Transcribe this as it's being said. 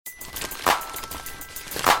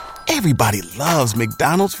Everybody loves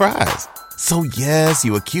McDonald's fries. So yes,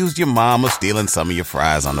 you accused your mom of stealing some of your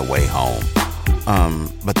fries on the way home.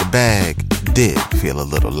 But the bag did feel a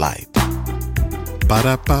little light.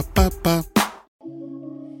 Ba-da-ba-ba-ba.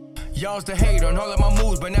 Y'all used to hate on all of my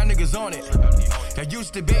moves, but now niggas on it. Y'all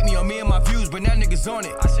used to bait me on me and my views, but now niggas on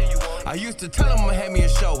it. I used to tell them I'ma have me a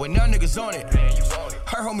show, but now niggas on it.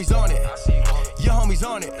 Her homies on it. Your homies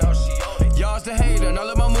on it. Y'all used to hate on all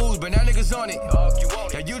of my moves, but now niggas on it.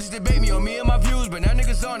 Y'all used to debate me on me and my views, but now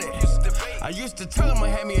niggas on it. I used to tell them I'ma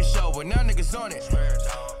have me a show, but now niggas on it.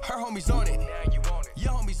 Her homies on it.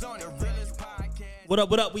 Your homies on it. Realest podcast. What up,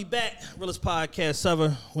 what up? We back. Realest Podcast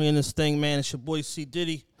ever. We in this thing, man. It's your boy C.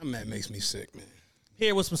 Diddy. That man makes me sick, man.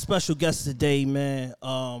 Here with some special guests today, man.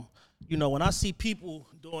 You know, when I see people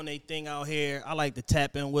doing their thing out here, I like to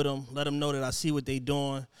tap in with them, let them know that I see what they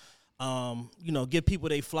doing. You know, give people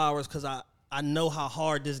their flowers because I know how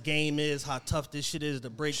hard this game is, how tough this shit is to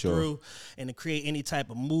break through and to create any type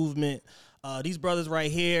of movement. These brothers right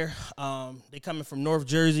here, they coming from North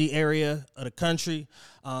Jersey area of the country.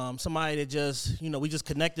 Somebody that just, you know, we just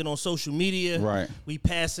connected on social media. Right. We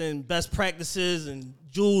passing best practices and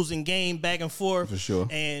jewels and game back and forth. For sure.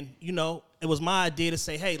 And, you know, it was my idea to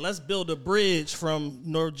say, hey, let's build a bridge from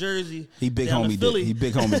North Jersey down to Philly. He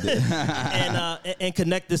big homie did. and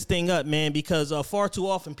connect this thing up, man, because far too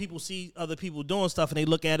often people see other people doing stuff and they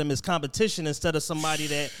look at them as competition instead of somebody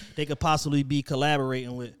that they could possibly be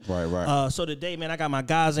collaborating with. Right. So today, man, I got my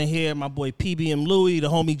guys in here, my boy PBM Louie, the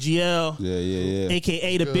homie GL. Yeah.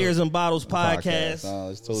 AKA the Beers and Bottles podcast.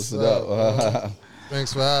 Let's toast it up.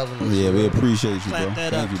 Thanks for having us. Yeah, we appreciate you, Clap bro.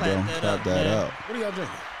 that Thank up, you, bro. clap that Clap that up, up. What are y'all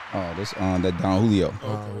drinking? Oh, this that Don Julio.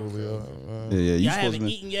 Yeah, you Y'all supposed haven't to.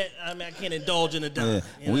 eaten yet. I mean, I can't indulge in a dime. Yeah.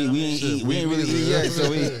 You know We what I mean? ain't really eat yet, so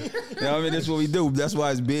we. You know what I mean? That's what we do. That's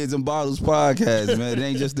why it's Beards and Bottles podcast, man. It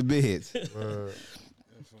ain't just the beards.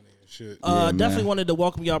 Shit. Definitely wanted to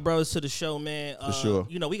welcome y'all brothers to the show, man. For sure.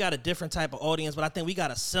 You know, we got a different type of audience, but I think we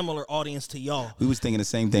got a similar audience to y'all. We was thinking the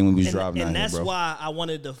same thing when we was driving And out that's here, bro. why I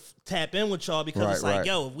wanted to tap in with y'all because it's like, Right.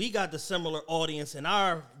 yo, if we got the similar audience in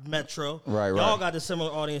our metro, Right. y'all got the similar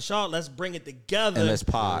audience, y'all, let's bring it together. And let's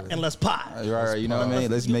pod. Right. You know what I mean?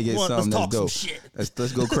 Let's make it something that's talk dope. some shit.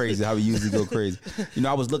 Let's go crazy. How we usually go crazy. You know,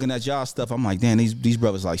 I was looking at y'all stuff. I'm like, damn, these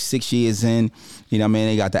brothers like 6 years in. You know what I mean?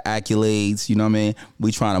 They got the accolades. You know what I mean?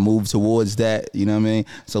 We trying to move towards that. You know what I mean?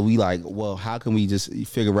 So we like, well, how can we just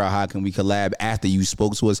figure out how can we collab after you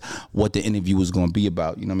spoke to us what the interview was going to be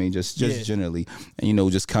about? You know what I mean? Just generally, and you know,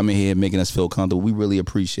 just coming here making us feel comfortable. We really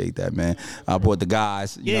appreciate that, man. I brought the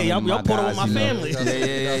guys. Y'all pulled it with my family.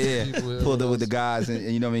 Yeah. Pulled it with the guys,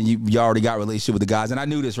 and you know what I mean. You already got a relationship with the guys, and I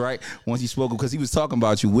knew this right once he spoke because he was talking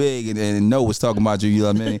about you, Wig, and No was talking about you. You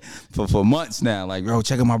know what I mean? for months now, like, bro,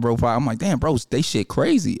 check out my profile. I'm like, damn, bro, they shit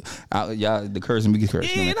crazy. Y'all the cursing, we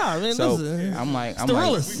curse. Yeah, nah, man. So listen, I'm like,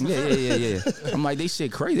 yeah. I'm like, they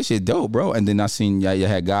shit crazy. This shit dope, bro. And then I seen y'all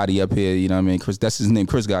had Gotti up here. You know what I mean? Chris, that's his name,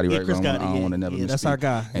 Chris Gotti, right? Chris Gotti, I don't want to never. that's our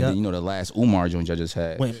guy. And then you know the last Umar joint y'all just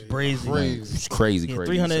had went crazy. Crazy.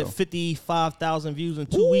 355,000 views in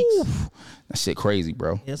 2 weeks. That shit crazy,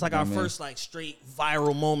 bro. Yeah, it's like our first like straight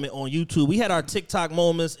viral moment on YouTube. We had our TikTok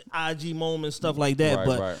moments, IG moments, stuff like that.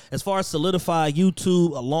 But as far as solidified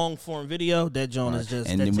YouTube, a long form video, that John is just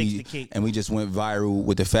that takes the cake. And we just went viral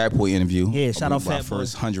with the Fat Boy interview. Yeah, shout out Fat Boy.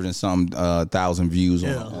 First 100 and something thousand views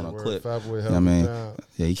on a clip. Fat Boy You know what I mean?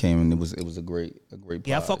 Yeah, he came and it was a great.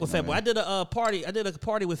 Yeah, I fuck with Fat Boy. I did a party. I did a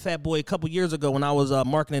party with Fat Boy a couple years ago when I was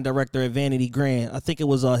marketing director at Vanity Grand. I think it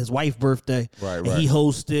was his wife's birthday. Right. And he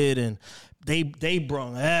hosted and. They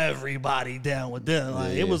brung everybody down with them.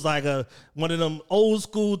 Like it was like one of them old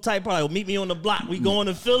school type party. Meet me on the block. We going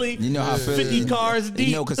to Philly. You know how 50 cars deep.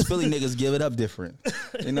 You know, because Philly niggas give it up different.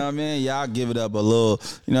 You know what I mean? Y'all give it up a little.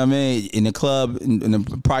 You know what I mean? In the club,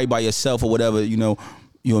 probably by yourself or whatever. You know.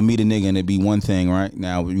 You'll meet a nigga and it'd be one thing, right?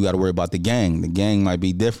 Now you got to worry about the gang. The gang might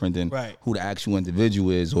be different than who the actual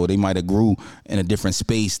individual is, or they might have grew in a different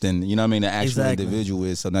space than, you know what I mean, the actual individual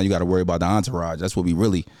is. So now you got to worry about the entourage. That's what we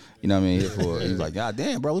really, you know what I mean, here for. He's like, God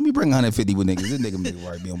damn, bro, let me bring 150 with niggas. This nigga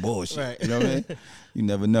right be on bullshit. Right. You know what I mean? You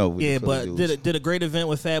never know. Yeah, but did a great event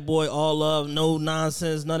with Fat Boy, all love, no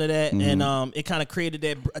nonsense, none of that, and it kind of created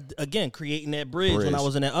that creating that bridge. When I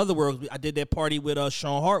was in that other world, I did that party with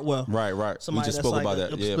Sean Hartwell. Right. Somebody we just spoke about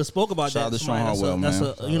that. Yeah, spoke about Shout that. out to Sean Hartwell, man.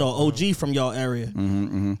 That's a OG from y'all area.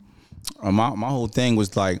 My whole thing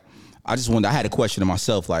was like, I had a question to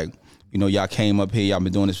myself, like, you know, y'all came up here, y'all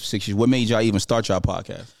been doing this for 6 years. What made y'all even start y'all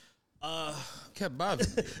podcast? Kept bothering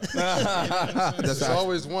me. There's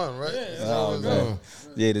always one, right?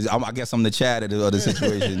 Yeah, I guess I'm the Chad of the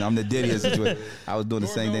situation. I'm the Diddy of the situation. I was doing the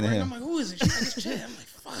same thing to him. I'm like, who is it? Chad. I'm like,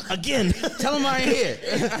 fuck. again. Tell him I ain't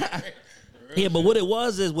here. Yeah, but what it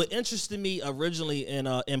was is what interested me originally in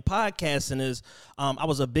podcasting is I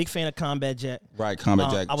was a big fan of Combat Jack. Right,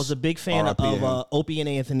 Combat Jack. I was a big fan of Opie and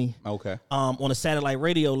Anthony. Okay. On a satellite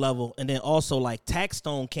radio level, and then also like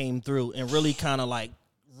Taxstone came through and really kind of like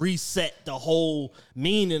reset the whole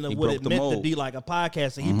meaning of what it meant to be like a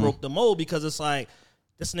podcast. And he broke the mold because it's like,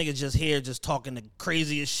 this nigga just here just talking the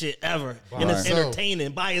craziest shit ever. And it's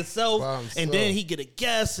entertaining by himself. And then he get a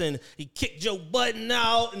guest and he kicked Joe Budden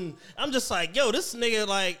out. And I'm just like, yo, this nigga,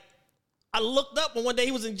 like, I looked up and one day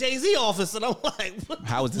he was in Jay-Z office and I'm like,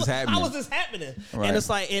 how is this happening? How is this happening? Right. And it's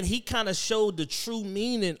like, and he kind of showed the true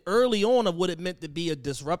meaning early on of what it meant to be a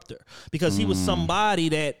disruptor, because he was somebody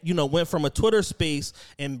that, you know, went from a Twitter space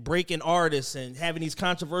and breaking artists and having these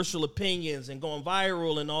controversial opinions and going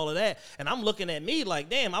viral and all of that. And I'm looking at me like,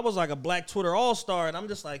 damn, I was like a Black Twitter all-star, and I'm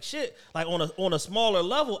just like, shit, like on a smaller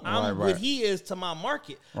level, I'm what he is to my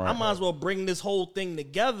market. I might as well bring this whole thing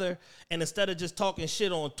together, and instead of just talking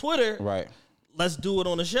shit on Twitter, let's do it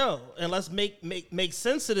on the show, and let's make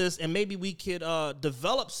sense of this, and maybe we could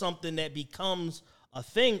develop something that becomes a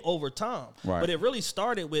thing over time. But it really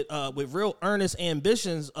started with real earnest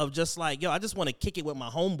ambitions of just like, yo, I just want to kick it with my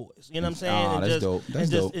homeboys. You know what I'm saying? That's dope. That's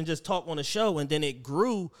dope. And just talk on the show, and then it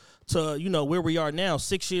grew to, you know, where we are now,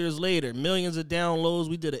 6 years later, millions of downloads.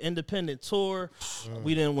 We did an independent tour.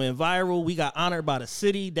 We didn't went viral. We got honored by the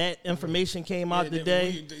city. That information came out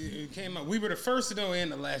today. It came out. We were the first to know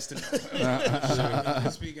and the last to know.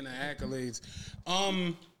 Speaking of accolades,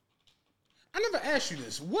 I never asked you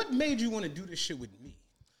this. What made you want to do this shit with me?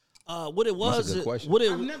 What it was, That's a good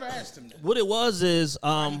question. I've never asked him that. What it was is,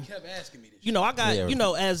 He kept asking me this. you know, I got, you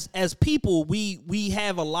know, as people, we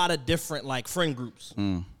have a lot of different like friend groups.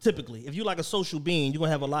 Typically, if you like a social being, you're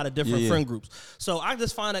gonna have a lot of different friend groups. So I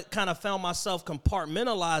just found myself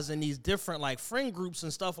compartmentalizing these different like friend groups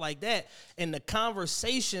and stuff like that. And the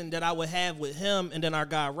conversation that I would have with him, and then our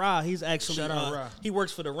guy Ra, he's actually he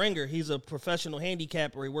works for the Ringer. He's a professional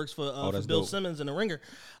handicapper. He works for Bill dope. Simmons in the Ringer.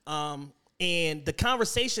 And the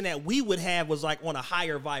conversation that we would have was like on a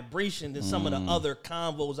higher vibration than some of the other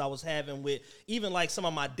convos I was having with even like some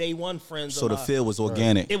of my day one friends. So the feel was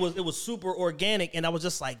organic. It was super organic, and I was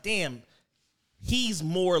just like, damn, he's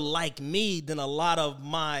more like me than a lot of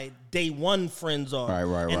my day one friends are.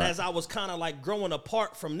 And as I was kind of like growing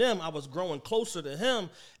apart from them, I was growing closer to him,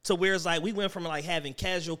 to where it's like we went from like having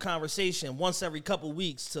casual conversation once every couple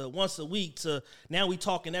weeks to once a week to now we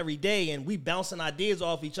talking every day, and we bouncing ideas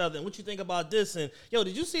off each other. And what you think about this? And yo,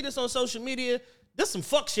 did you see this on social media? This some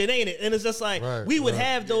fuck shit, ain't it? And it's just like we would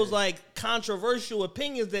have those like controversial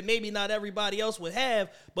opinions that maybe not everybody else would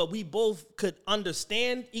have, but we both could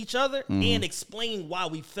understand each other and explain why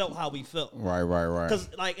we felt how we felt. Right. Because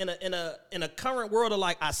like in a current world of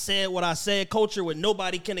like I said what I said culture, where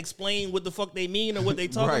nobody can explain what the fuck they mean or what they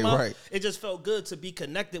talking about, it just felt good to be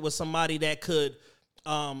connected with somebody that could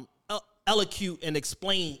elocute and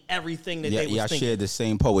explain everything that they was thinking. Shared the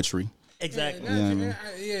same poetry. Exactly.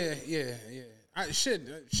 Yeah.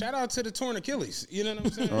 Shout out to the torn Achilles. You know what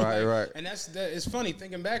I'm saying? Right. And it's funny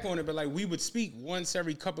thinking back on it, but like we would speak once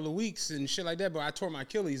every couple of weeks and shit like that. But I tore my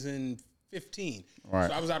Achilles in 15. Right.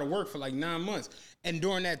 So I was out of work for like 9 months. And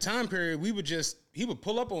during that time period, he would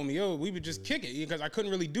pull up on me, we would just kick it because I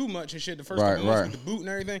couldn't really do much and shit the first couple months with the boot and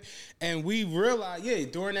everything. And we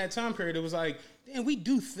realized, during that time period, it was like, damn, we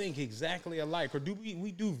do think exactly alike, or do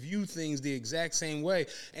we do view things the exact same way.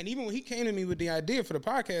 And even when he came to me with the idea for the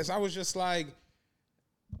podcast, I was just like,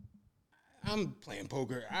 I'm playing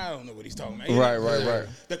poker. I don't know what he's talking about. Right.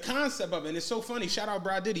 The concept of it, and it's so funny. Shout out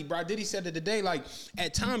Brad Diddy. Brad Diddy said it today, like,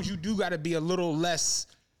 at times you do got to be a little less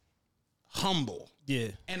humble. Yeah.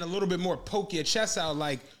 And a little bit more poke your chest out.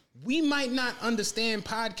 Like, we might not understand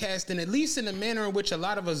podcasting, at least in the manner in which a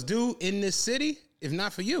lot of us do in this city, if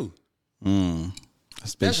not for you.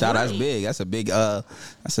 That's big. Shout out. That's big. That's a big.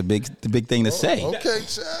 That's a big thing to say. Okay,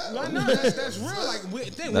 child. No, that's real. Like,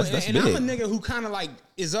 that's and big. I'm a nigga who kind of like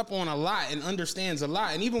is up on a lot and understands a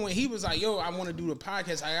lot. And even when he was like, "Yo, I want to do the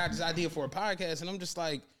podcast. I got this idea for a podcast," and I'm just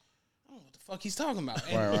like, I don't know what the fuck he's talking about.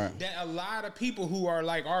 And that a lot of people who are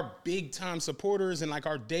like our big time supporters and like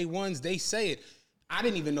our day ones, they say it. I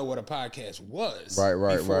didn't even know what a podcast was.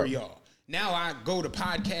 Before y'all. Now I go to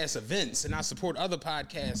podcast events and I support other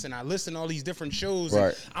podcasts and I listen to all these different shows.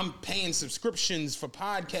 And I'm paying subscriptions for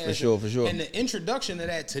podcasts. For sure. And the introduction of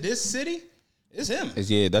that to this city It's him.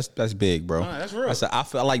 That's big, bro. That's real.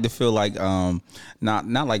 I like to feel like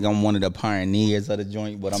not like I'm one of the pioneers of the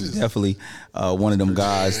joint, but I'm definitely one of them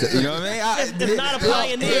guys. That, you know what I mean? If not a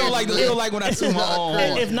pioneer, feel like when I toot my own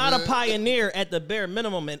horn. If not a pioneer, at the bare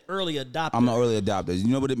minimum, an early adopter. I'm an early adopter. You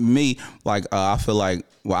know, but me, like I feel like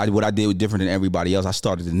what I did was different than everybody else. I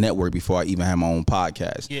started the network before I even had my own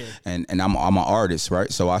podcast. Yeah. And I'm an artist, right?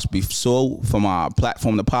 So for my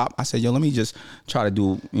platform to pop, I said, yo, let me just try to do,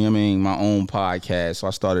 you know what I mean, my own podcast. So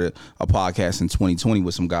I started a podcast in 2020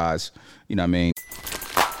 with some guys, you know what I mean?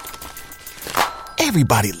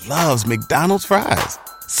 Everybody loves McDonald's fries.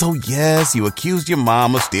 So yes, you accused your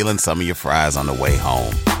mom of stealing some of your fries on the way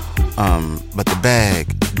home. But the bag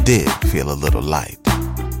did feel a little light.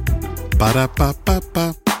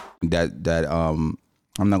 Ba-da-ba-ba-ba.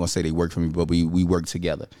 I'm not gonna say they work for me, but we work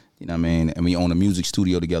together. You know what I mean? And we own a music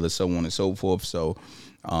studio together, so on and so forth. So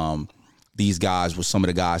these guys were some of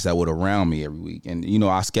the guys that were around me every week. And, you know,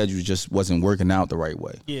 our schedule just wasn't working out the right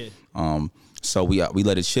way. Yeah. So we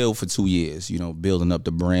let it chill for 2 years, you know, building up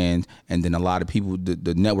the brand. And then a lot of people,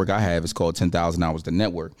 the network I have is called 10,000 Hours The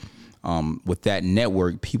Network. With that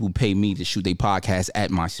network, people pay me to shoot their podcast at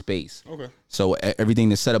my space. Okay. So everything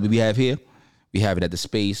the setup we have here, we have it at the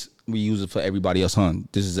space. We use it for everybody else,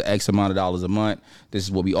 This is X amount of dollars a month. This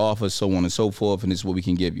is what we offer, so on and so forth. And this is what we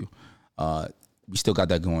can give you. We still got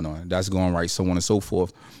that going on. That's going right, so on and so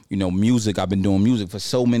forth. You know, music, I've been doing music for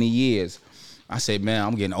so many years. I said, man,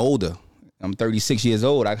 I'm getting older. I'm 36 years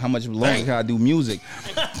old. How much longer can I do music?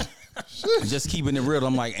 Just keeping it real.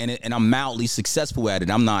 I'm like, and I'm mildly successful at it.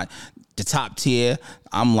 I'm not the top tier.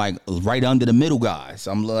 I'm like right under the middle guys.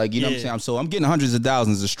 I'm like, you know what I'm saying? So I'm getting hundreds of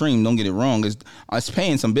thousands of streams. Don't get it wrong. It's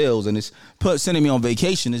paying some bills and it's sending me on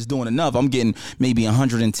vacation. It's doing enough. I'm getting maybe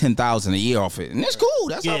 110,000 a year off it. And that's cool.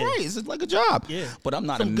 That's all right. It's like a job. Yeah. But I'm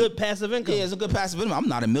not some good passive income. Yeah, it's a good passive income. I'm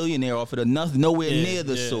not a millionaire off it. Nowhere near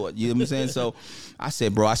the sort. You know what I'm saying? So I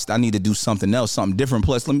said, bro, I need to do something else, something different.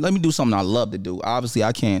 Plus, let me do something I love to do. Obviously,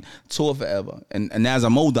 I can't tour forever. And as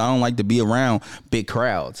I'm older, I don't like to be around big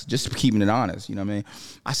crowds. Just keeping it honest. You know what I mean?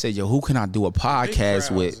 I said, yo, who can I do a podcast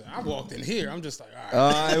with? I walked in here. I'm just like,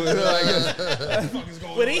 all right.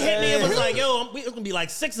 When he hit me, it was like, yo, it's going to be like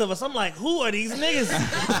 6 of us. I'm like, who are these niggas?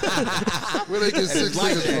 Where they get 6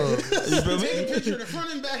 niggas from? You feel me? Take a picture of the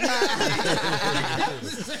front and back.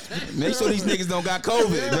 Make sure these niggas don't got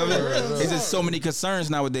COVID. You know what I mean? There's just so many concerns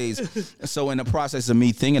nowadays. So in the process of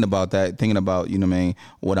me thinking about, you know what I mean,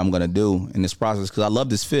 what I'm going to do in this process, because I love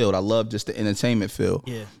this field. I love just the entertainment field.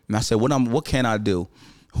 Yeah. And I said, what can I do?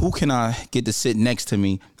 Who can I get to sit next to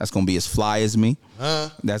me that's going to be as fly as me?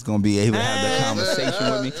 That's going to be able to have that conversation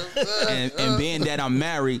with me. And being that I'm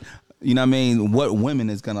married, you know what I mean, what women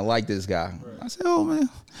is going to like this guy? Right. I said, oh, man,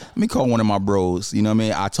 let me call one of my bros. You know what I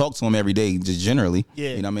mean? I talk to him every day, just generally.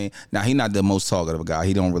 Yeah. You know what I mean? Now, he's not the most talkative guy.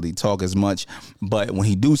 He don't really talk as much. But when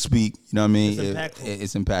he do speak, you know what I mean?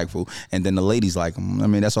 It's impactful. And then the ladies like him. I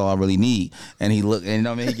mean, that's all I really need. And he look, and you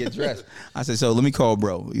know what I mean? He get dressed. I said, so let me call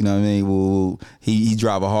bro. You know what I mean? Well, he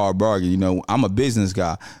drive a hard bargain. You know, I'm a business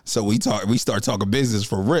guy. So we start talking business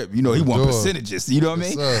for rip. You know, he want percentages. You know what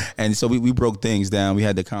I mean? And so we broke things down. We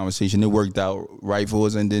had the conversation. It worked out right for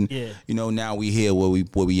us. And then, you know, now we here where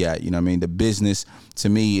we at. You know what I mean? The business to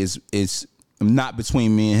me is not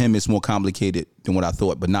between me and him. It's more complicated than what I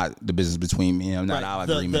thought, but not the business between me and him. Not our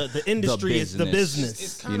agreement. The industry is the business.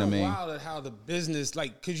 It's kind of wild at how the business,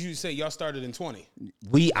 like, could you say y'all started in 20?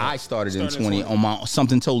 I started in 20 on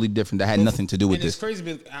something totally different that had nothing to do with and this. It's crazy,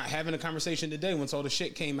 but having a conversation today once all the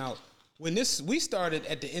shit came out. We started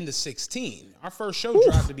at the end of 16. Our first show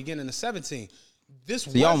dropped at the beginning of 17.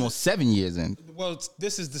 You're almost 7 years in. Well,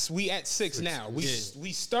 we at 6 now. We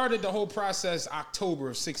started the whole process October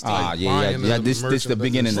of 16. This the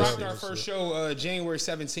beginning. We dropped our first show January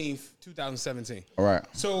 17th, 2017. All right.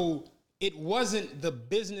 So it wasn't the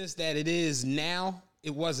business that it is now.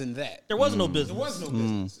 It wasn't that. There was no business. There was no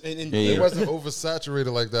business. And it wasn't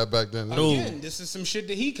oversaturated like that back then. Again, this is some shit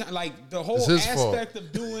that like the whole aspect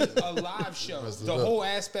of doing a live show, the whole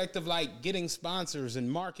aspect of like getting sponsors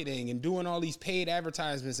and marketing and doing all these paid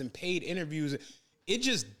advertisements and paid interviews. It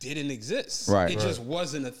just didn't exist. Right. It just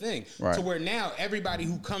wasn't a thing. Right. To where now everybody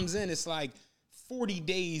who comes in, it's like 40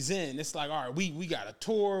 days in, it's like, all right, we got a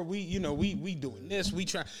tour, we doing this, we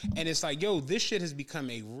try, and it's like, yo, this shit has become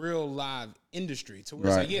a real live industry. To where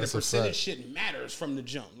it's like, yeah, the percentage shit matters from the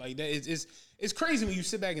jump. Like that, it's crazy when you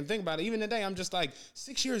sit back and think about it. Even today, I'm just like,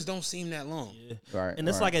 6 years don't seem that long. Yeah. Right. And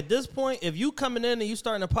it's like at this point, if you coming in and you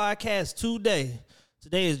starting a podcast today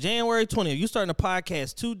is January 20th. You starting a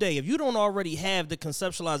podcast today. If you don't already have the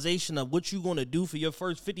conceptualization of what you're going to do for your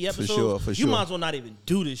first 50 episodes, for sure. You might as well not even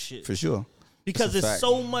do this shit. For sure. Because there's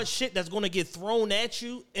so much shit that's going to get thrown at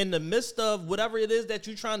you in the midst of whatever it is that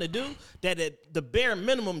you're trying to do, that at the bare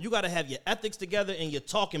minimum, you got to have your ethics together and your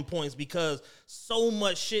talking points, because so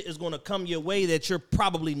much shit is going to come your way that you're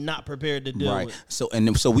probably not prepared to deal with.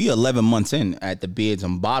 So we 11 months in at the Beards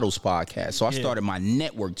and Bottles podcast. So I started my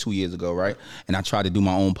network 2 years ago, right? And I tried to do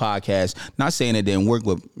my own podcast. Not saying it didn't work,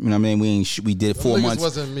 but you know what I mean? We did 4 months.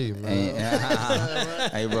 Wasn't me,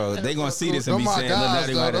 man. Hey, bro, they going to see this and be my saying,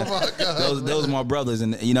 guys, those are my brothers,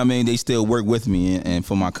 and you know what I mean, they still work with me and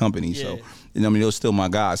for my company. So you know what I mean, those still my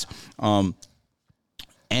guys.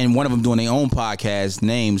 And one of them doing their own podcast,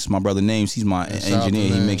 Names, my brother Names, he's my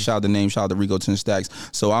engineer. He makes shout out to Names, shout out to Rico 10 Stacks.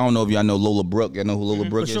 So I don't know if y'all know Lola Brooke. Y'all know who Lola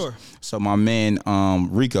Brooke is? Sure. So my man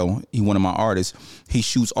Rico, he one of my artists. He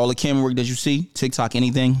shoots all the camera work that you see, TikTok,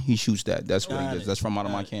 anything. He shoots that. That's what he does. That's from out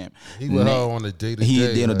of my camp. He with her on a day-to-day.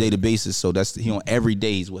 He on a day-to-day basis. So that's he on every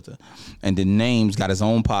day he's with her. And the Names got his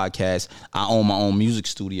own podcast. I own my own music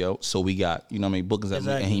studio. So we got, you know what I mean, bookings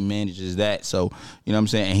and he manages that. So, you know what I'm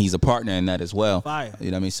saying? And he's a partner in that as well. Fire.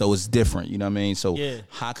 You know what I mean? So it's different. You know what I mean? So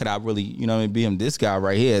how could I really, you know what I mean, be him? This guy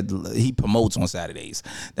right here, he promotes on Saturdays.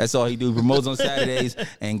 That's all he do. He promotes on Saturdays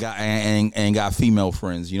and got female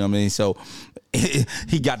friends. You know what I mean? So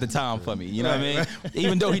he got the time for me. You know what I mean?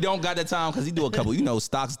 Even though he don't got the time, because he do a couple, you know,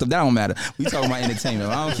 stocks stuff. That don't matter. We talking about entertainment.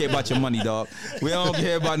 I don't care about your money, dog. We don't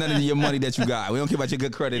care about none of your money that you got. We don't care about your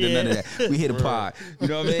good credit or none of that. We hit a pod. You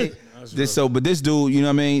know what I mean? But this dude, you know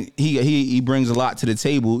what I mean, he brings a lot to the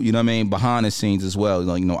table, you know what I mean, behind the scenes as well,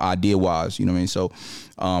 like, you know, idea wise, you know what I mean. So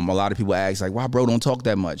a lot of people ask, like, why bro don't talk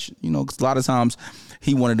that much? You know, because a lot of times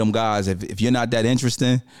he one of them guys, if you're not that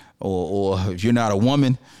interesting or if you're not a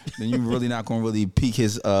woman, then you're really not gonna really pique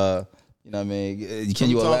his you know what I mean?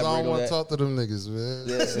 Can you elaborate on that? I don't want to talk to them niggas, man.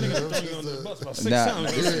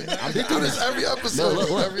 He do this every episode.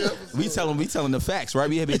 Look. We telling the facts, right?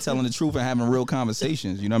 We have been telling the truth and having real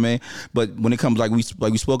conversations. You know what I mean? But when it comes like we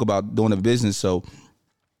spoke about doing a business, so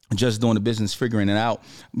just doing the business, figuring it out,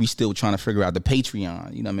 we still trying to figure out the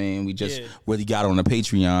Patreon. You know what I mean? We just really got on the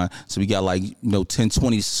Patreon. So we got like, you know, 10,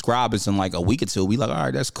 20 subscribers in like a week or two. We like, all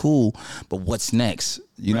right, that's cool. But what's next?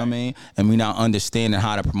 You know what I mean? And we now understanding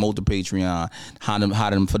how to promote the Patreon, how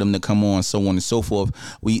for them to come on, so on and so forth.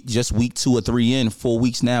 We just week 2 or 3 in, 4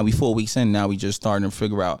 weeks now. We 4 weeks in now. We just starting to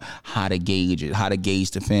figure out how to gauge it, how to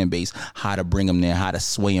gauge the fan base, how to bring them there, how to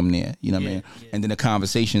sway them there. You know what I mean? And then the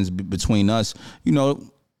conversations between us, you know,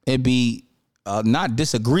 it'd be not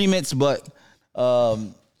disagreements, but how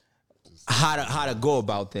to go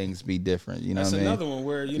about things be different. You know that's what I mean? Another one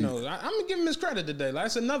where, you know, I'm gonna give him his credit today. Like,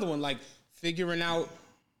 that's another one, like figuring out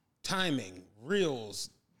timing,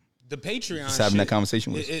 reels, the Patreon. Just having that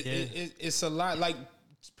conversation with it's a lot. Like,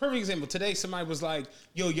 perfect example. Today, somebody was like,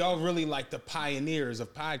 "Yo, y'all really like the pioneers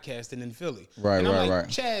of podcasting in Philly." Right, and I'm right, like, right.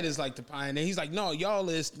 Chad is like the pioneer. He's like, "No, y'all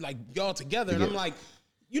is like y'all together." And I'm like,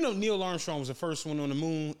 you know, Neil Armstrong was the first one on the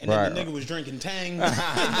moon, and then the nigga was drinking Tang. That's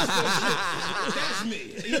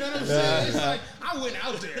me. You know what I'm saying? It's like, I went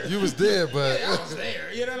out there. You was there, but... I was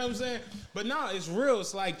there. You know what I'm saying? But no, it's real.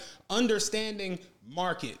 It's like understanding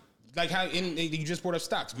market. Like how you just brought up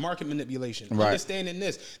stocks, market manipulation. Right. Understanding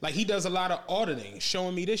this. Like, he does a lot of auditing,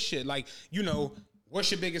 showing me this shit. Like, you know, what's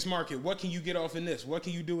your biggest market? What can you get off in this? What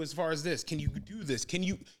can you do as far as this? Can you do this? Can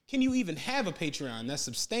you even have a Patreon that's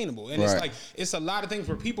sustainable? And it's like, it's a lot of things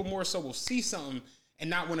where people more so will see something and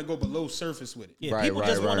not want to go below surface with it. Yeah, people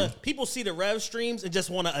just want to. People see the rev streams and just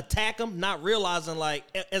want to attack them, not realizing like,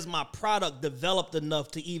 as my product developed enough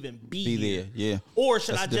to even be there. Yeah. Or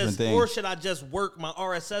should I just work my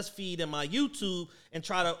RSS feed and my YouTube and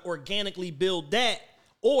try to organically build that?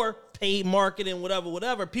 Or paid marketing,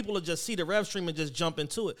 whatever. People will just see the rev stream and just jump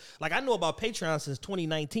into it. Like, I know about Patreon since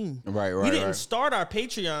 2019. Right. We didn't start our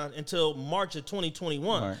Patreon until March of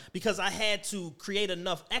 2021 because I had to create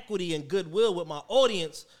enough equity and goodwill with my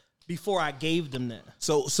audience before I gave them that.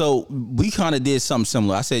 So we kind of did something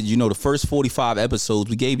similar. I said, you know, the first 45 episodes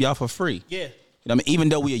we gave y'all for free. Yeah. You know what I mean? Even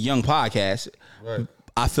though we a young podcast,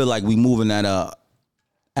 I feel like we moving at a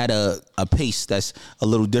pace that's a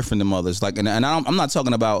little different than others. Like, and I'm not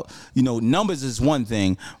talking about, you know, numbers is one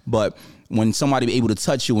thing, but when somebody be able to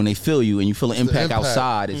touch you and they feel you and you feel the impact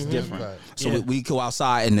outside, it's different. So we go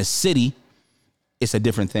outside in the city, it's a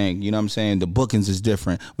different thing. You know what I'm saying? The bookings is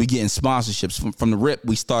different. We getting sponsorships from the rip.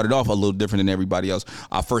 We started off a little different than everybody else.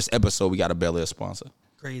 Our first episode, we got a Bel Air sponsor.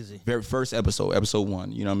 Crazy. Very first episode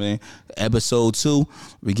 1, you know what I mean? Episode 2,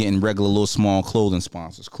 we're getting regular little small clothing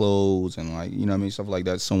sponsors, clothes and like, you know what I mean, stuff like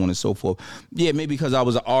that, so on and so forth. Yeah, maybe because I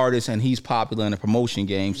was an artist and he's popular in the promotion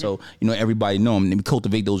game, so, you know, everybody know him and we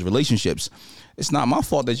cultivate those relationships. It's not my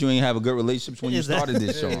fault that you ain't have a good relationship when you started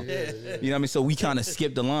this show. You know what I mean? So we kind of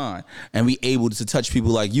skipped the line and we able to touch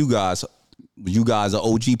people like you guys. You guys are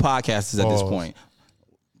OG podcasters at this point.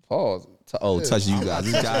 Pause. Touch you guys.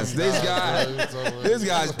 This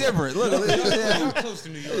guy's different. Look. Close to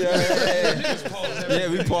New York. Yeah,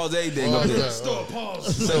 we pause everything up there. So,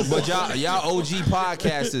 but y'all OG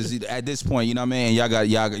podcasters at this point, you know what I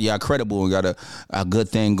mean? Y'all credible and got a good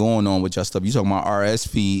thing going on with y'all stuff. You talking about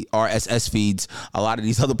RSS feeds. A lot of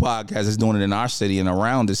these other podcasters doing it in our city and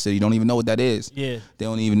around the city don't even know what that is. Yeah. They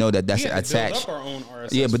don't even know that that's attached. Build up our own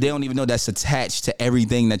RSS Yeah, but they don't even know that's attached to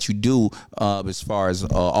everything that you do as far as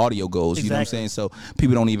audio goes. You know what I'm saying? So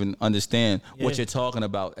people don't even understand what you're talking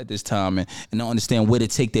about at this time and don't understand where to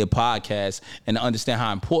take their podcast and to understand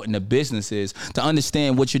how important the business is. To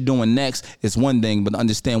understand what you're doing next is one thing, but to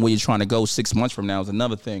understand where you're trying to go 6 months from now is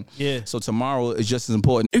another thing. Yeah. So tomorrow is just as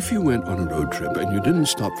important. If you went on a road trip and you didn't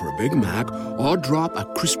stop for a Big Mac or drop a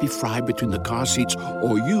crispy fry between the car seats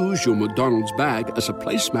or use your McDonald's bag as a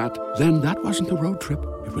placemat, then that wasn't a road trip.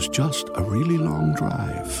 It was just a really long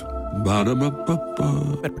drive.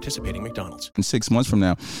 Ba-da-ba-ba-ba. At participating McDonald's. In 6 months from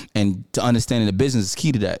now, and to understanding the business is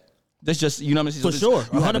key to that. That's just, you know what I'm saying? For sure,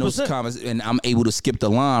 100%. You have those comments, and I'm able to skip the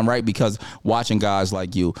line, right? Because watching guys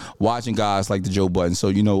like you, watching guys like the Joe Budden. So,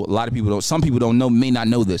 you know, a lot of people don't, some people don't know, may not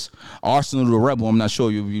know this. Arsenal the Rebel, I'm not sure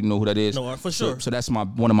if you know who that is. No, for sure. So that's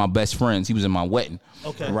one of my best friends. He was in my wedding.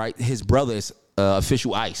 Okay. Right? His brother is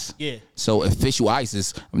Official Ice. Yeah. So Official Ice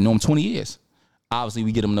is, I've known him 20 years. Obviously,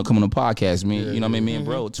 we get him to come on the podcast. You know what I mean? Me and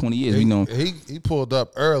bro, 20 years. We know he pulled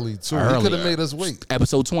up early, too. He could have made us wait.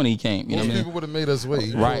 Episode 20, he came. You know what I mean? People would have made us wait.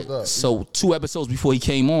 He Right. pulled up. So 2 episodes before he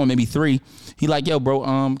came on, maybe 3, he like, yo, bro,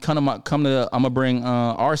 I'm gonna bring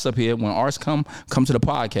Ars up here. When Ars come to the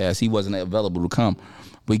podcast. He wasn't available to come.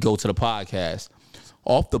 We go to the podcast.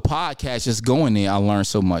 Off the podcast, just going there, I learned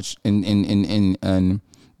so much. In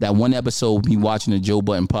that one episode, me watching the Joe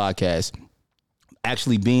Budden podcast,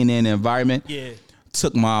 actually being in the environment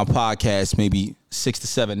took my podcast maybe 6 to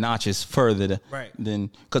 7 notches further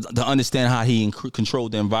than because to understand how he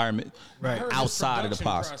controlled the environment outside of the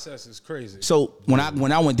process is crazy. So when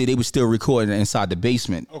I went there, they were still recording inside the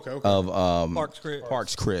basement of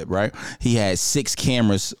Park's crib, right? He had 6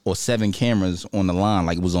 cameras or 7 cameras on the line,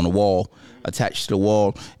 like it was on the wall, attached to the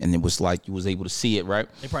wall, and it was like you was able to see it, right?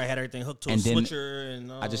 They probably had everything hooked to a switcher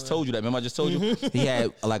and all I just told you that. Remember I just told you? He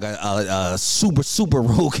had like a super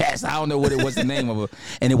roadcast. I don't know what it was the name of it.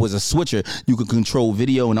 And it was a switcher. You could control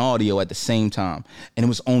video and audio at the same time. And it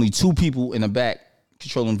was only 2 people in the back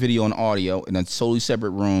controlling video and audio in a totally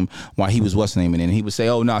separate room while he was what's naming it. And he would say,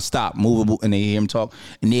 oh, no, stop, movable. And they hear him talk.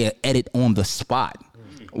 And they edit on the spot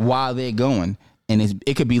while they're going. And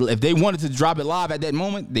it could be, if they wanted to drop it live at that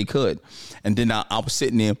moment, they could. And then I was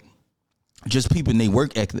sitting there, just peeping they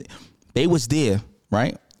work ethic. They was there,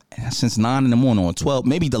 right? Since 9 in the morning or 12,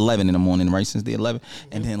 maybe 11 in the morning, right? Since the 11,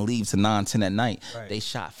 and then leave to 9, 10 at night. Right. They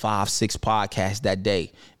shot 5, 6 podcasts that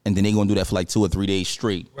day, and then they gonna do that for like 2 or 3 days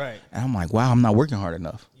straight. Right. And I'm like, wow, I'm not working hard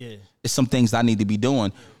enough. Yeah. It's some things I need to be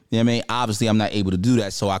doing. You know what I mean? Obviously, I'm not able to do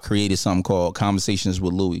that, so I created something called Conversations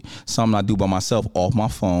with Louis. Something I do by myself off my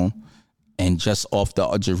phone. And just off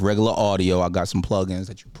the just regular audio, I got some plugins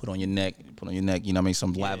that you put on your neck. You know what I mean?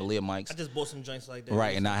 Some lavalier mics. I just bought some joints like that.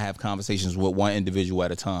 Right, and I have conversations with one individual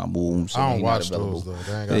at a time. Boom. So I don't watch those, though.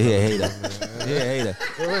 They ain't got hater.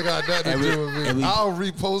 They ain't got nothing to do with me. I'll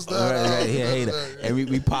repost that. Hater. And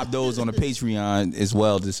we pop those on the Patreon as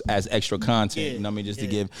well, just as extra content. You know what I mean? Just to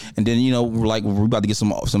give. And then, you know, we're about to get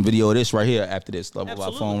some video of this right here after this level of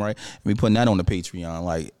our phone, right? And we putting that on the Patreon.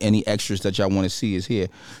 Like, any extras that y'all want to see is here.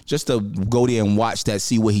 Just to go there and watch that,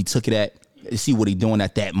 see where he took it at, see what he doing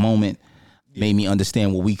at that moment. Made me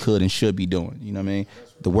understand what we could and should be doing. You know what I mean?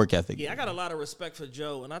 The work ethic. Yeah, I got a lot of respect for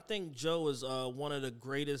Joe, and I think Joe is one of the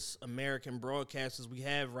greatest American broadcasters we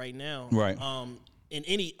have right now. Right.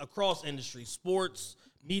 In across industry, sports,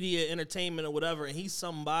 media, entertainment, or whatever. And he's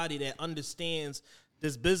somebody that understands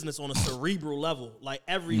this business on a cerebral level, like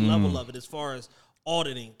every level of it, as far as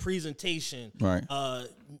auditing, presentation,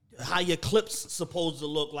 how your clips supposed to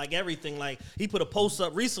look, like everything. Like he put a post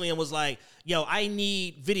up recently and was like, yo, I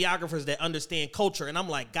need videographers that understand culture. And I'm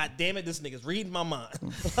like, God damn it, this nigga's reading my mind.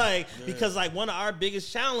 Because like one of our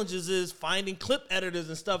biggest challenges is finding clip editors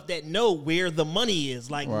and stuff that know where the money is.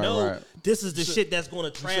 Like, this is the shit that's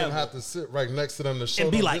going to travel. You shouldn't have to sit right next to them to show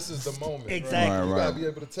and be them like, this is the moment. Exactly. Right? You got to be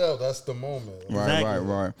able to tell that's the moment.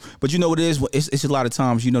 Right. But you know what it is? It's a lot of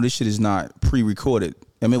times, you know, this shit is not pre-recorded.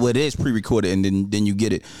 I mean, well, it is pre-recorded, and then you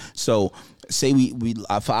get it. So, say we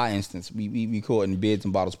for our instance, we recording Beards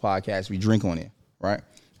and Bottles podcast. We drink on it, right?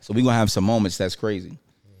 So we gonna have some moments that's crazy.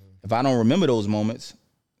 If I don't remember those moments,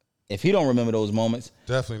 if he don't remember those moments,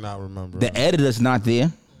 definitely not remember. The editor's not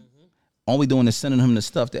there. All we doing is sending him the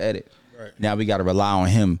stuff to edit. Right. Now we got to rely on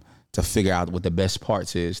him to figure out what the best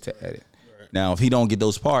parts is to edit. Right. Now, if he don't get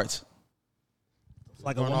those parts, it's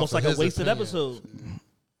like almost like a wasted episode.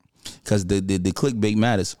 Because the clickbait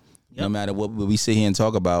matters. Yep. No matter what we sit here and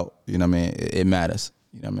talk about, you know what I mean, it matters.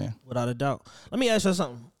 You know what I mean? Without a doubt. Let me ask you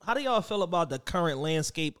something. How do y'all feel about the current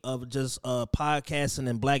landscape of just podcasting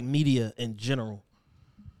and black media in general?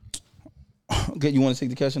 Okay, you want to take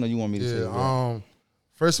the question or you want me to say it?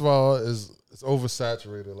 First of all, it's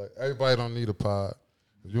oversaturated. Like everybody don't need a pod.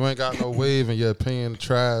 If you ain't got no wave and your opinion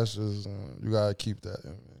trash, you gotta keep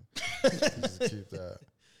that. Just keep that.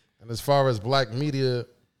 And as far as black media,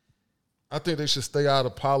 I think they should stay out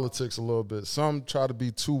of politics a little bit. Some try to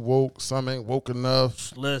be too woke. Some ain't woke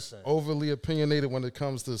enough. Listen. Overly opinionated when it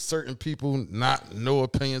comes to certain people, not no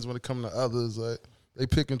opinions when it comes to others. Like they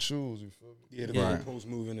pick and choose. You feel me? Yeah, the post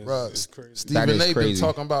moving is crazy. Stephen A. been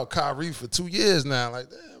talking about Kyrie for 2 years now. Like,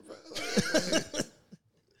 damn, bro.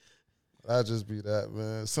 I just be that,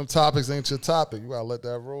 man. Some topics ain't your topic. You gotta let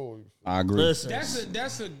that roll. I agree. Listen.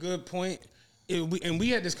 That's a good point. And we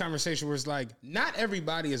had this conversation where it's like, not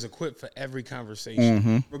everybody is equipped for every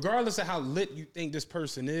conversation. Regardless of how lit you think this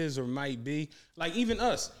person is or might be. Like, even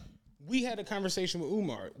us. We had a conversation with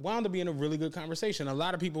Umar. It wound up being a really good conversation. A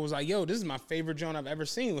lot of people was like, yo, this is my favorite joint I've ever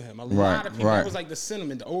seen with him. A lot of people, it was like the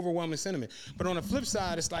sentiment, the overwhelming sentiment. But on the flip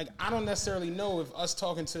side, it's like, I don't necessarily know if us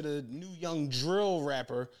talking to the new young drill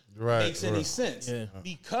rapper makes any sense. Yeah.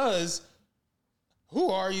 Because who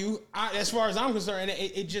are you? As far as I'm concerned,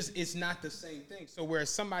 it's not the same thing. So whereas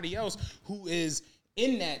somebody else who is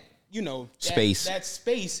in that, space, that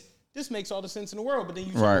space, this makes all the sense in the world. But then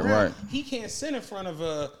you turn around, he can't sit in front of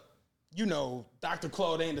Dr.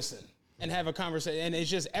 Claude Anderson and have a conversation. And it's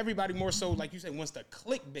just everybody more so, like you said, wants to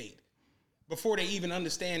clickbait before they even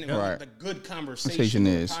understand what the good conversation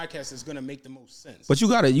is. The podcast is going to make the most sense. But you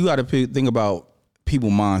gotta think about people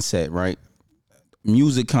mindset, right?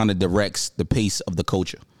 Music kind of directs the pace of the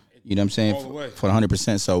culture. You know what I'm saying? All the way. For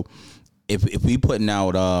 100%. So if we putting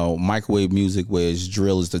out microwave music where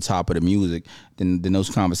drill is the top of the music, then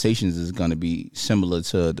those conversations is going to be similar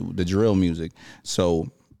to the drill music.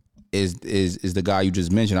 So is the guy you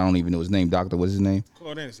just mentioned, I don't even know his name, Doctor, what's his name?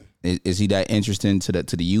 Claude Anderson. Is he that interesting to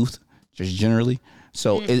the youth, just generally?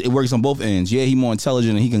 So it works on both ends. Yeah, he more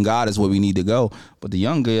intelligent and he can guide us where we need to go. But the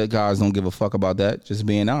young guys don't give a fuck about that, just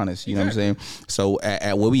being honest. You know what I'm saying? So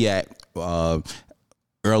at where we at,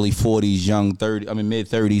 early 40s, mid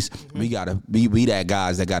 30s, we gotta be that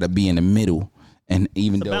guys that gotta be in the middle. And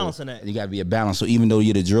even though you gotta be a balance. So even though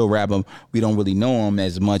you're the drill rapper, we don't really know him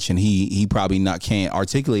as much, and he probably can't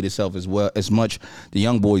articulate himself as much. The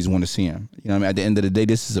young boys want to see him. You know what I mean? At the end of the day,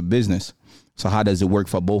 this is a business. So how does it work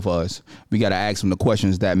for both of us? We got to ask them the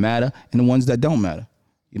questions that matter and the ones that don't matter.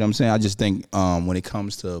 You know what I'm saying? I just think when it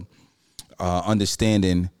comes to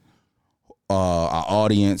understanding our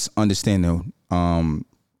audience, understanding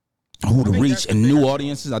who to reach and new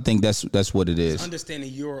audiences, I think that's what it is. It's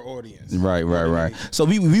understanding your audience. Right. So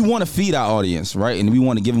we want to feed our audience, right? And we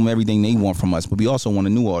want to give them everything they want from us, but we also want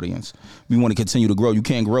a new audience. We want to continue to grow. You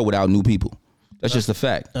can't grow without new people. That's just a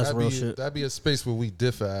fact. That's real shit. That'd be a space where we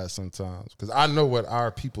differ at sometimes. Because I know what our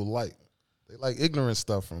people like. They like ignorant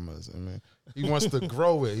stuff from us. I mean, he wants to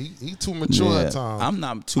grow it. He too mature at times. I'm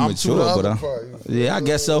not too mature, but I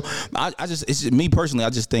guess so. It's me personally. I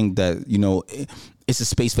just think that it's a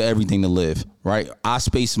space for everything to live. Right? Our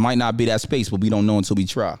space might not be that space, but we don't know until we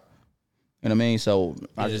try. You know what I mean? So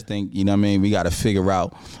I just think we got to figure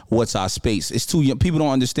out what's our space. It's too young. People don't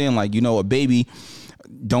understand. Like a baby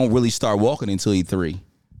don't really start walking until he's 3.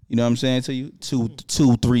 You know what I'm saying to you?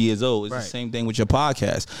 2, 3 years old. It's the same thing with your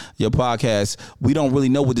podcast. Your podcast, we don't really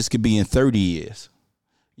know what this could be in 30 years.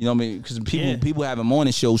 You know what I mean? Because people having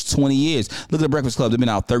morning shows 20 years. Look at the Breakfast Club. They've been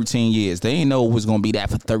out 13 years. They ain't know it was going to be that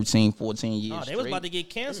for 13, 14 years. Oh, they was about to get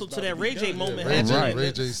canceled to that Ray J moment.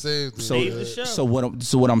 Ray J saved the show. So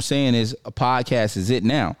what I'm saying is a podcast is it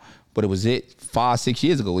now. But it was it 5, 6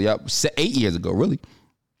 years ago. Yep, 8 years ago, really.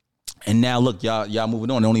 And now look, y'all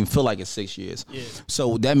moving on. It don't even feel like it's 6 years. Yeah.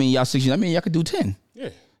 So that means y'all 6 years. I mean, y'all could do 10. Yeah.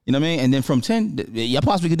 You know what I mean? And then from 10, y'all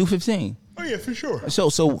possibly could do 15. Oh yeah, for sure.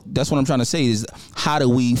 So that's what I'm trying to say is how do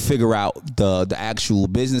we figure out the actual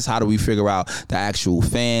business? How do we figure out the actual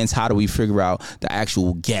fans? How do we figure out the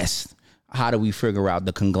actual guests? How do we figure out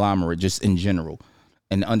the conglomerate just in general?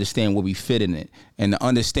 And understand where we fit in it. And to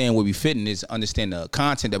understand where we fit in is understand the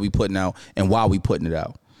content that we putting out and why we putting it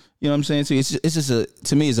out. You know what I'm saying? So it's just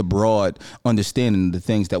to me, it's a broad understanding of the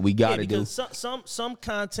things that we got to do. Some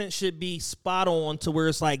content should be spot on to where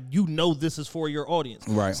it's like, this is for your audience.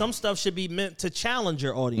 Right. Some stuff should be meant to challenge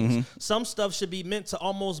your audience. Mm-hmm. Some stuff should be meant to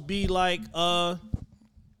almost be like a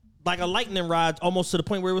lightning rod, almost to the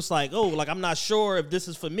point where it was like, I'm not sure if this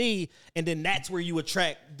is for me, and then that's where you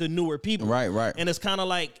attract the newer people. Right. And it's kind of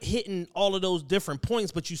like hitting all of those different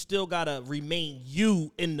points, but you still gotta remain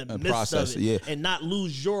you in the midst process, of it, yeah. and not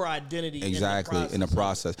lose your identity. Exactly, in the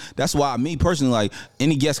process. That's why me personally, like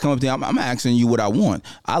any guest come up there, I'm asking you what I want.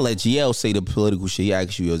 I let GL say the political shit. He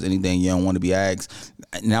asks you, is anything you don't want to be asked?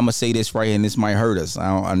 And I'm gonna say this right here, and this might hurt us.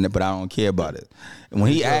 But I don't care about it. And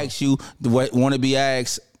when he asks you what want to be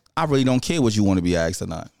asked, I really don't care what you want to be asked or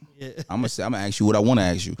not. Yeah. I'm gonna ask you what I want to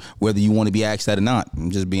ask you, whether you want to be asked that or not.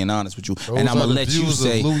 I'm just being honest with you, and I'm gonna let you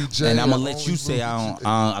say,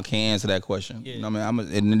 I can't answer that question. Yeah. You know what I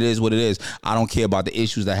mean, and it is what it is. I don't care about the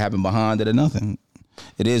issues that happen behind it or nothing.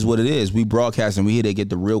 It is what it is. We broadcasting. We here to get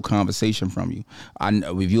the real conversation from you.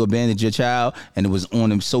 If you abandoned your child and it was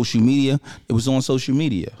on social media, it was on social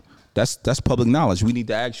media. That's public knowledge. We need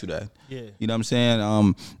to ask you that. Yeah. You know what I'm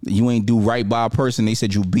saying? You ain't do right by a person. They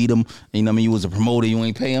said you beat them. You know what I mean? You was a promoter. You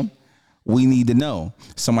ain't pay them. We need to know.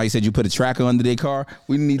 Somebody said you put a tracker under their car.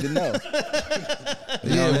 We need to know.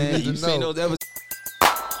 You know what I mean? You say no, that was.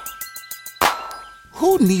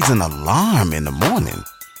 Who needs an alarm in the morning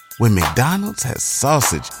when McDonald's has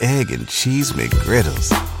sausage, egg, and cheese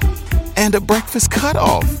McGriddles and a breakfast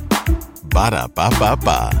cutoff?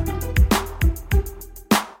 Ba-da-ba-ba-ba.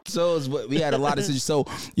 So we had a lot of situations. So,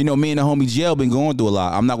 me and the homie Jail been going through a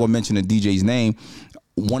lot. I'm not going to mention the DJ's name.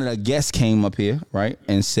 One of the guests came up here, right,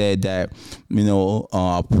 and said that,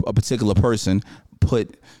 a particular person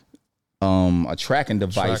put a tracking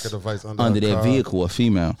device under their vehicle, a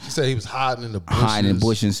female. She said he was hiding in the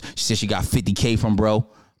bushes. She said she got 50K from bro.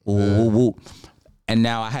 Woo. And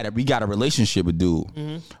now we got a relationship with dude.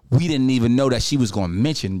 Mm-hmm. We didn't even know that she was going to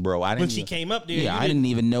mention bro. When she came up there. Yeah, I didn't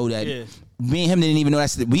even know that. Yeah. Me and him didn't even know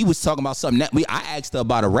that. We was talking about something that I asked her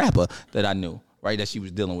about a rapper that I knew, right, that she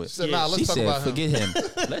was dealing with. She said, let's talk about forget him.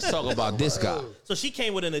 Let's talk about this guy. So she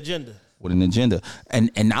came with an agenda.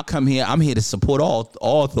 And I come here, I'm here to support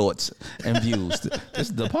all thoughts and views. This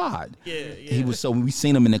is the pod. Yeah. He was, so we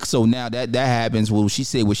seen him so now that happens. Well, she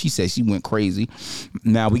said what she said. She went crazy.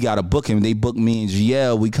 Now we got to book him. They booked me and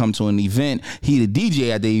GL. We come to an event. He the DJ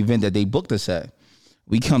at the event that they booked us at.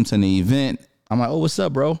 We come to the event. I'm like, what's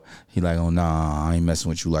up, bro? He like, nah, I ain't messing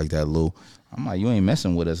with you like that, Lou. I'm like, you ain't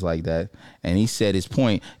messing with us like that. And he said his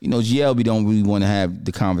point. GLB don't really want to have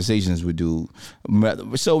the conversations with dude.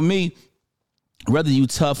 So me, whether you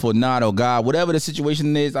tough or not, or God, whatever the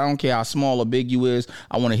situation is, I don't care how small or big you is.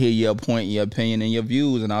 I want to hear your point, your opinion, and your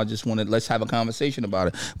views, and I just want to let's have a conversation about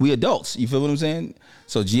it. We adults, you feel what I'm saying?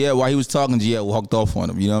 So GL, while he was talking, GL walked off on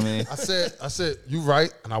him. You know what I mean? I said, you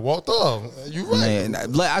right, and I walked off. You right. Man,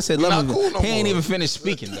 I said, let him. Cool he ain't even finished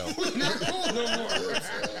speaking though.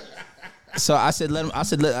 So I said,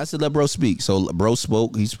 let bro speak. So bro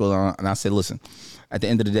spoke. He spoke, and I said, listen. At the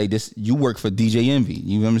end of the day, you work for DJ Envy.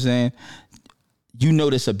 You know what I'm saying?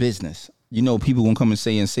 This a business. People gonna come and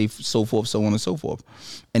say so forth, so on and so forth.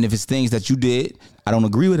 And if it's things that you did, I don't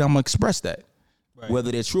agree with it, I'm gonna express that. Right.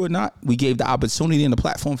 Whether they're true or not, we gave the opportunity and the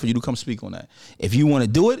platform for you to come speak on that. If you want to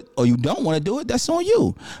do it or you don't want to do it, that's on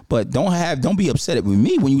you. But don't be upset with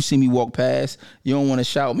me when you see me walk past. You don't want to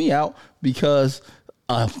shout me out because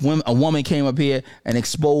a woman came up here and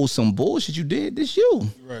exposed some bullshit you did. This you.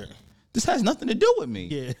 Right. This has nothing to do with me.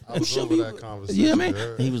 Yeah. I was over that conversation. Yeah, man.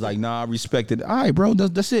 And he was like, nah, I respect it. All right, bro,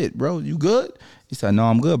 that's it, bro. You good? He said, no,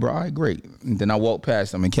 I'm good, bro. All right, great. And then I walked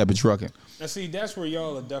past him and kept it trucking. Now, see, that's where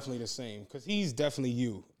y'all are definitely the same. Because he's definitely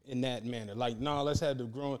you in that manner. Like, nah, let's have the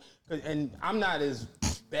growing. And I'm not as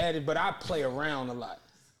bad, but I play around a lot.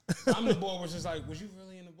 I'm the boy was just like, was you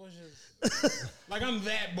really in the bushes? Like, I'm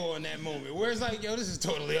that boy in that moment. Where it's like, yo, this is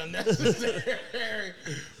totally unnecessary.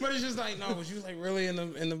 But it's just like, no, was you like really in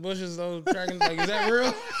the bushes though? Tracking, like, is that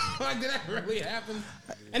real? Like, did that really happen?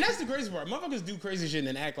 And that's the crazy part. Motherfuckers do crazy shit and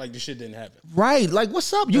then act like the shit didn't happen. Right. Like,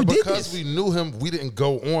 what's up? You did because we knew him, we didn't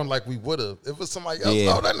go on like we would have. If it was somebody else,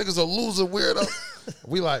 oh, that nigga's a loser weirdo.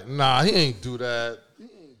 We like, nah, he ain't do that.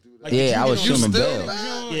 Like, I was you shooting still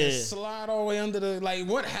bail. Yeah. slide all the way under the like.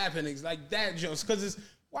 What happened? It's like that jokes because it's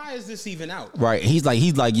why is this even out? Right. He's like,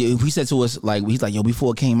 he said to us, like, he's like, yo,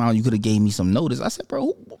 before it came out, you could have gave me some notice. I said, bro,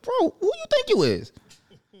 who you think you is?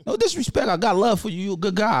 No disrespect. I got love for you. You a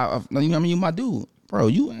good guy. You know what I mean? You my dude. Bro,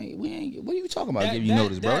 what are you talking about? Give you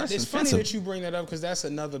notice, bro. That's it's offensive. funny that you bring that up because that's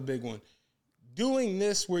another big one. Doing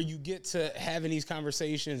this where you get to having these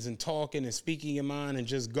conversations and talking and speaking your mind and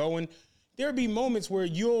just going, there'll be moments where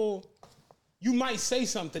you might say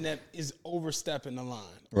something that is overstepping the line,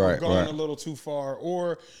 or going a little too far,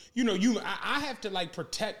 or I have to like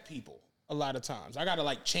protect people a lot of times. I got to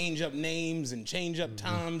like change up names and change up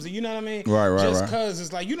times. You know what I mean? Right. Just because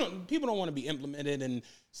it's like people don't want to be implemented in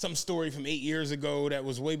some story from 8 years ago that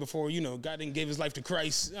was way before God didn't give His life to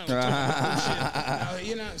Christ.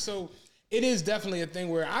 So it is definitely a thing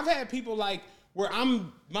where I've had people like where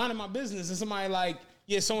I'm minding my business and somebody like,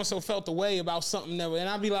 yeah, so and so felt the way about something that, and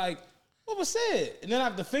I'd be like, what was said? And then I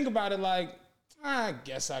have to think about it like, I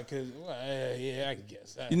guess I could. Well, yeah, I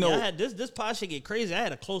guess. I had this pod shit get crazy. I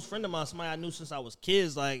had a close friend of mine, somebody I knew since I was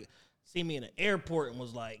kids, like see me in the airport and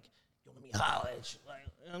was like, "Yo, let me holler at you." Like,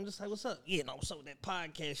 and I'm just like, "What's up?" Yeah, no, what's up with that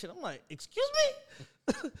podcast shit? I'm like, "Excuse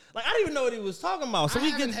me." Like I didn't even know what he was talking about. So I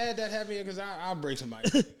haven't had that happen yet because I'll break somebody.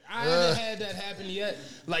 I haven't had that happen yet.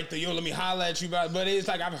 Like the yo, let me holler at you about. But it's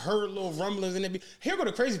like I've heard little rumblings and it. Here go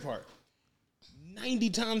the crazy part. 90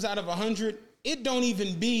 times out of 100, it don't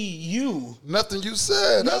even be you. Nothing you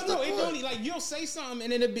said. No, it don't. Like you'll say something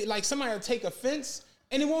and it'll be like somebody will take offense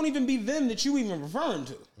and it won't even be them that you even referring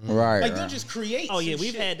to. Right. Like they'll just create. Oh yeah,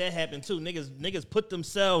 we've had that happen too. Niggas put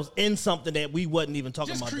themselves in something that we wasn't even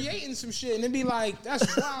talking just about. Just creating some shit and it'd be like,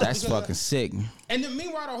 that's wild. That's fucking sick. And then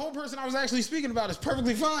meanwhile, the whole person I was actually speaking about is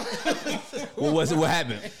perfectly fine. What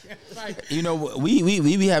happened? Like,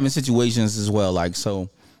 we be having situations as well. Like so,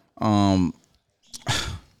 I'm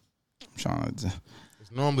trying to.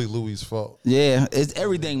 It's normally Louis' fault. Yeah, it's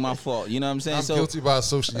everything my fault. You know what I'm saying? I'm guilty by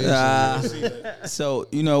association. So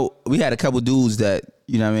we had a couple dudes that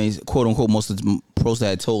quote unquote, most of the pros that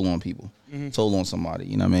had told on people, told on somebody.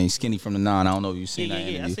 You know what I mean? Skinny from the 9. I don't know if you've seen that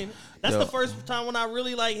interview. I seen it. That's the first time when I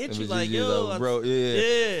really like hit you. Like, bro,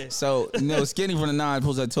 yeah. So Skinny from the 9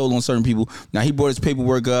 supposed to have told on certain people. Now he brought his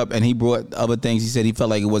paperwork up and he brought other things. He said he felt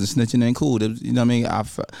like it wasn't snitching and cool. You know what I mean?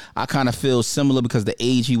 I kind of feel similar because the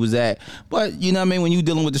age he was at. But you know what I mean? When you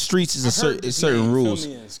dealing with the streets, it's certain rules.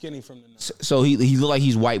 Skinny from the 9. So he looked like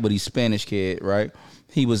he's white, but he's Spanish kid, right?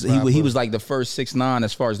 He was like the first 6'9"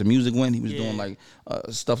 as far as the music went. He was doing like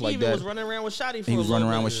stuff like that. He was running around with Shotty. He was running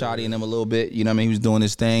around with Shotty and them a little bit. You know what I mean? He was doing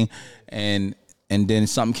his thing, and then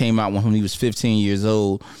something came out when he was 15 years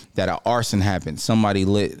old that an arson happened. Somebody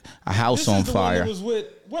lit a house on fire. One was with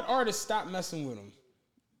what artist stopped messing with him?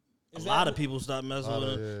 A lot of people stopped messing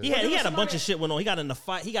with him. Yeah. He had a bunch of shit went on. He got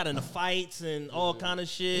into fights and all kind of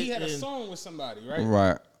shit. He had a song with somebody, right?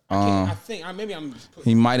 Right. I think maybe I'm.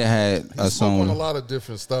 He might have had a song on a lot of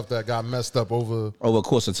different stuff that got messed up over a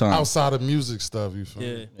course of time outside of music stuff. You feel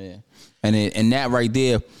me? Yeah. And that right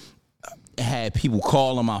there had people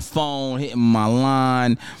calling my phone, hitting my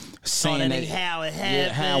line, saying that how it happened.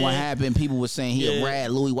 Yeah, how it happened. People were saying he a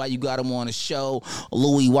rat. Louis, why you got him on the show?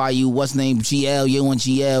 Louis, why you? What's name? GL, you and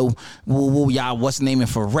GL. Woo, y'all. What's naming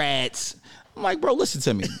for rats? I'm like, bro, listen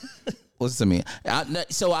to me. Listen to me.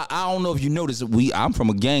 So I don't know if you noticed, I'm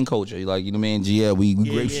from a gang culture. Like, you know what I mean? GL, we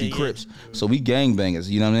Grape Street Crips. So we gang bangers,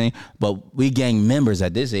 you know what I mean? But we gang members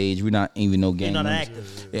at this age. We're not even no gang members.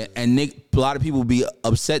 Active. Yeah, and a lot of people be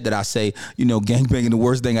upset that I say, gang banging the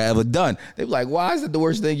worst thing I ever done. They be like, why is it the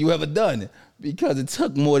worst thing you ever done? Because it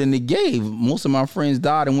took more than it gave. Most of my friends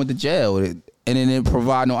died and went to jail. And then it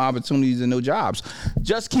provide no opportunities and no jobs.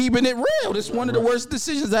 Just keeping it real. This is one of the worst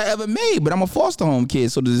decisions I ever made. But I'm a foster home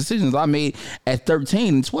kid, so the decisions I made at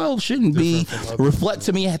 13 and 12 shouldn't reflect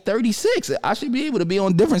to me at 36. I should be able to be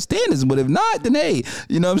on different standards. But if not, then hey,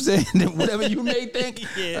 you know what I'm saying? Whatever you may think,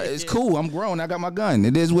 it's cool. I'm grown. I got my gun.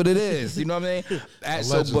 It is what it is. You know what I mean?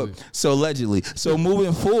 Allegedly. So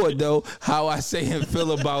moving forward, though, how I say and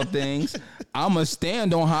feel about things, I'm going to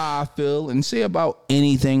stand on how I feel and say about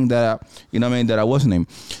anything that that I wasn't him.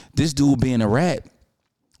 This dude being a rat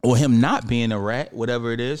or him not being a rat,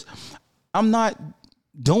 whatever it is, I'm not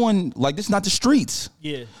doing like this. Not the streets.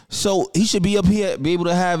 Yeah. So he should be up here, be able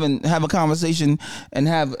to have a conversation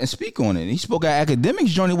and speak on it. He spoke at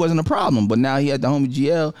academics journey wasn't a problem, but now he had the homie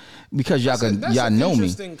GL because y'all know me. That's an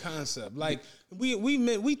interesting concept. Like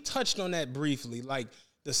we touched on that briefly. Like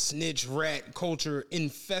the snitch rat culture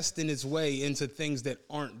infesting its way into things that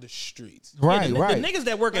aren't the streets. Right, the niggas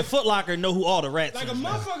that work at Foot Locker know who all the rats Like is. a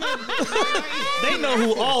motherfucker. They know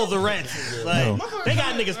who all the rats is. Like, they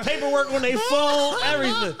got niggas paperwork on their phone,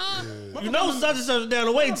 everything. You know such and such down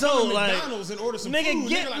the way, too. Like, McDonald's and order some nigga, food.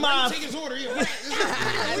 get Nigga, like, my... why you take his order?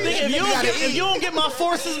 Nigga, if you don't get my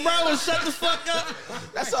forces, bro, and shut the fuck up.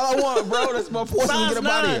 That's all I want, bro. That's my forces to get up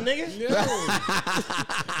out of here.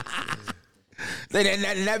 Nigga.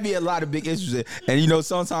 That'd be a lot of big issues. And you know,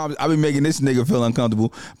 sometimes I be making this nigga feel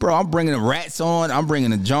uncomfortable. Bro, I'm bringing the rats on. I'm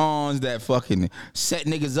bringing the Johns that fucking set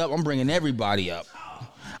niggas up. I'm bringing everybody up.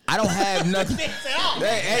 I don't have nothing.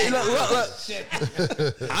 Hey, look.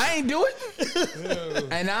 I ain't do it.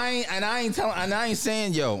 And I ain't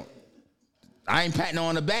saying, yo, I ain't patting her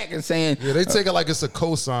on the back and saying, yeah, they take it like it's a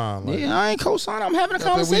cosign. Like, yeah, I ain't cosign. I'm having a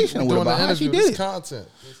conversation with her about how she did it. Content.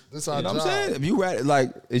 This our You know job. what I'm saying? If you read it,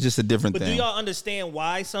 like, it's just a different But thing. do y'all understand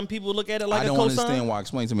why some people look at it like I a don't cosign? understand why.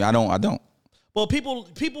 Explain to me. I don't. Well,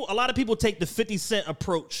 a lot of people take the 50 Cent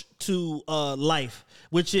approach to life,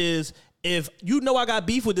 which is, if you know I got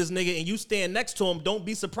beef with this nigga and you stand next to him, don't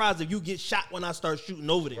be surprised if you get shot when I start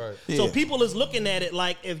shooting over there. Right. Yeah. So people is looking at it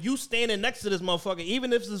like, if you standing next to this motherfucker,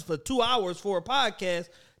 even if it's for 2 hours for a podcast,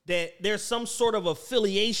 that there's some sort of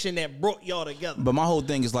affiliation that brought y'all together. But my whole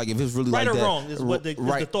thing is like, if it's really Right like or that, wrong is what the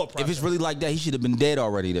thought process. If it's really like that, he should have been dead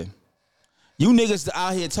already then. You niggas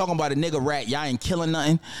out here talking about a nigga rat, y'all ain't killing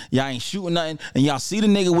nothing, y'all ain't shooting nothing, and y'all see the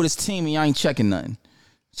nigga with his team and y'all ain't checking nothing.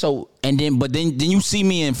 So, and then you see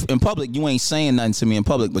me in public, you ain't saying nothing to me in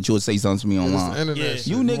public, but you'll say something to me online. Yeah.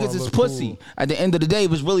 You niggas is pussy. Cool. At the end of the day,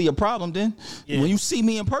 if it's really a problem, then Yeah. when you see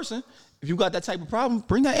me in person, if you got that type of problem,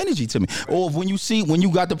 bring that energy to me. Or if when you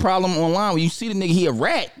got the problem online, when you see the nigga, he a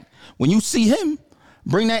rat, when you see him,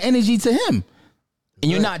 bring that energy to him. And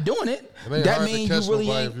you're not doing it, that means you really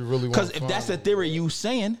ain't. Because if that's the theory you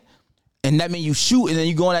saying, and that means you shoot, and then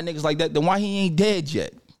you going at niggas like that, then why he ain't dead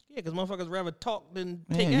yet? Yeah, because motherfuckers rather talk than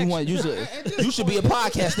take Man, action. you should be a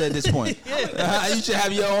podcaster at this point. You should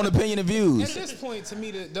have your own opinion and At views. this point, to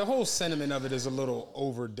me, the whole sentiment of it is a little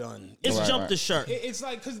overdone. It's Right, jump right. the shark. It's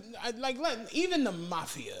like, because even the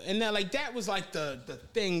mafia, and that was like the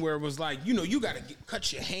thing where it was like, you know, you got to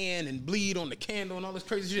cut your hand and bleed on the candle and all this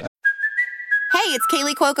crazy shit. Hey, it's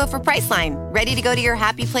Kaylee Cuoco for Priceline. Ready to go to your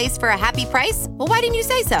happy place for a happy price? Well, why didn't you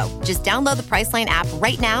say so? Just download the Priceline app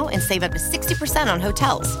right now and save up to 60% on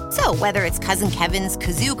hotels. So whether it's Cousin Kevin's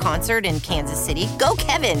Kazoo Concert in Kansas City, go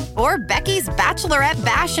Kevin, or Becky's Bachelorette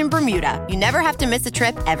Bash in Bermuda, you never have to miss a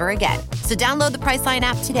trip ever again. So download the Priceline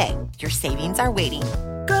app today. Your savings are waiting.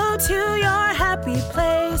 Go to your happy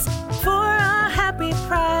place for a happy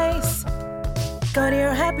price. Go to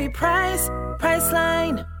your happy price,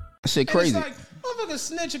 Priceline. Shit And crazy. it's like, motherfuckers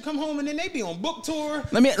snitch and come home and then they be on book tour.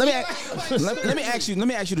 Let me ask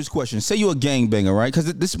you this question. Say you a gangbanger, right?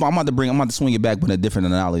 Because this I'm about to swing it back with a different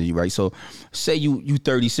analogy, right? So, say you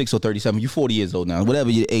 36 or 37, you 40 years old now,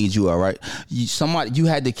 whatever your age you are, right? You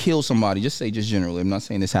had to kill somebody. Just say, just generally. I'm not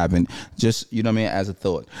saying this happened. Just, you know what I mean, as a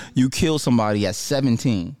thought. You kill somebody at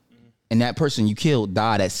 17, and that person you killed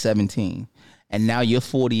died at 17, and now you're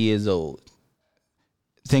 40 years old.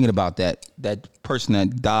 Thinking about that person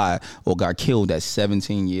that died or got killed at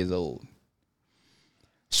 17 years old.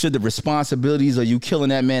 Should the responsibilities of you killing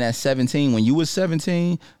that man at 17 when you was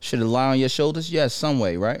 17 should it lie on your shoulders? Yes, some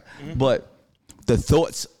way, right? Mm-hmm. But the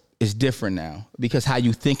thoughts is different now because how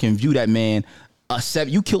you think and view that man.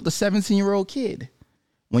 You killed a 17-year-old kid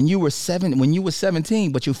when you were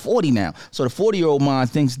 17, but you're 40 now. So the 40-year-old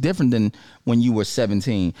mind thinks different than when you were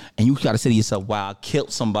 17. And you got to say to yourself, wow, I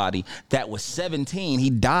killed somebody that was 17. He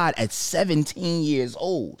died at 17 years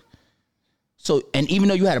old. So, and even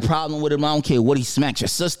though you had a problem with him, I don't care what he smacked your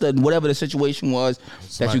sister, whatever the situation was,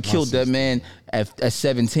 that you killed that man at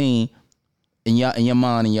 17, in your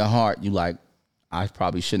mind, in your heart, you like, I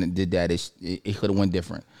probably shouldn't have did that. It could have went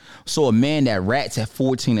different. So a man that rats at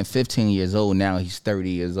 14 and 15 years old, now he's 30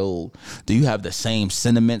 years old. Do you have the same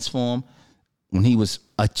sentiments for him when he was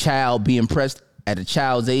a child being pressed at a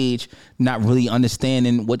child's age, not really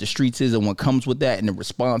understanding what the streets is and what comes with that and the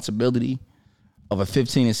responsibility of a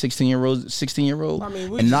 15 and 16-year-old? I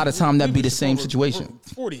mean, and a lot of time that'd be the same situation.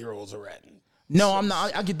 40-year-olds are ratting. No, I'm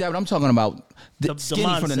not. I get that, but I'm talking about the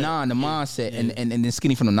skinny from the mindset, and then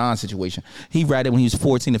skinny from the non-situation. He ratted when he was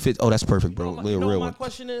 14 to 15. Oh, that's perfect, bro. You know real what my one.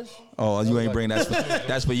 question is? Oh, you ain't bringing that.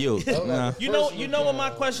 That's for you. Nah. You know what my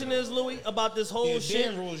question is, Louis, about this whole shit?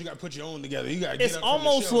 Dan rules, you got to put your own together. You got to It's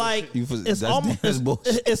almost like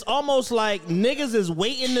it's almost like niggas is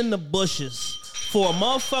waiting in the bushes for a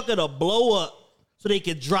motherfucker to blow up so they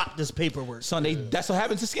could drop this paperwork. Son, that's what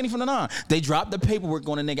happened to Skinny from the 9. They dropped the paperwork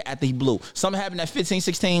on a nigga after he blew. Something happened at 15,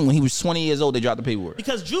 16 when he was 20 years old. They dropped the paperwork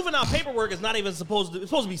because juvenile paperwork is not even supposed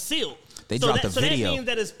to be sealed. They dropped the video. So that means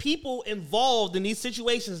that it's people involved in these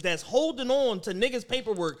situations that's holding on to niggas'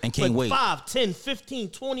 paperwork and can't wait 5, 10, 15,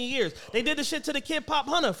 20 years. They did the shit to the kid Pop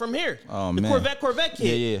Hunter from here. Oh, the man. Corvette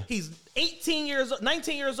kid. Yeah. He's 19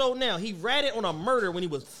 years old now. He ratted on a murder when he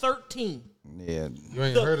was 13. Yeah. You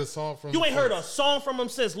ain't heard a song from him? You ain't heard a song from him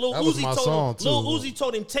since Lil Uzi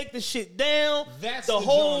told him take the shit down. That's the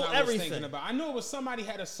whole I was everything. thinking about. I know it was somebody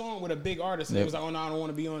had a song with a big artist and it was like, oh no, I don't want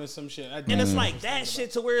to be on it, some shit. And it's like that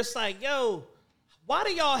shit to where it's like, yo, why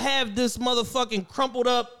do y'all have this motherfucking crumpled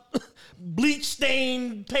up bleach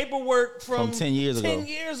stained paperwork from 10 years ago? 10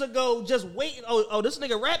 years ago, just waiting. Oh, this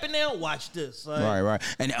nigga rapping now? Watch this. Like, Right.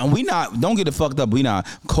 And we don't get it fucked up. We not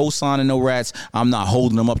co-signing no rats. I'm not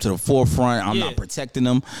holding them up to the forefront. I'm not protecting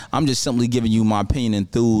them. I'm just simply giving you my opinion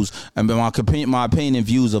and views, and my opinion and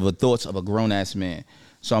views of the thoughts of a grown-ass man.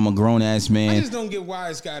 So I'm a grown ass man. I just don't get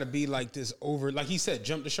why it's got to be like this over. Like he said,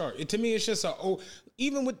 jump the shark. To me, it's just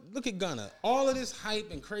even with look at Gunna, all of this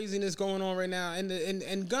hype and craziness going on right now,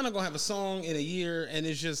 and Gunna gonna have a song in a year, and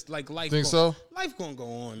it's just like life. Life gonna go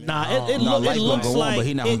on. Man. Nah, it looks like, but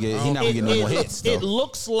he not gonna get no more hits. It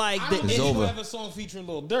looks like it's over. Have a song featuring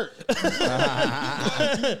Lil Durk.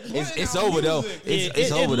 It's over though.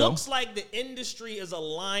 It's over though. It looks like the industry is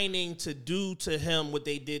aligning to do to him what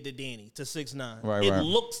they did to Danny, to 6ix9ine.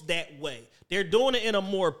 Right. Looks that way. They're doing it in a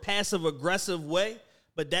more passive aggressive way,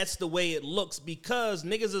 but that's the way it looks because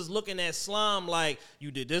niggas is looking at Slime like,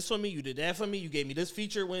 you did this for me, you did that for me, you gave me this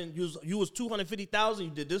feature when you was $250,000, you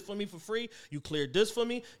did this for me for free, you cleared this for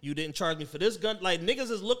me, you didn't charge me for this gun. Like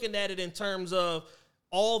niggas is looking at it in terms of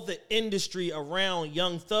all the industry around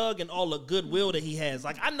Young Thug and all the goodwill that he has.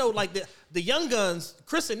 Like, I know, like, the Young Guns,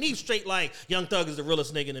 Chris and Neve straight like, Young Thug is the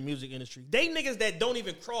realest nigga in the music industry. They niggas that don't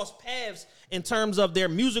even cross paths in terms of their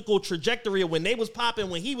musical trajectory of when they was popping,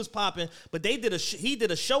 when he was popping, but he did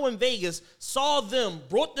a show in Vegas, saw them,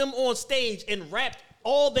 brought them on stage, and rapped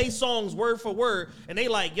all they songs word for word, and they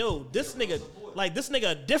like, yo, this nigga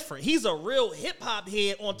different. He's a real hip hop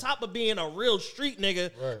head on top of being a real street nigga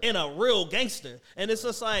and a real gangster. And it's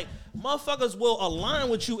just like motherfuckers will align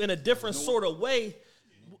with you in a different sort of way.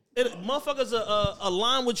 Motherfuckers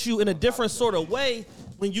align with you in a different sort of way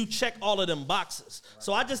when you check all of them boxes.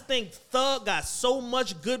 So I just think Thug got so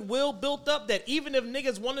much goodwill built up that even if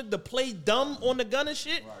niggas wanted to play dumb on the gun and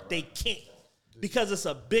shit, they can't. Because it's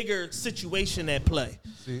a bigger situation at play.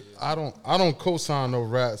 See, I don't co-sign no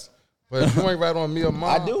rats. But if you ain't right on me or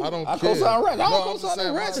mine, I don't care. Co-sign rats. I don't co-sign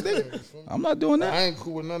no rats, nigga. I'm not doing that. I ain't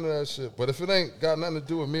cool with none of that shit. But if it ain't got nothing to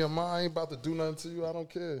do with me or mine, I ain't about to do nothing to you. I don't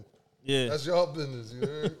care. Yeah. That's your business, you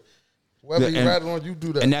heard? Whoever you ratted on, you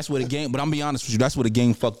do that. And that's where the game, but I'm be honest with you, that's where the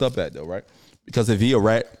game fucked up at though, right? Because if he a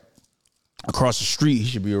rat across the street, he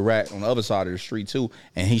should be a rat on the other side of the street too,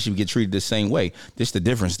 and he should get treated the same way. This the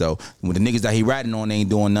difference though. When the niggas that he ratting on, they ain't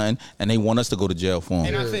doing nothing, and they want us to go to jail for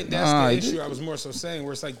him. And I think that's the issue I was more so saying,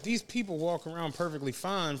 where it's like these people walk around perfectly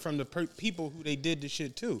fine from the people who they did the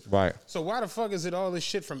shit to. Right. So why the fuck is it all this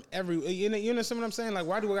shit from you know what I'm saying? Like,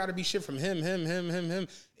 why do it got to be shit from him,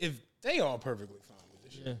 if they all perfectly fine with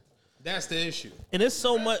this shit? Yeah. That's the issue. And it's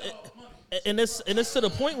so much, and it's to the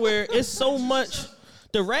point where it's so much.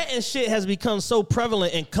 The ratting shit has become so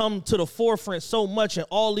prevalent and come to the forefront so much in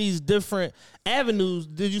all these different avenues.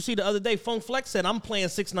 Did you see the other day, Funk Flex said, I'm playing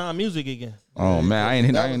 6ix9ine music again. Oh,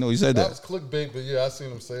 man, I ain't know he said that. That was clickbait, but yeah, I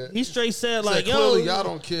seen him say it. He straight said, like, yo, clearly y'all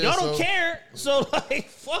don't care. Y'all don't care. So, like,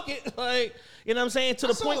 fuck it. Like, you know what I'm saying? To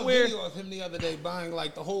the point where. I saw a video of him the other day buying,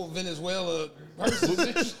 like, the whole Venezuela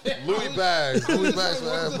purses. Louis bags for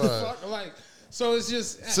everybody. Like, so it's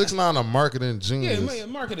just 6ix9ine a marketing genius. Yeah,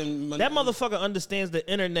 marketing. That motherfucker understands the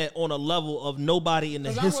internet on a level of nobody in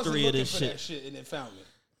the history of this shit. That shit and it found me.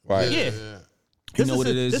 Right. Yeah. You know what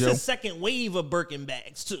it is, This Joe? is second wave of Birkin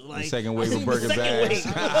bags too. Like, the second wave of Birkin bags.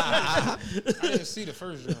 I didn't see the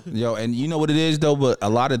first one. Yo, and you know what it is though, but a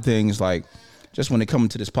lot of things like just when it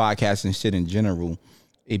comes to this podcast and shit in general,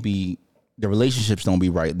 it be the relationships don't be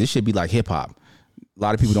right. This should be like hip hop. A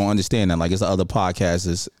lot of people don't understand that. Like, it's the other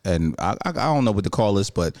podcasters, and I don't know what to call this,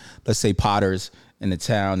 but let's say potters in the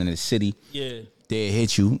town, in the city. Yeah. They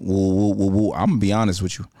hit you. Woo. I'm gonna be honest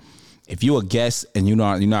with you. If you're a guest and you're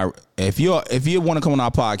not, if you want to come on our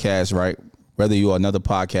podcast, right? Whether you're another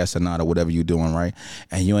podcast or not, or whatever you're doing, right?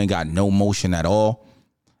 And you ain't got no motion at all,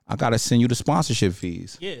 I gotta send you the sponsorship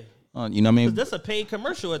fees. Yeah. You know what I mean? That's a paid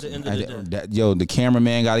commercial at the end of the day. The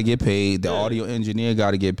cameraman got to get paid. The audio engineer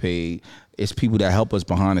got to get paid. It's people that help us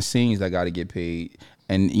behind the scenes that got to get paid.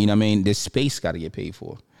 And, you know what I mean? This space got to get paid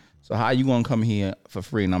for. So So how you gonna come here for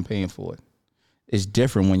free and I'm paying for it? It's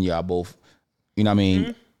different when y'all both, you know what I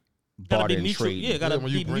mean, barter and trade. Yeah, gotta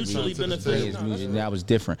be mutually beneficial. That was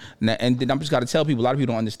different. And then I'm just gotta tell people, a lot of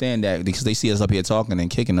people don't understand that because they see us up here talking and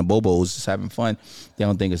kicking the bobos, just having fun. They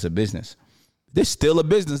don't think it's a business. This still a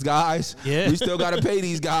business, guys. Yeah. We still got to pay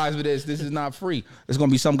these guys for this. This is not free. There's going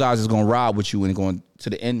to be some guys that's going to ride with you and going to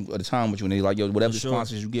the end of the time with you. And they're like, yo, whatever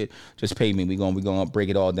sponsors you get, just pay me. We're going to break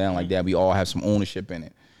it all down like that. We all have some ownership in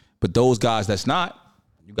it. But those guys that's not,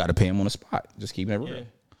 you got to pay them on the spot. Just keep it real. Yeah.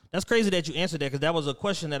 That's crazy that you answered that because that was a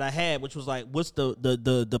question that I had, which was like, what's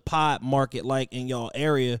the pod market like in y'all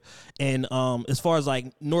area? And as far as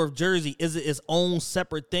like North Jersey, is it its own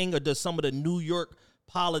separate thing, or does some of the New York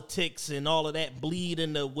politics and all of that bleed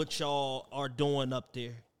into what y'all are doing up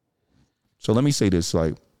there? So let me say this,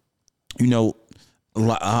 like, you know,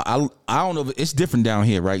 I don't know if it's different down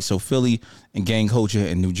here, right? So Philly and gang culture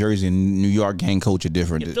and New Jersey and New York gang culture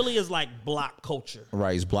different. Yeah, Philly is like block culture.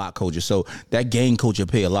 Right, it's block culture. So that gang culture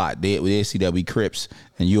pay a lot. They see that we Crips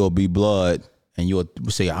and you'll be blood and you'll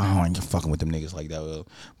say, oh, I ain't fucking with them niggas like that. Well,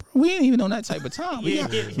 bro, we ain't even on that type of time. You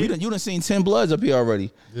done seen 10 Bloods up here already.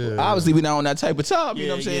 Yeah, obviously, we not on that type of time. You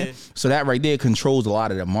know what I'm saying? Yeah. So that right there controls a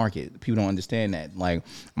lot of the market. People don't understand that. Like,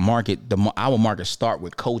 our market start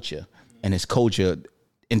with culture, and it's culture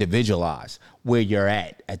individualized where you're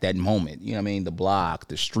at that moment. You know what I mean? The block,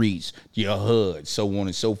 the streets, your hood, so on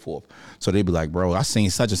and so forth. So they be like, bro, I seen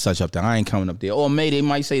such and such up there. I ain't coming up there. Or maybe they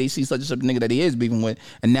might say they see such and such nigga that he is beefing with,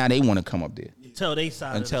 and now they want to come up there. Tell they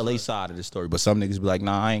side of the story. But some niggas be like,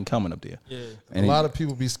 nah, I ain't coming up there. Yeah. And a lot of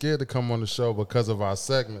people be scared to come on the show because of our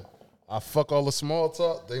segment. I fuck all the small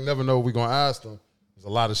talk. They never know what we gonna ask them. There's a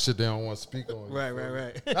lot of shit they don't want to speak on.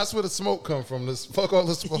 Right. That's where the smoke come from. This fuck all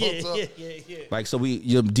the small talk. Yeah. Like, so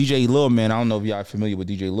DJ Lil Man, I don't know if y'all familiar with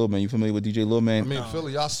DJ Lil Man. You familiar with DJ Lil Man? I mean,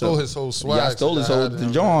 Philly, y'all stole his whole swag. Y'all stole his whole.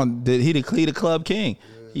 John, he the club king.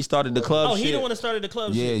 He started the club shit. Oh, he the one that started the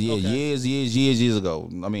club shit? Yeah, okay. years ago.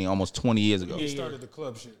 I mean, almost 20 years ago. He started the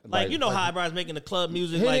club shit. Like you know how everybody's making the club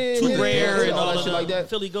music, like Too Rare and all that shit like that.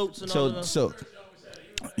 Philly Goats and all that. So,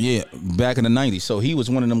 yeah, back in the 90s. So he was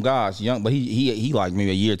one of them guys, young, but he like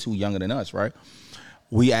maybe a year or two younger than us, right?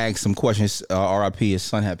 We asked some questions. RIP, his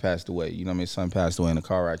son had passed away. You know what I mean? His son passed away in a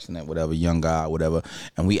car accident, whatever, young guy, whatever.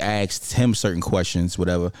 And we asked him certain questions,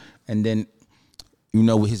 whatever. And then, you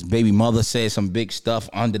know, his baby mother said some big stuff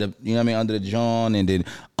under the John, and then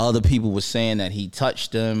other people were saying that he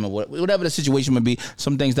touched them or whatever the situation would be.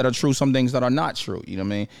 Some things that are true, some things that are not true. You know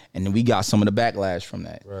what I mean? And then we got some of the backlash from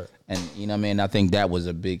that. Right. And you know what I mean? I think that was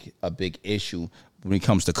a big issue when it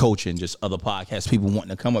comes to coaching, just other podcasts, people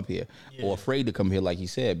wanting to come up here or afraid to come here, like he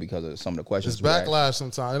said, because of some of the questions. It's backlash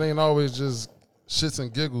sometimes. It ain't always just shits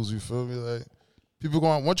and giggles, you feel me? Like, people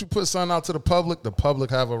going, once you put something out to the public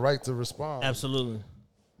have a right to respond. Absolutely.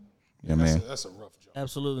 Yeah, man. That's a rough job.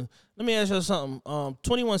 Absolutely. Let me ask you something.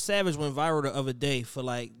 21 Savage went viral the other day for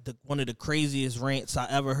like one of the craziest rants I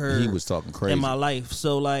ever heard. He was talking crazy in my life.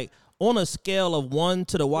 So like on a scale of 1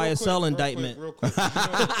 to the YSL indictment, real quick.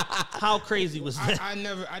 how crazy was that?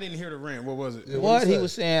 I didn't hear the rant. What was it? Yeah, what he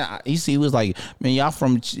was saying? He was like, man, y'all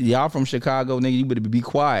from Chicago, nigga. You better be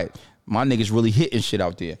quiet. My niggas really hitting shit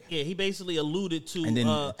out there. Yeah, he basically alluded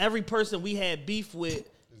to every person we had beef with.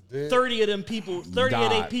 30 of them people, 30 of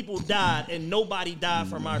they people died, and nobody died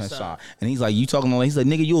from our side. And he's like, you talking about? He's like,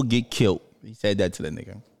 nigga, you'll get killed. He said that to the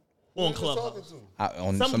nigga. On Clubhouse.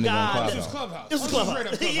 On some guy. This was Clubhouse. This was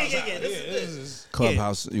Clubhouse. Yeah.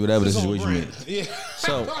 Clubhouse, whatever the situation is. Yeah.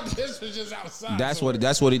 So this was just outside. That's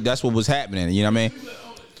what was happening. You know what I mean?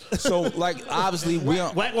 So, like, obviously, we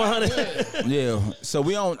don't. Whack 100. Yeah. So,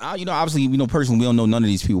 we don't, obviously, personally, we don't know none of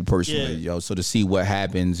these people personally, yo. So, to see what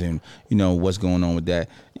happens and, what's going on with that.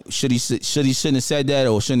 Should he shouldn't have said that,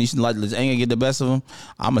 or shouldn't he let his anger get the best of him?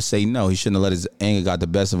 I'm going to say no. He shouldn't have let his anger got the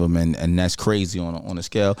best of him, and that's crazy on a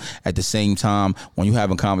scale. At the same time, when you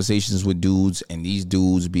having conversations with dudes, and these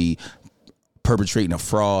dudes be perpetrating a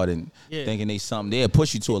fraud and thinking they something, they'll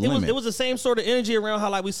push you to a limit. It was the same sort of energy around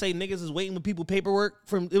how like we say niggas is waiting with people paperwork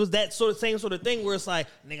it was that same sort of thing where it's like,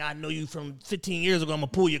 nigga, I know you from 15 years ago, I'm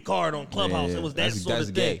gonna pull your card on Clubhouse. It was that sort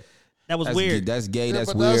of gay. thing. That was weird. That's gay. Yeah,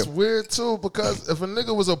 that's but weird. That's weird too, because if a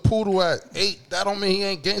nigga was a poodle at 8, that don't mean he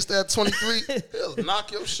ain't gangsta at 23. He'll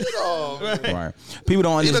knock your shit off. Right. People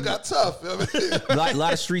don't understand. He got tough. A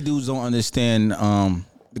lot of street dudes don't understand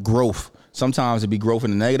the growth. Sometimes it be growth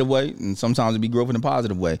in a negative way, and sometimes it be growth in a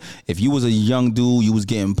positive way. If you was a young dude, you was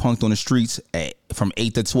getting punked on the streets from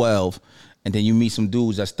 8 to 12, and then you meet some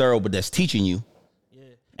dudes that's thorough, but that's teaching you. Yeah.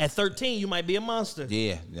 At 13, you might be a monster.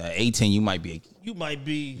 Yeah. 18, you might be you might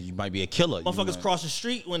be a killer. Motherfuckers cross the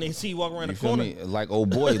street when they see you walking around the feel corner. me? Like old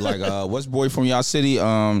boy, like what's boy from y'all city?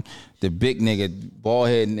 The big nigga, bald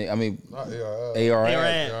head. I mean, ARS.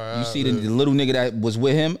 You see the little nigga that was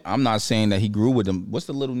with him. I'm not saying that he grew with him. What's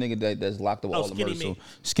the little nigga that's locked up all the murder? So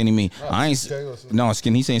Skinny Me. I ain't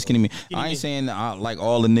Skinny. He's saying Skinny Me. I ain't saying like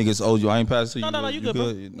all the niggas. Oh, I ain't passed to you. No, you good. Bro.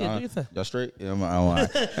 Yeah, do your thing. Y'all straight? Yeah,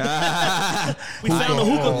 we found a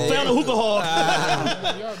hookah hog.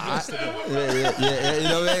 Yeah, you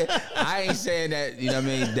know what I mean? I ain't saying that, you know what I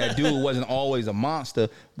mean, that dude wasn't always a monster,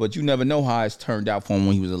 but you never know how it's turned out for him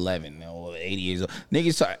when he was 11 or 80 years old.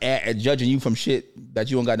 Niggas start judging you from shit that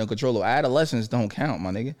you don't got no control over. Adolescence don't count,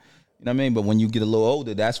 my nigga. You know what I mean? But when you get a little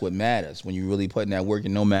older, that's what matters. When you really putting that work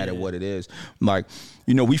in, no matter what it is. Like,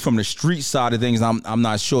 you know, we from the street side of things. I'm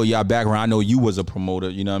not sure y'all background. I know you was a promoter.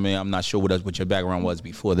 You know what I mean? I'm not sure what your background was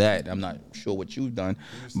before that. I'm not sure what you've done.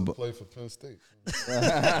 You used to play for Penn State.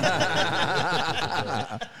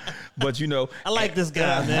 But you know, I like this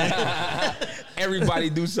guy, man. Everybody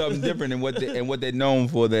do something different, and what they're known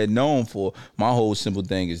for. They're known for. My whole simple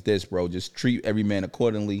thing is this, bro. Just treat every man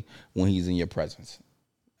accordingly when he's in your presence.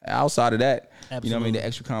 Outside of that, you know what I mean, the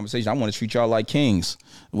extra conversation. I want to treat y'all like kings.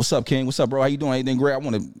 What's up, King? What's up, bro? How you doing? Anything great? I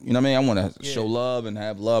want to, you know what I mean? I want to show love and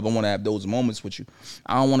have love. I want to have those moments with you.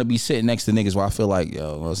 I don't want to be sitting next to niggas where I feel like,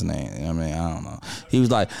 yo, what's his name? You know what I mean? I don't know. He was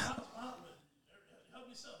like,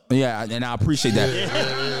 yeah, and I appreciate that.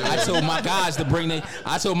 I told my guys to bring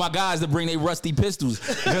their rusty pistols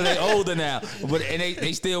because they older now. But and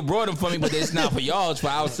they still brought them for me, but it's not for y'all. It's for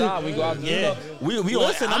outside. We go out. Yeah. We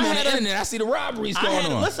listen, I'm on the internet. I see the robberies going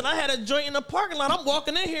on. Listen, I had a joint in the parking lot. I'm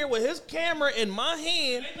walking in here with his camera in my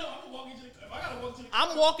hand.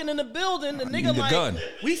 I'm walking in the building. The nigga like, gun.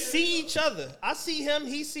 We see each other. I see him.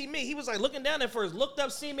 He see me. He was like looking down at first, looked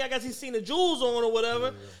up, seen me. I guess he seen the jewels on or whatever.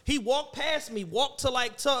 Yeah. He walked past me, walked to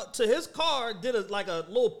his car, did a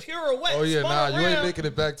little pirouette. Oh yeah, you ain't making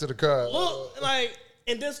it back to the car. Look,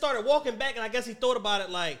 and then started walking back, and I guess he thought about it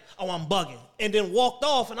like, oh, I'm bugging, and then walked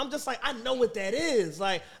off, and I'm just like, I know what that is.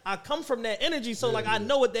 Like, I come from that energy, so I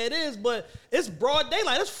know what that is, but it's broad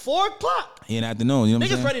daylight. It's 4 o'clock. In the afternoon, you know what I'm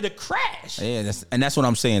saying? Niggas ready to crash. Yeah, that's what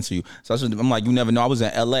I'm saying to you. So I'm like, you never know. I was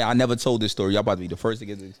in LA. I never told this story. Y'all about to be the first to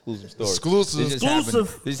get the exclusive story.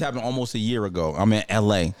 This happened almost a year ago. I'm in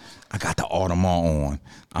LA. I got the Audemars on.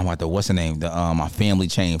 I'm at the what's the name? My family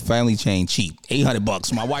chain cheap,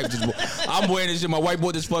 $800. My wife I'm wearing this shit. My wife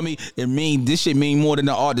bought this for me. This shit mean more than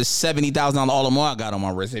the $70,000 Audemars I got on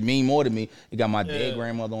my wrist. It mean more to me. It got my dead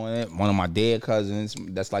grandmother on it. One of my dead cousins.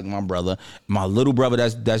 That's like my brother. My little brother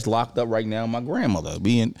that's locked up right now. My grandmother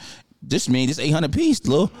this 800 piece,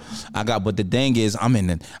 little. But the thing is, I'm in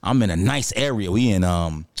a nice area. We in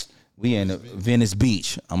Venice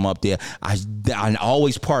Beach. I'm up there. I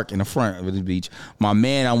always park in the front of the beach. My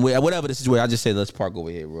man, I'm with whatever this is where I just say, let's park over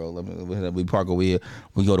here, bro. We park over here.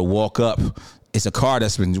 We go to walk up. It's a car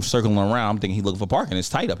that's been circling around. I'm thinking he's looking for parking. It's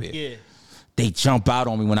tight up here. Yeah. They jump out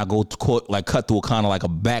on me when I go to cut through a kind of like a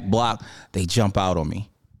back block. They jump out on me.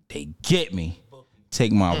 They get me.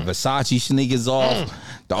 Take my Versace sneakers off.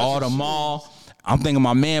 The Audemars. I'm thinking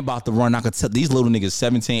my man about to run. I could tell these little niggas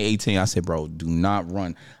 17, 18. I said, bro, do not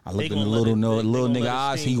run. I looked in the little nigga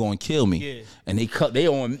eyes. He gonna kill me. Yeah. And they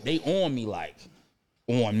on me like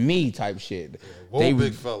on me type shit. Yeah,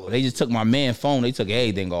 big fella. They just took my man phone. They took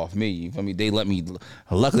everything off me. You feel me? They let me.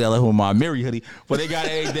 Luckily, I left with my Mary hoodie, but they got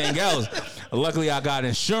everything else. Luckily, I got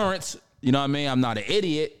insurance. You know what I mean? I'm not an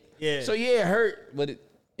idiot. Yeah. So yeah, it hurt, but you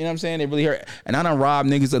know what I'm saying? It really hurt. And I done robbed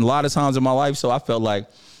niggas a lot of times in my life, so I felt like.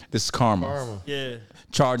 This is karma. Yeah.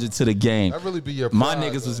 Charge it to the game. That really be your pride, my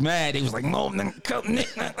niggas was mad. They was like, no, nigga, come,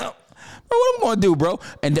 nigga. Bro, what I'm gonna do, bro?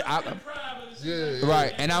 And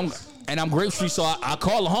right. And I'm Grape Street, so I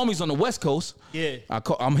call the homies on the West Coast. Yeah.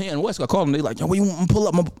 I'm here in the West Coast. I call them. They like, yo, what you want to pull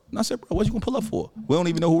up? And I said, bro, what you gonna pull up for? We don't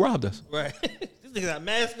even know who robbed us. Right. Niggas got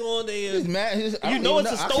mask on. You know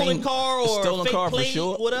it's a stolen car or a fake plate, for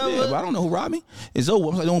sure. Whatever. Yeah, but I don't know who robbed me. It's over.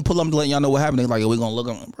 I'm like, don't pull up to let y'all know what happened. They're like, we're gonna look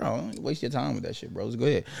up. Bro, don't waste your time with that shit, bro. Just go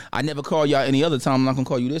ahead. I never call y'all any other time. I'm not gonna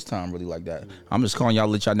call you this time, really like that. I'm just calling y'all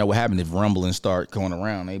to let y'all know what happened. If rumbling start going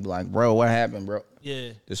around, they be like, bro, what happened, bro? Yeah.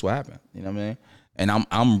 This what happened. You know what I mean? And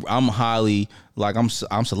I'm highly like I'm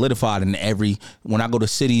solidified in every. When I go to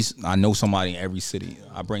cities, I know somebody in every city.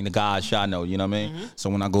 I bring the guys I know. You know what I mean? Mm-hmm.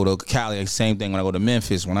 So when I go to Cali, same thing. When I go to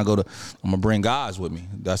Memphis, I'm gonna bring guys with me.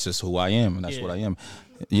 That's just who I am, and that's what I am.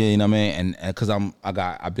 Yeah, you know what I mean? And because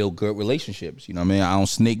I build good relationships. You know what I mean? I don't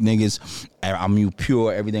snake niggas. I'm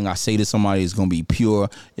pure. Everything I say to somebody is gonna be pure.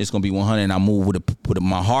 It's gonna be 100. And I move with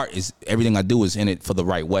my heart. Is everything I do is in it for the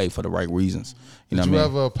right way, for the right reasons. You know Did what you I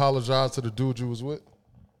mean? ever apologize to the dude you was with?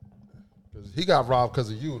 Cause he got robbed because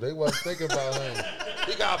of you. They wasn't thinking about him.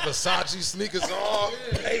 He got Versace sneakers on,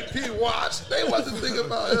 AP watch. They wasn't thinking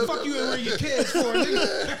about him. Fuck you and wear your kids for,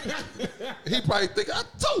 nigga. He probably think I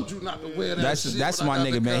told you not to wear that. That's my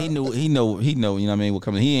nigga, man. He know. You know what I mean. What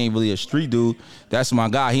coming? He ain't really a street dude. That's my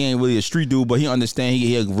guy. He ain't really a street dude, but he understand.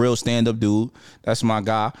 He a real stand up dude. That's my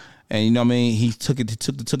guy. And you know what I mean? He took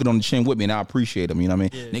it on the chin with me, and I appreciate him. You know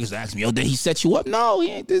what I mean? Yeah. Niggas ask me, yo, did he set you up? No, he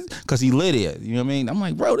ain't this. Because he lit it. You know what I mean? I'm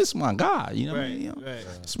like, bro, this is my guy. You know what I mean? You know? Right.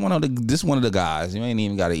 This one of the guys. You ain't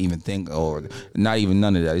even got to even think, or not even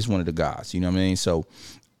none of that. It's one of the guys. You know what I mean? So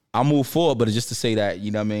I move forward, but it's just to say that,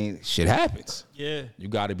 you know what I mean? Shit happens. Yeah. You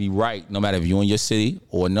got to be right, no matter if you're in your city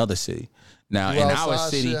or another city. Now, in our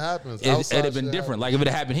city, it'd have been different. Like, if it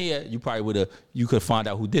happened here, you could find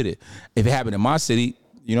out who did it. If it happened in my city,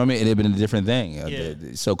 you know what I mean? It'd have been a different thing. Yeah.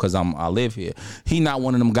 So, because I live here. He not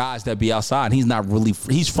one of them guys that be outside. He's not really,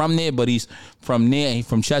 he's from there, but he's from there and he's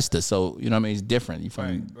from Chester. So, you know what I mean? It's different. You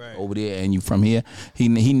from over there and you from here. He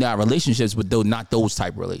not relationships, but not those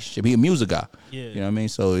type of relationships. He a music guy. Yeah. You know what I mean?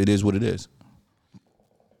 So, it is what it is.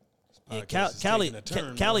 Yeah, Cali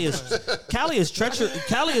is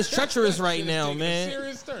treacherous right now, man.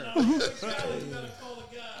 Serious turn. You gotta call the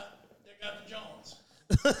guy that got the Jones.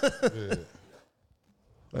 Yeah.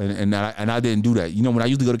 And I didn't do that. You know, when I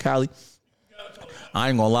used to go to Cali, I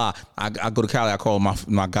ain't gonna lie. I go to Cali, I call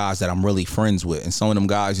my guys that I'm really friends with. And some of them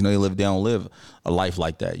guys, you know, they don't live a life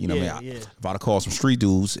like that. You know what I mean? If I'd have called some street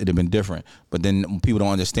dudes, it'd have been different. But then people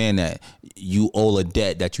don't understand that you owe a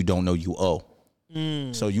debt that you don't know you owe.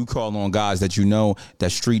 So you call on guys that you know,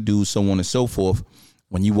 that street dudes, so on and so forth.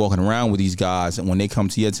 When you walking around with these guys, and when they come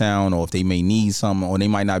to your town, or if they may need something, or they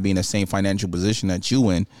might not be in the same financial position that you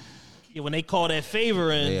in. Yeah, when they call that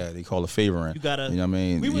favor in. Yeah, they call it favor in. You gotta. You know what I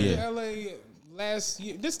mean? We went to LA last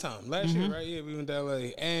year, last year, right? Yeah, we went to LA.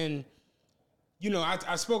 And, you know,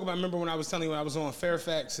 I spoke about, remember when I was telling you when I was on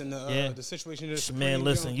Fairfax and the situation there. Man,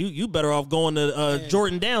 listen, you better off going to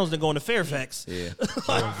Jordan Downs than going to Fairfax. Yeah.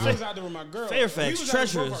 I was out there with my girl. Fairfax,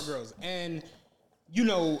 treacherous. Girls. And, you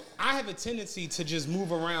know, I have a tendency to just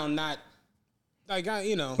move around, not. Like,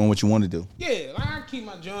 doing what you want to do. Yeah, like I keep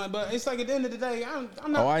my joint, but it's like at the end of the day, I'm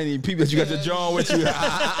not. Oh, I ain't even people that you got the joint with you. Too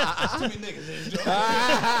many niggas in this joint.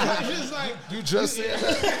 It's just like you just said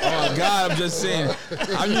that. Oh God, I'm just saying.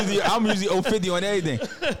 I'm usually 050 on everything.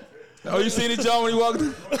 Oh, you seen it, John, when he walked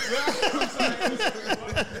in?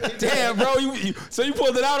 Damn, bro. So you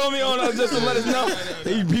pulled it out on me just to let us know.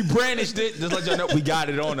 He brandished it, just let y'all know we got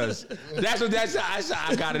it on us. That's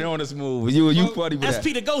I got it on us move. You funny with that. That's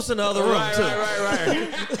Peter Ghost in the other room, too. Right.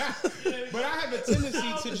 But I have a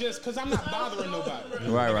tendency to just, because I'm not bothering nobody.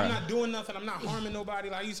 Right. I'm not doing nothing. I'm not harming nobody.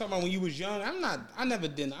 Like you talking about when you was young. I never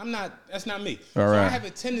did. That's not me. All right. So I have a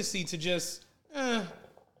tendency to just, I'm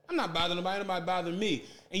not bothering nobody bothering me.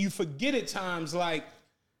 And you forget at times, like,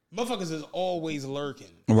 motherfuckers is always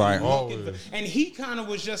lurking. Right. And he kind of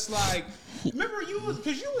was just like, remember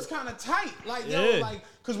because you was kind of tight. Like,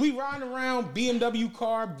 because we riding around, BMW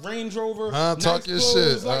car, Range Rover. Talk your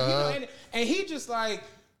shit. Like, and he just like,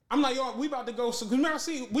 I'm like, yo, we about to go. So, because remember,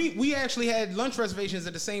 we actually had lunch reservations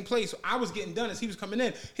at the same place. So I was getting done as he was coming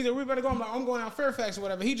in. He said, we better go. I'm like, I'm going out Fairfax or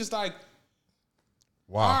whatever. He just like,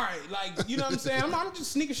 wow. All right, like, you know what I'm saying? I'm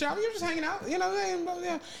just sneaking shopping. You're just hanging out, you know what I'm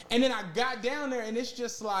saying? And then I got down there, and it's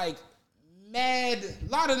just like a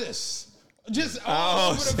lot of this. Just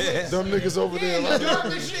all over the place. Them niggas over there. Like,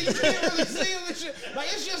 this shit, you can't really see them and shit. Like,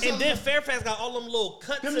 it's just. And then Fairfax got all them little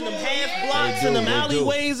cuts and them half blocks and them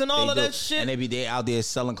alleyways and all of that shit. And they out there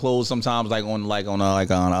selling clothes sometimes, like on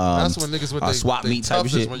that's when niggas with swap meet type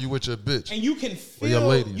of shit. When you with your bitch. And you can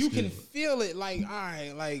feel it like, all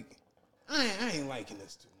right, like, I ain't liking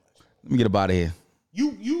this too much. Let me get up out of here.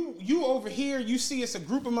 You over here, you see it's a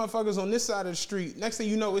group of motherfuckers on this side of the street. Next thing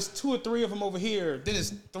you know, it's 2 or 3 of them over here. Then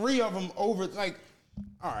it's 3 of them over, like,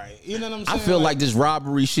 all right. You know what I'm saying? I feel like this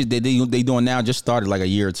robbery shit that they doing now just started like a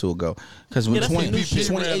year or two ago. Because when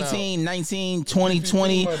 2018, 19,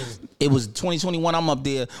 2020, it was 2021, I'm up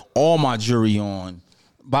there, all my jewelry on,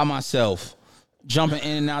 by myself, jumping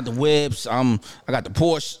in and out the whips. I got the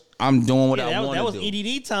Porsche. I'm doing what I want to do. That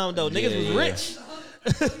was EDD time, though. Niggas was rich.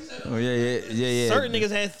 Oh, yeah. Certain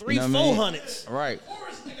niggas had 300-400s. Right.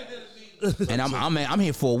 And I'm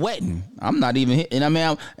here for a wedding. I'm not even here. And I mean,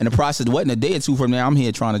 I'm in the process of the wedding a day or two from now. I'm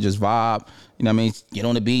here trying to just vibe. You know what I mean? Get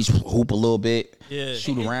on the beach, hoop a little bit,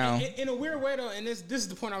 shoot around. In a weird way, though, and this is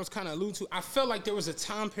the point I was kind of alluding to. I felt like there was a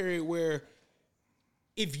time period where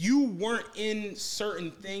if you weren't in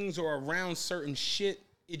certain things or around certain shit,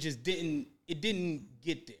 it didn't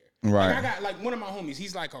get there. Right. Like I got like one of my homies,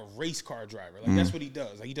 he's like a race car driver. Like that's what he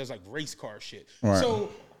does. Like he does like race car shit. Right.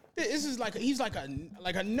 So This is like he's like a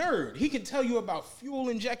nerd. He can tell you about fuel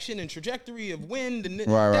injection and trajectory of wind, and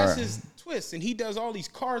that's his twist. And he does all these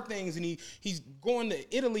car things, and he's going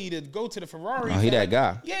to Italy to go to the Ferrari. Oh, he that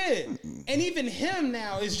guy. Yeah, and even him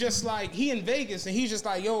now is just like he in Vegas, and he's just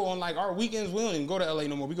like, yo, on like our weekends we don't even go to LA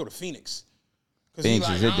no more. We go to Phoenix. Because he's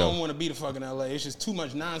like, I don't want to be the fucking LA. It's just too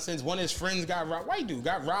much nonsense. One of his friends got robbed. White dude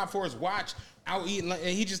got robbed for his watch out eating. And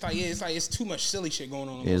he just like, it's too much silly shit going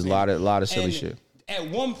on. There's a lot of silly shit. At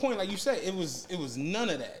one point, like you said, it was none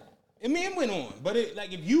of that. I mean, it went on, but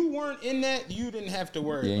if you weren't in that, you didn't have to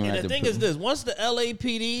worry. And the thing is this: once the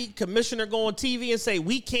LAPD commissioner go on TV and say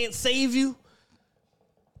we can't save you,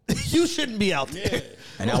 you shouldn't be out there. Yeah.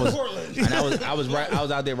 And I was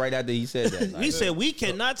out there right after he said that. He said we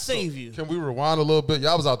cannot save you. Can we rewind a little bit?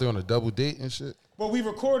 Y'all was out there on a double date and shit. Well, we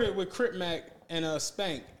recorded with Crip Mac and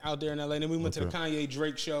Spank out there in LA, and then we went to the Kanye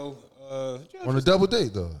Drake show. On a double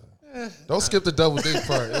date though. Don't skip the double date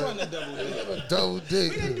part. It wasn't a double date. Double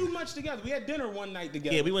date. We didn't do much together. We had dinner one night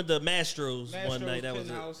together. Yeah, we went to Mastro's one night. That was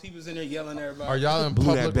it. He was in there yelling at everybody. Are y'all in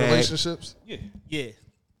public relationships? Yeah.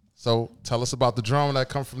 So tell us about the drama that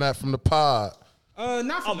come from the pod.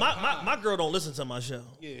 Not from my girl don't listen to my show.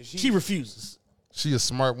 Yeah, she refuses. She a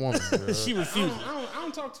smart woman. She refuses. I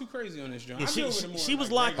don't talk too crazy on this joint. Yeah, she was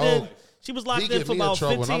locked in. She was locked in for about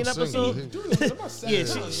 15 episodes.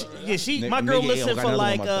 My girl listened for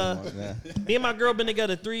like me and my girl been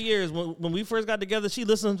together 3 years. When we first got together, she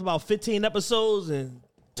listened to about 15 episodes and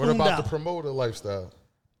what about the promoter lifestyle?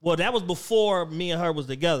 Well, that was before me and her was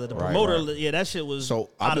together. The promoter, that shit was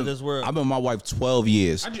out of this world. I've been with my wife 12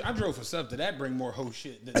 years. I drove for SEPTA. That bring more whole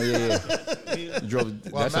shit. Than That's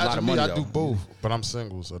a lot of money, I do both, but I'm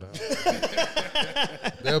single, so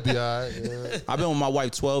they'll be all right. Yeah. I've been with my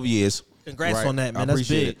wife 12 years. Congrats on that, man. That's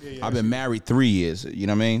big. I've been married 3 years. You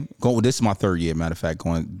know what I mean? This is my third year, matter of fact.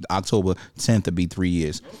 Going October 10th to be 3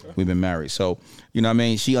 years. Okay. We've been married. So, you know what I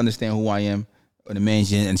mean? She understands who I am. The man,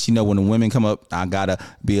 and she know when the women come up, I gotta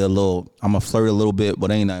be I'm gonna flirt a little bit,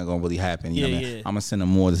 but ain't nothing gonna really happen. You know what I mean? I'm gonna send them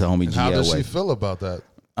more to the homie G. How does she feel about that?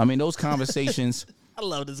 I mean, those conversations. I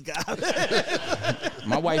love this guy.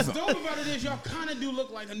 My wife. What's dope about it is y'all kind of do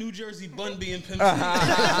look like a New Jersey bun being pimped.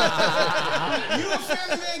 You a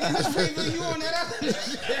family man, get this paper, you on that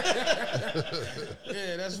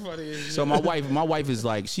Yeah, that's funny. So my wife is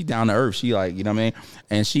like, she down to earth. She like, you know what I mean?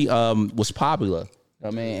 And she was popular. I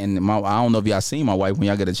mean, and I don't know if y'all seen my wife when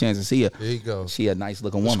y'all get a chance to see her. There you go. She a nice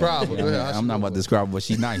looking woman. Describe her. You know I'm not about to describe her, but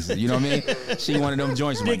she's nice. You know what I mean? She one of them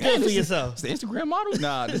joints. Be good for yourself. It's the Instagram model.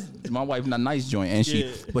 Nah, my wife not nice joint, and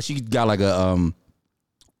but she got like a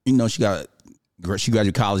she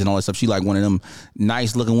graduated college and all that stuff. She like one of them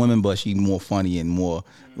nice looking women, but she more funny and more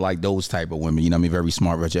like those type of women. You know what I mean? Very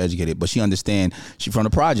smart, very educated, but she understand. She from the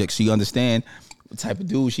project. She understand the type of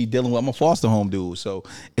dude she dealing with. I'm a foster home dude, so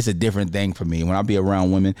it's a different thing for me. When I be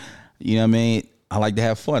around women, you know what I mean? I like to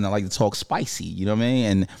have fun. I like to talk spicy, you know what I mean?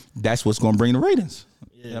 And that's what's going to bring the ratings. Yeah.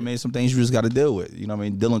 You know what I mean? Some things you just got to deal with. You know what I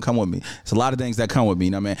mean? Dylan, come with me. It's a lot of things that come with me,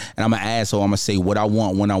 you know what I mean? And I'm an asshole. I'm going to say what I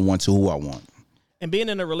want, when I want, to who I want. And being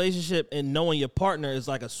in a relationship and knowing your partner is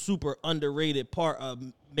like a super underrated part of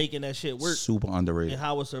making that shit work. Super underrated. And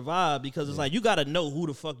how it survive, because it's like you got to know who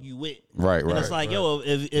the fuck you with. Right. And it's like, yo,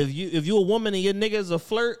 if you a woman and your nigga's a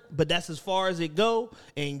flirt, but that's as far as it go,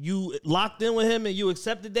 and you locked in with him and you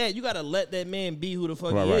accepted that, you got to let that man be who the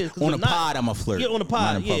fuck he is. On the pod, I'm a flirt. Yeah, on the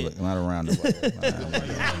pod, not in public, not around the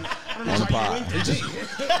on the pod.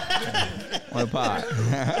 On the pod.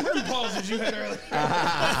 How many pauses you had earlier?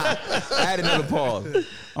 I had another pause.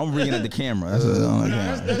 I'm bringing at the camera. That's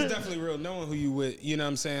definitely real. Knowing who you with, you know what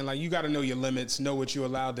I'm saying? Like, you got to know your limits, know what you're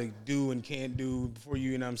allowed to do and can't do before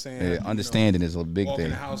you know what I'm saying? Yeah, understanding is a big walk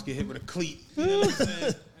thing. Walk in the house, get hit with a cleat. You know what I'm saying?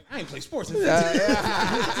 Like, I ain't play sports in 15 years.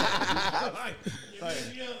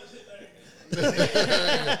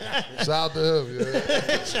 Shout out to him,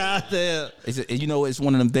 yeah. Shout out to him. It's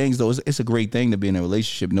one of them things, though. It's a great thing to be in a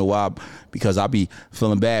relationship. You know why? Because I be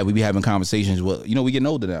feeling bad. We be having conversations. Well, we getting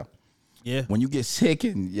older now. Yeah. When you get sick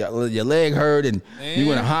and your leg hurt and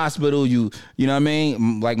you in a hospital, you know what I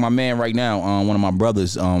mean? Like my man right now, one of my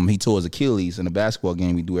brothers, he tore his Achilles in a basketball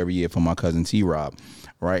game we do every year for my cousin T-Rob,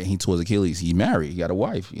 right? He tore his Achilles. He's married. He got a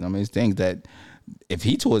wife. You know what I mean? It's things that if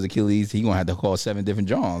he tore his Achilles, he gonna have to call 7 different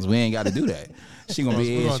Johns. We ain't got to do that. She gonna be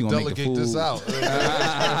here. She gonna make the food. This out.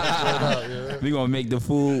 We gonna make the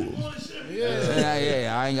food.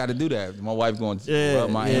 Yeah. I ain't got to do that. My wife going to rub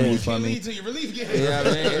my enemies for me. To your relief game. Yeah, I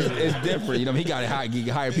mean, it's different. He got to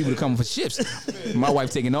hire people to come for shifts. My wife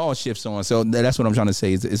taking all shifts on. So that's what I'm trying to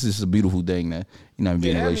say. It's just a beautiful thing that being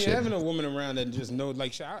in a relationship. Having a woman around that just know,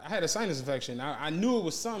 like, I had a sinus infection. I knew it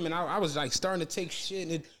was something, and I was like starting to take shit,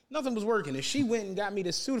 and Nothing was working. And she went and got me the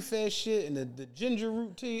Sudafed shit and the ginger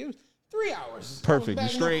root tea. It was 3 hours. Perfect. You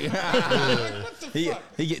straight. What the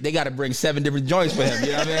fuck? They got to bring 7 different joints for him.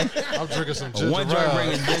 You know what I mean? I'm drinking some ginger One joint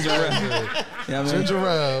bringing ginger ale. You know what I mean? Ginger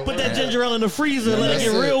ale. Put that ginger ale in the freezer and let it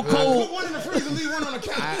get real cold. Put one in the freezer, leave one on the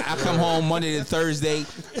couch. I come home Monday to Thursday.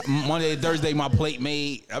 My plate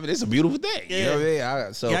made. I mean, it's a beautiful thing. Yeah. You know what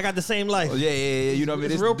I mean? I got the same life. Yeah. You know what I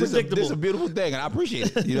mean? It's real predictable. This is a beautiful thing, and I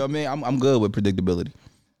appreciate it. You know what I mean? I'm good with predictability.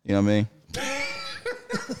 You know what I mean?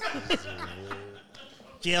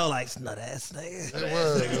 Jail likes nut ass nigga.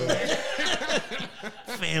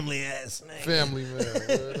 Family ass nigga. Family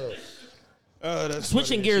man. Word up.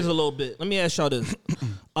 Switching gears a little bit. Let me ask y'all this.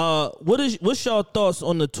 What's y'all thoughts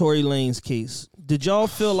on the Tory Lanez case? Did y'all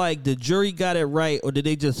feel like the jury got it right, or did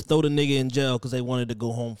they just throw the nigga in jail because they wanted to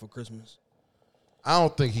go home for Christmas? I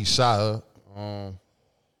don't think he shot her.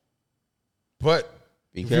 But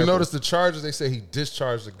if you notice the charges, they say he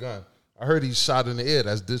discharged the gun. I heard he shot in the air.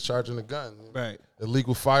 That's discharging the gun. Right.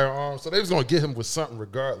 Illegal firearm. So they was going to get him with something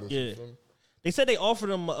regardless. Yeah. You feel me? They said they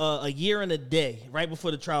offered him a year and a day right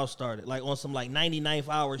before the trial started, like on some like 99th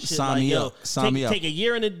hour shit. Sign like, me yo, up. Sign me up. Take a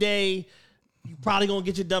year and a day. You probably gonna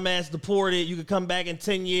get your dumb ass deported. You could come back in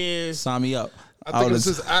 10 years. Sign me up. I think it's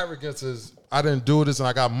his arrogance is, I didn't do this and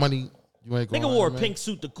I got money. You ain't going. Nigga wore a pink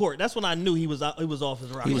suit to court. That's when I knew he was off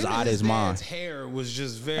his rocker. He was out of his mind. His hair was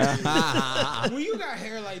just very. When you got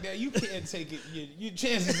hair like that, you can't take it. Your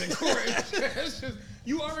chances in court. It's just,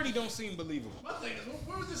 you already don't seem believable. My thing is,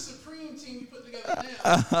 where was the Supreme team you put together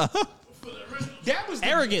now? That was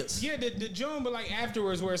arrogance. Yeah, the joint, but like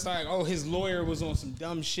afterwards, where it's like, oh, his lawyer was on some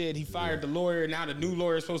dumb shit. He fired the lawyer. Now the new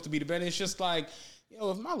lawyer is supposed to be the better. It's just like,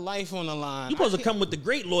 yo, if my life on the line, You supposed to come with the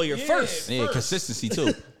great lawyer first. Yeah, consistency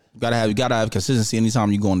too. You gotta have consistency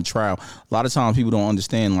anytime you go on the trial. A lot of times people don't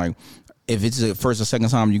understand, like, if it's the first or second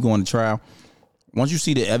time you go on the trial, once you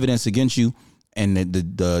see the evidence against you and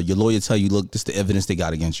your lawyer tell you, look, this is the evidence they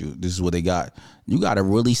got against you. This is what they got. You gotta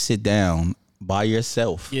really sit down by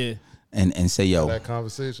yourself. Yeah. And say, yo. That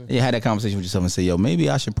conversation? Yeah, had that conversation with yourself and say, yo, maybe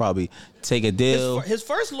I should probably take a deal. His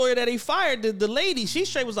first lawyer that he fired, the lady, she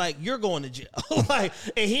straight was like, you're going to jail. Like,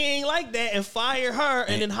 and he ain't like that and fired her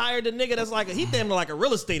and then hired the nigga that's like, he damn near like a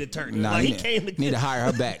real estate attorney. Nah, like, he need to hire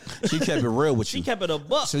her back. She kept it real with you. She kept it a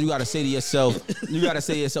buck. So you got to say to yourself,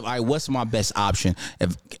 all right, what's my best option?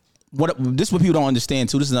 This is what people don't understand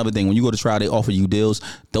too. This is another thing. When you go to trial, they offer you deals.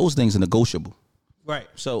 Those things are negotiable. Right.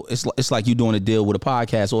 So it's like you doing a deal with a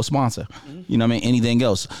podcast or a sponsor. Mm-hmm. You know what I mean? Anything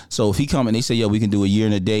else. So if he come and they say, yo, we can do a year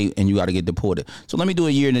and a day and you got to get deported. So let me do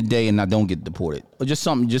a year and a day and I don't get deported. Or just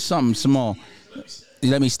something small.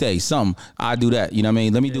 Let me stay. I do that. You know what I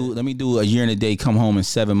mean? Let me do a year and a day, come home in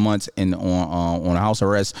 7 months and on a house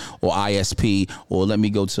arrest or ISP, or let me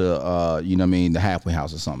go to you know what I mean, the halfway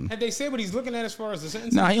house or something. Have they said what he's looking at as far as the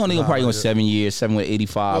sentence? Nah, he only gonna probably go 7 years, 7 with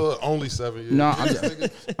 85. Only 7 years. No,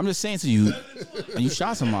 I'm just saying to you, you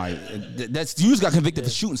shot somebody. You just got convicted for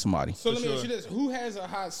shooting somebody. So let me ask you this: who has a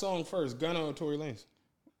hot song first, Gunna or Tory Lanez?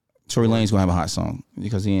 Tory Lanez gonna have a hot song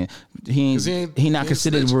because he not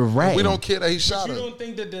considered a rat. We don't care that he shot her. You don't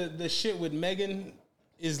think that the shit with Megan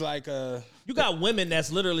is like a? You got women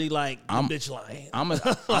that's literally like bitch lying. I'm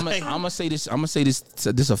gonna say this. I'm gonna say this.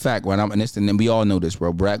 This is a fact, right? And then we all know this,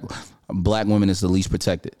 bro. Black women is the least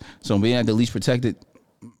protected. So being at the least protected,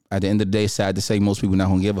 at the end of the day, it's sad to say most people not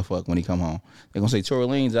gonna give a fuck when he come home. They're gonna say Tory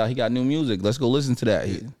Lanez out. He got new music. Let's go listen to that.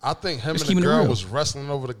 I think him and the girl was wrestling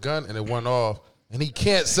over the gun and it went off. And he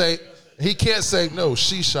can't say no,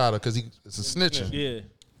 she shot her because it's a snitching. Yeah.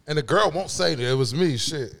 And the girl won't say that it was me.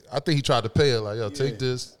 Shit. I think he tried to pay her like, yo, take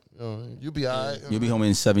this. You'll be all right. You'll be home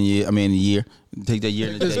in 7 years. I mean, a year. Take that year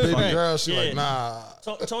and a This day. baby girl, she like, nah.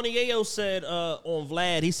 Tony Yayo said on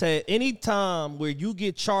Vlad, he said, anytime where you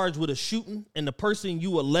get charged with a shooting and the person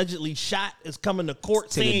you allegedly shot is coming to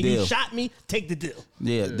court saying you shot me, take the deal.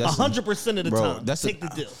 Yeah, 100% of the time. Take the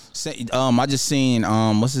deal. I just seen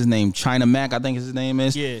what's his name? China Mac, I think his name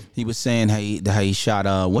is. Yeah. He was saying how he shot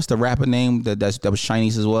what's the rapper name that was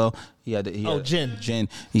Chinese as well? Jin. Jin.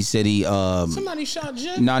 He said somebody shot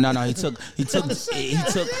Jin. No. He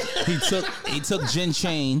took Jin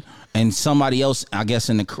Chain and somebody else, I guess,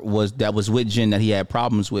 that was with Jin that he had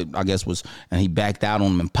problems with, I guess and he backed out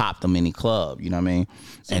on him and popped him in the club. You know what I mean?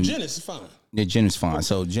 So and Jin is fine. Yeah, Jin is fine.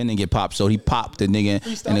 So Jin didn't get popped. So he popped the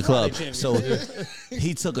nigga in the club. So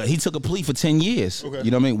he took a plea for 10 years. Okay.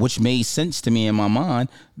 You know what I mean? Which made sense to me in my mind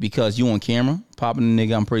because you on camera popping the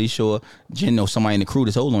nigga. I'm pretty sure Jin knows somebody in the crew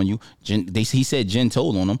that told on you. He said Jin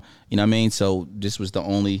told on him. You know what I mean? So this was the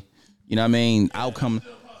only, you know what I mean, outcome.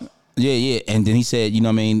 Yeah. And then he said, you know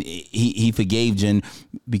what I mean, he forgave Jin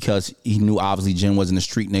because he knew obviously Jin wasn't a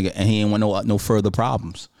street nigga and he didn't want no further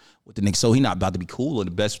problems. with the nigga. So he not about to be cool or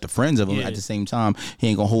the best with the friends of him. Yeah. At the same time, he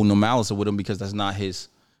ain't gonna hold no malice with him because that's not his.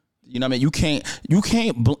 You know what I mean? You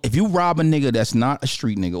can't. If you rob a nigga that's not a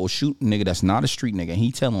street nigga or shoot a nigga that's not a street nigga, and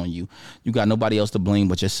he tell on you, you got nobody else to blame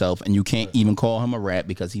but yourself, and you can't even call him a rat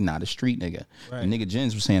because he not a street nigga. Right. And nigga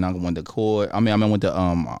Jens was saying I went to court. I went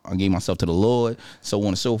to I gave myself to the Lord, so on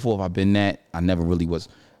and so forth. I've been that. I never really was.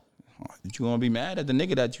 You gonna be mad at the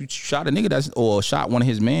nigga that you shot a nigga or shot one of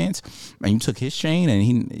his mans, and you took his chain, and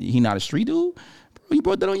he not a street dude? You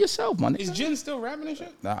brought that on yourself, my nigga. Is Jen still rapping and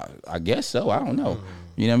shit? I guess so. I don't know.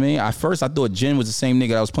 You know what I mean? At first, I thought Jen was the same nigga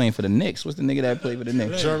that was playing for the Knicks. What's the nigga that played for the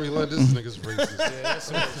Knicks? Jeremy Lin, this nigga's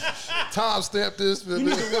racist. Time stamp this. You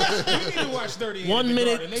need to watch 30 1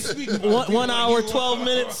 minute, They speak 1 hour, 12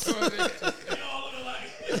 minutes.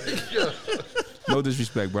 No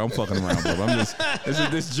disrespect, bro. I'm fucking around, bro. I'm just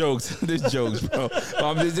this jokes, bro.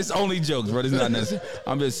 This only jokes, bro. This is not necessary.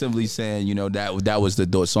 I'm just simply saying, you know, that was the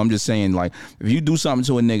door. So I'm just saying, like, if you do something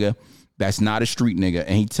to a nigga that's not a street nigga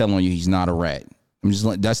and he telling you he's not a rat, I'm just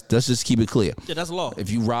like, let's just keep it clear. Yeah, that's law.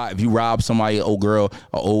 If you rob somebody, old girl,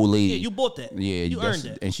 or old lady, Yeah, you bought that. Yeah, You earned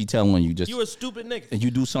it. and she telling you just You a stupid nigga. and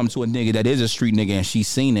you do something to a nigga that is a street nigga and she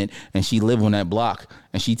seen it and she live on that block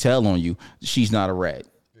and she tell on you, she's not a rat.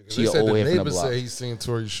 They said the neighbor said he seen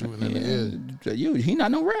Tory shooting in the ear. He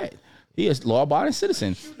not no rat. He is law-abiding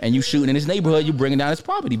citizen, and you shooting in his neighborhood, you bringing down his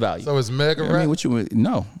property value. So it's mega rat. I mean, what you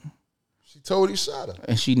no? She told he shot her,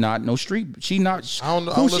 and she not no street. She not. I don't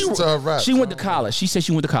know. I don't listen to her rap. She went to college. She said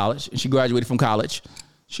she went to college and she graduated from college.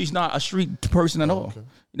 She's not a street person at all. Okay.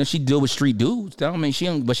 You know, she deal with street dudes. That don't mean she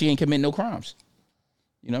ain't committing no crimes.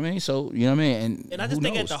 You know what I mean? So, you know what I mean? And I just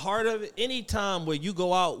think at the heart of it, any time where you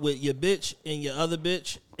go out with your bitch and your other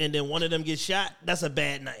bitch and then one of them gets shot, that's a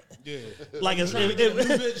bad night. Yeah. Like, you trying to get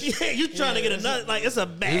another, like, it's a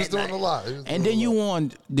bad night. He's doing a lot. And then you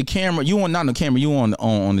on the camera, you on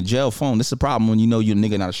the jail phone. This is a problem when you know you're a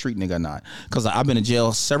nigga, not a street nigga or not. Because I've been in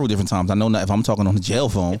jail several different times. I know that if I'm talking on the jail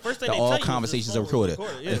phone, that all conversations are recorded.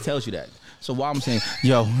 Yeah. It tells you that. So why I'm saying,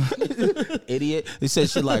 yo, idiot, it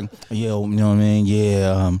says shit like, yo, you know what I mean?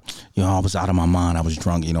 Yeah, I was out of my mind. I was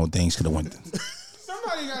drunk. You know, things could have went.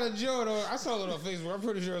 Somebody got a jail though. I saw it on Facebook. I'm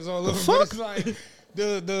pretty sure it's all over. But it's like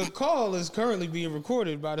the call is currently being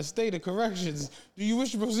recorded by the state of corrections. Do you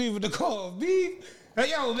wish to proceed with the call? Beef? Hey,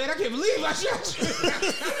 yo, man, I can't believe I shot you.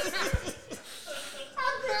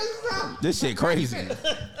 I can't stop. This shit crazy.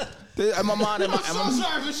 I'm so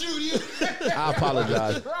sorry for shooting you. I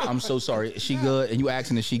apologize. I'm so sorry. Is she good? And you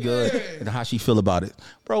asking if she good and how she feel about it,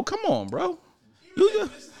 bro? Come on, bro. You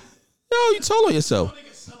told on yourself.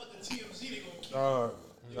 I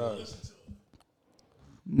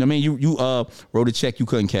mean, you wrote a check you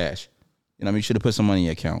couldn't cash. You know what I mean? You should have put some money in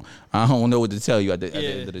your account. I don't know what to tell you at the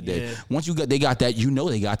end of the day. Yeah. Once they got that, you know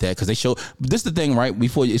they got that because they show. This is the thing, right?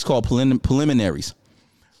 Before it's called preliminaries,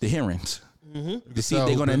 the hearings. Mm-hmm. To see if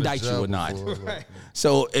they're going to indict you or not. Right.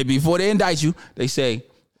 So before they indict you, they say,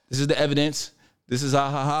 "This is the evidence. This is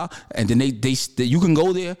and then they you can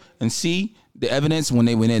go there and see the evidence when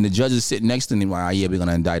the judge is sitting next to them. Like, yeah, we're going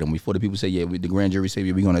to indict them. Before the people say, yeah, the grand jury say,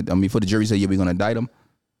 yeah, we're going to. Before the jury say, yeah, we're going to indict them.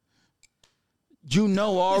 You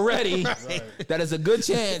know already that there's a good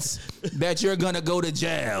chance that you're going to go to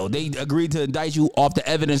jail. They agreed to indict you off the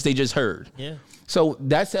evidence they just heard. Yeah. So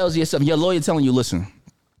that tells you something. Your lawyer telling you, listen.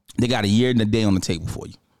 They got a year and a day on the table for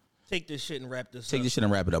you. Take this shit and wrap this up. Take this shit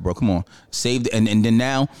and wrap it up, bro. Come on. Save and then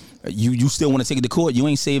now you still want to take it to court. You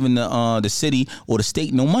ain't saving the city or the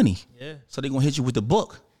state no money. Yeah. So they gonna hit you with the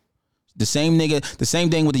book. The same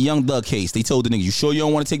thing with the Young Thug case. They told the nigga, you sure you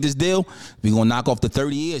don't want to take this deal? We gonna knock off the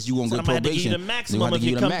 30 years. You gonna go probation. I'm gonna have to give you the maximum if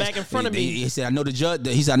you come back in front of me. He said, I know the judge.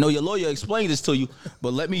 He said, I know your lawyer explained this to you,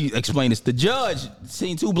 but let me explain this. The judge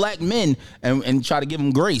seen two black men and try to give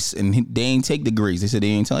them grace, and they ain't take the grace. They said they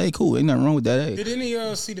ain't tell. Hey, cool, ain't nothing wrong with that. Hey. Did any of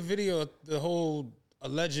y'all see the video of the whole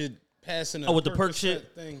alleged passing with the perk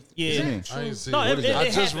shit thing? Yeah. I ain't seen it. I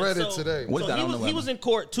just read it today. What is that? He was in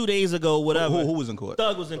court 2 days ago, whatever. Who was in court?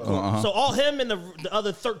 Thug was in court. So all him and the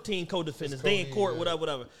other 13 co-defendants, they in court,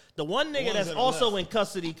 whatever. The one nigga that's also in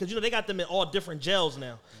custody, because they got them in all different jails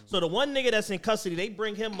now. So the one nigga that's in custody, they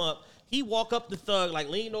bring him up. He walk up to Thug, like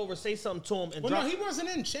lean over, say something to him, and no, he wasn't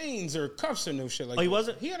in chains or cuffs or no shit like that. Oh, he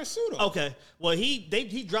wasn't? He had a suit on. Okay. Well,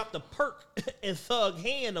 he dropped the perk in Thug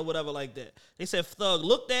hand or whatever like that. They said Thug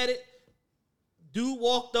looked at it. Dude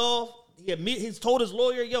walked off. He's told his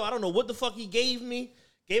lawyer, yo, I don't know what the fuck he gave me.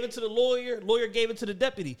 Gave it to the lawyer. Lawyer gave it to the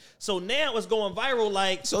deputy. So now it's going viral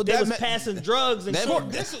like they was passing drugs and shit.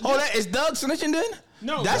 Is Doug snitching then?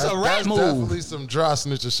 No. That's a rat move. That's definitely some dry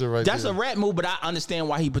snitching shit right there. That's a rat move, but I understand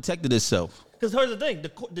why he protected himself. Because here's the thing.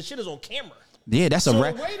 The shit is on camera. Yeah, that's So a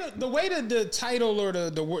rap. the way that the title or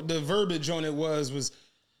the verbiage on it was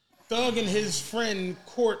Thug and his friend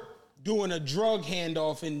Court doing a drug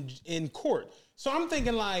handoff in court. So I'm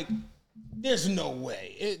thinking like, there's no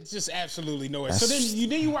way. It's just absolutely no way. So then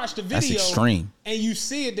you watch the video. That's extreme. And you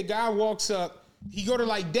see it. The guy walks up. He go to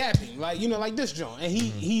like dapping, like like this joint, and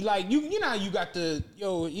he like you know how you got the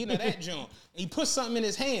that joint. And he puts something in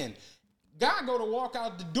his hand. Guy go to walk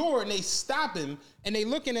out the door, and they stop him, and they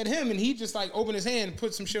looking at him, and he just like open his hand, and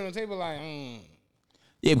put some shit on the table, like.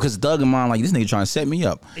 Yeah, because Thug and mine like this nigga trying to set me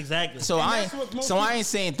up. Exactly. So I ain't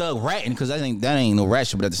saying Thug ratting because I think that ain't no rat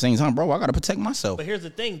shit. But at the same time, bro, I gotta protect myself. But here's the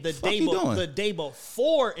thing: the day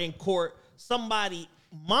before in court, somebody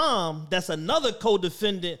mom that's another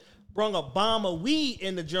co-defendant brung a bomb of weed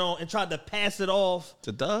in the joint and tried to pass it off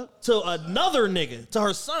to Thug to another nigga, to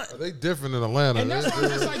her son. They different in Atlanta. And that's why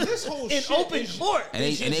it's like this whole in shit open court.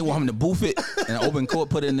 And they want him to boof it in open court,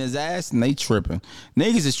 put it in his ass, and they tripping.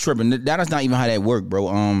 Niggas is tripping. That is not even how that work, bro.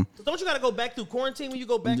 Don't you got to go back through quarantine when you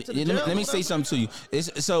go back to the jail? Let me say something to you.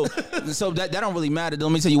 So that don't really matter.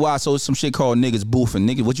 Let me tell you why. So it's some shit called niggas boofing.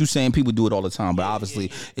 Niggas, what you saying? People do it all the time, but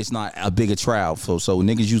obviously it's not a bigger trial. So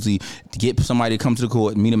niggas usually get somebody to come to the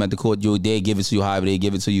court, meet them at the court. They give it to you however they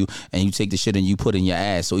give it to you, and you take the shit and you put it in your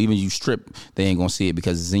ass. So even if you strip, they ain't gonna see it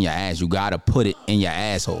because it's in your ass. You gotta put it in your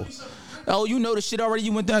asshole. Oh, you know the shit already.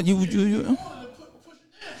 You went down. You.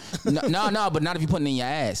 No, but not if you put it in your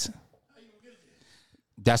ass.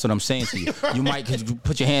 That's what I'm saying to you. You might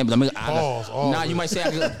put your hand. Nah, you might say.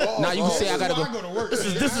 You can say I gotta go.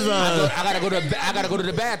 This is I gotta go to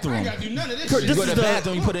the bathroom. I gotta do none of this. You go to the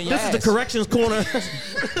bathroom. You put it in your ass. This is the corrections corner.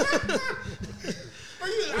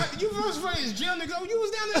 You was funny as jail nigga. You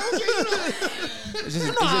was down there.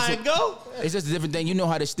 Okay, It's just a different thing. You know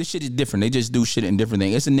how this shit is different. They just do shit in different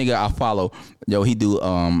things. It's a nigga I follow. Yo, he do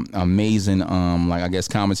amazing like I guess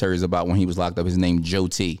commentaries about when he was locked up. His name Joe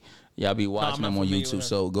T. Y'all be watching him on YouTube.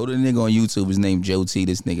 So go to the nigga on YouTube. His name Joe T.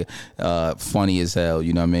 This nigga funny as hell.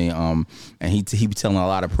 You know what I mean? And he be telling a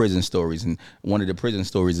lot of prison stories. And one of the prison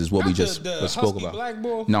stories is what we just spoke about. Black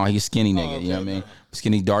boy? No, he's a skinny nigga. Okay, you know what I mean?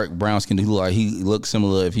 Skinny, dark, brown skin. He looks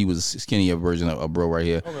similar if he was a skinnier version of bro right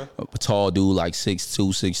here. Okay. A tall dude, like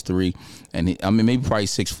 6'2", 6'3", and maybe probably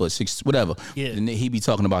 6 foot, whatever. Yeah. And he be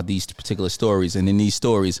talking about these particular stories, and in these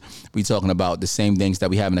stories, we talking about the same things that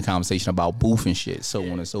we have in the conversation about boof and shit, so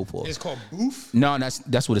on and so forth. It's called boof? No,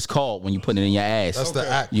 that's what it's called when you put it in your ass. That's the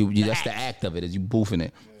act. That's the act of it, is you boofing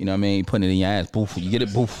it. You know what I mean? Putting it in your ass, boof. You get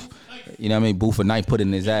it, boof. You know what I mean? Boof a knife, put it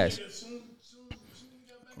in his ass.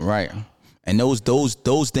 Right. And those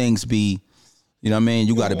things be, you know what I mean?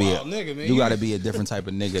 You gotta be a different type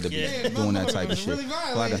of nigga to be doing that type of shit.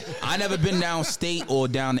 Really I never been downstate or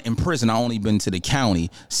down in prison. I only been to the county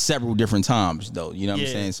several different times though. You know what I'm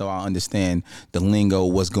saying? So I understand the lingo,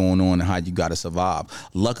 what's going on, and how you gotta survive.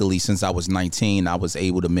 Luckily, since I was 19, I was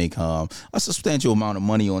able to make a substantial amount of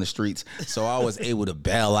money on the streets. So I was able to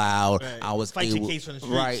bail out. Right. I was Fight your case on the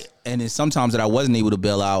streets. Right. And then sometimes that I wasn't able to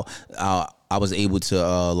bail out, I was able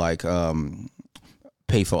to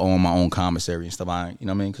pay for all my own commissary and stuff. You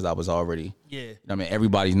know what I mean? Because I was already, you know what I mean?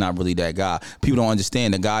 Everybody's not really that guy. People don't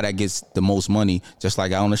understand the guy that gets the most money, just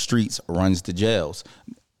like out on the streets, runs the jails,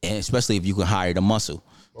 and especially if you can hire the muscle.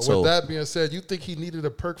 But with that being said, you think he needed a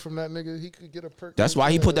perk from that nigga? He could get a perk. That's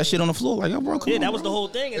why he put that shit on the floor. Like, yo, bro, come on, that was the whole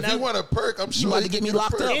thing. And if he want a perk, I'm sure you about to get me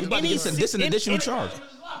locked up. This an additional charge.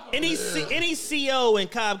 Any CO in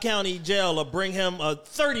Cobb County Jail will bring him a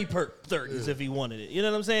 30 perk 30s if he wanted it. You know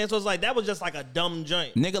what I'm saying? So it's like that was just like a dumb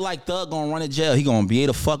joint. Nigga like Thug gonna run a jail. He gonna be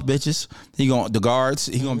able to fuck bitches. He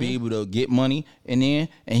gonna be able to get money in there,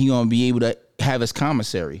 and he gonna be able to have his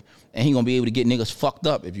commissary, and he gonna be able to get niggas fucked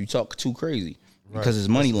up if you talk too crazy because his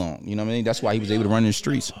money long. You know what I mean? That's why he was able to run in the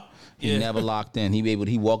streets. He never locked in.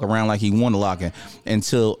 He walk around like he wanted to lock in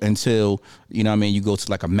until you know what I mean, you go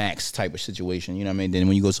to like a max type of situation. You know what I mean? Then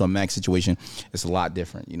when you go to a max situation, it's a lot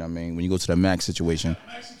different. You know what I mean? When you go to the max situation,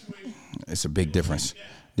 it's a big difference.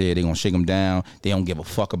 They gonna shake them down. They don't give a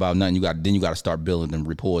fuck about nothing. You got to start building them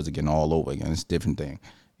reports again all over again. It's a different thing.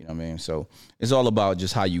 You know what I mean? So it's all about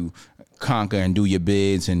just how you conquer and do your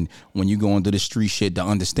bids, and when you go into the street shit to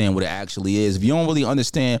understand what it actually is. If you don't really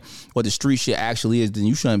understand what the street shit actually is, then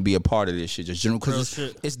you shouldn't be a part of this shit. Just general, because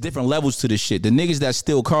it's different levels to this shit. The niggas that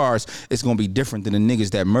steal cars, it's gonna be different than the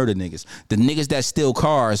niggas that murder niggas. The niggas that steal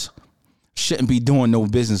cars shouldn't be doing no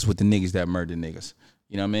business with the niggas that murder niggas.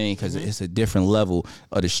 You know what I mean? Because it's a different level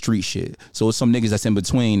of the street shit. So it's some niggas that's in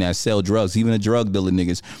between that sell drugs. Even the drug dealer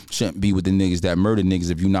niggas shouldn't be with the niggas that murder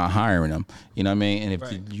niggas if you're not hiring them. You know what I mean? And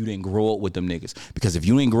if you didn't grow up with them niggas. Because if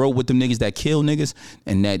you didn't grow up with them niggas that kill niggas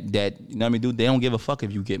and that you know what I mean, dude, they don't give a fuck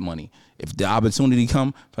if you get money. If the opportunity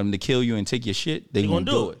come for them to kill you and take your shit, they gonna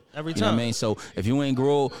do it every You know time. what I mean? So if you ain't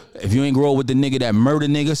grow with the nigga that murder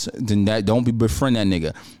niggas, then don't be befriend that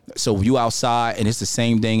nigga. So if you outside and it's the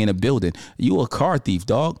same thing in a building, you a car thief,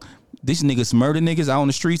 dog. These niggas murder niggas out on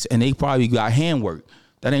the streets and they probably got handwork.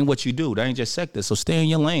 That ain't what you do. That ain't your sector. So stay in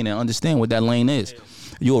your lane and understand what that lane is.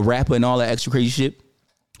 You a rapper and all that extra crazy shit.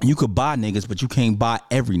 You could buy niggas, but you can't buy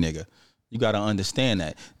every nigga. You gotta understand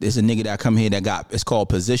that. There's a nigga that come here that it's called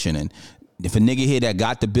positioning. If a nigga here that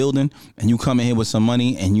got the building and you come in here with some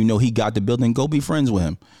money and you know he got the building, go be friends with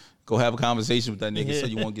him. Go have a conversation with that nigga so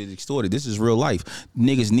you won't get extorted. This is real life.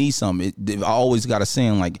 Niggas need something. I always got a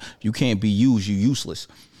saying like, if you can't be used, you useless.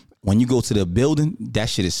 When you go to the building, that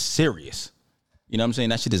shit is serious. You know what I'm saying?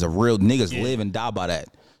 That shit is a real, niggas live and die by that.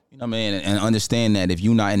 You know what I mean? And understand that if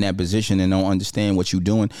you're not in that position and don't understand what you're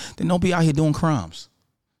doing, then don't be out here doing crimes.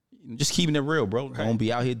 Just keeping it real, bro. Don't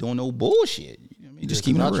be out here doing no bullshit. You know what I mean? Just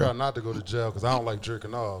keeping it real. I try not to go to jail because I don't like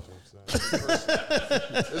jerking off. You know what I'm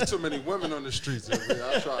saying? There's too many women on the streets.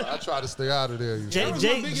 I try to stay out of there.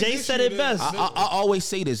 Jay said it best. I always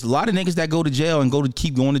say this. A lot of niggas that go to jail and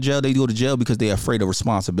keep going to jail, they go to jail because they're afraid of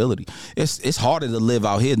responsibility. It's harder to live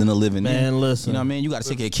out here than to live in there. Man, listen. You know what I mean? You got to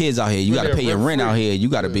take care of kids out here. You got to pay your rent out here. You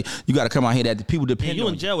got to come out here that the people depend on you. You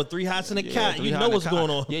in jail with 3 hots in a cot. You know what's going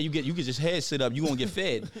on. Yeah, you can just head sit up. You gonna get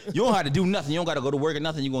fed. You don't have to do nothing. You don't got to go to work or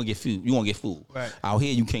nothing. You gonna get food. You gonna get food. Right. Out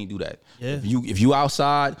here, you can't do that. Yeah. If you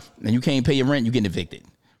outside and you can't pay your rent, you getting evicted.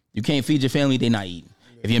 You can't feed your family, they not eating.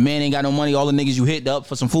 If your man ain't got no money, all the niggas you hit up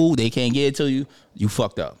for some food, they can't get it to you. You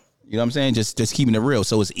fucked up. You know what I'm saying? Just keeping it real.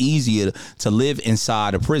 So it's easier to live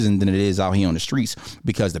inside a prison than it is out here on the streets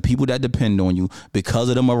because the people that depend on you, because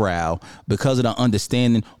of the morale, because of the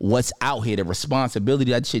understanding what's out here, the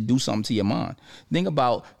responsibility, that shit do something to your mind. Think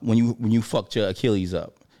about when you fucked your Achilles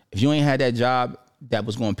up. If you ain't had that job that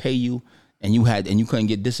was going to pay you, and you couldn't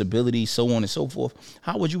get disability, so on and so forth,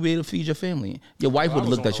 how would you be able to feed your family? Your wife would have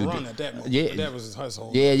looked at you different. Yeah, that was his hustle.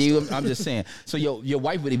 Yeah, I'm just saying. So your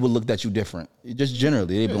wife would look at you different. Just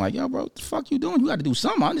generally, they'd be like, yo, bro, what the fuck you doing? You got to do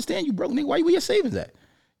something. I understand you broke, nigga. Where your savings at?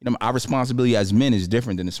 You know, our responsibility as men is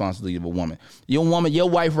different than the responsibility of a woman. Your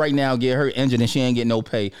wife right now get her injured and she ain't get no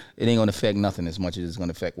pay. It ain't gonna affect nothing as much as it's gonna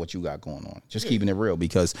affect what you got going on. Just keeping it real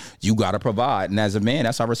because you gotta provide, and as a man,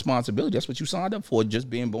 that's our responsibility. That's what you signed up for, just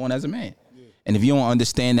being born as a man. And if you don't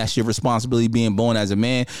understand that's your responsibility being born as a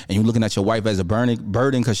man and you're looking at your wife as a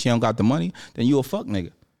burden because she don't got the money, then you a fuck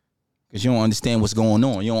nigga. Because you don't understand what's going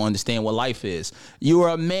on. You don't understand what life is. You're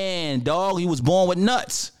a man, dog. You was born with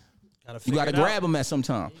nuts. You got to grab them at some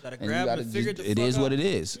time. You got to grab them and figure it is what it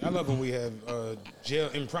is. I love when we have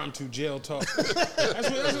impromptu jail talk. That's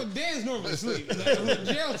what Dan's normally sleep. Like,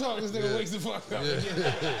 jail talk, this nigga wakes the fuck up.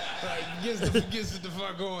 Gets the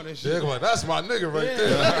fuck going and shit. Like, that's my nigga right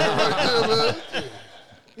there. Man.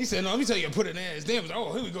 He said, no, let me tell you, put it in ass. Dan was like,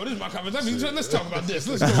 oh, here we go. This is my conversation. Let's talk about this.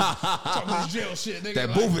 Let's go talk about this jail shit, nigga.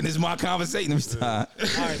 That moving is my conversation this time.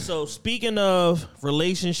 All right, so speaking of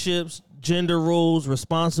relationships, gender roles,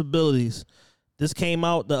 responsibilities, this came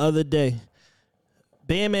out the other day.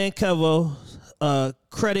 Bandman Kevo,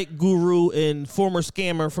 credit guru and former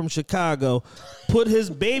scammer from Chicago, put his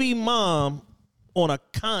baby mom on a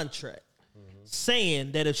contract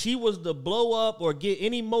saying that if she was to blow up or get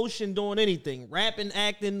any motion doing anything, rapping,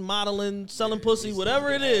 acting, modeling, selling pussy, whatever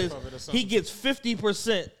it is, he gets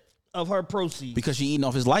 50% of her proceeds. Because she eating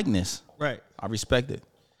off his likeness. Right. I respect it.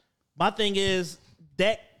 My thing is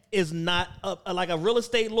that is not like a real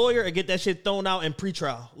estate lawyer and get that shit thrown out in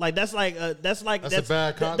pretrial. Like that's a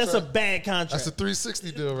bad contract. That's a bad contract. That's a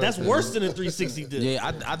 360 deal. That's worse than a 360 deal.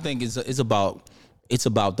 Yeah, I think it's about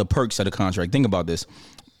the perks of the contract. Think about this.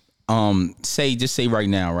 Say right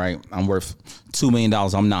now, right? I'm worth $2 million.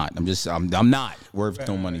 I'm not. I'm not worth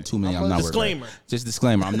no money. $2 million. I'm not disclaimer. worth. That. Just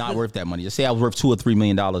disclaimer. I'm not worth that money. Just say I was worth $2 or $3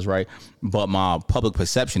 million, right? But my public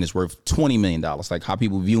perception is worth $20 million. Like how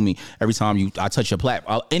people view me every time I touch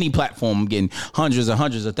any platform, I'm getting hundreds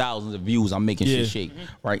of thousands of views. I'm making shit shake.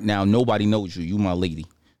 Right now, nobody knows you. You my lady.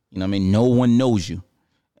 You know what I mean? No one knows you.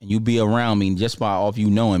 And you be around me just by off you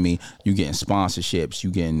knowing me, you getting sponsorships, you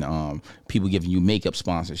getting people giving you makeup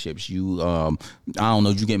sponsorships, you I don't know,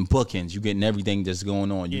 you getting bookings, you getting everything that's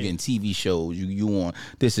going on, you getting TV shows, you on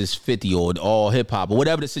This Is 50 or all hip hop or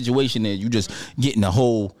whatever the situation is, you just getting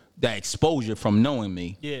that exposure from knowing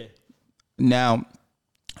me. Yeah. Now,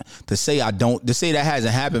 to say that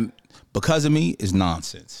hasn't happened because of me is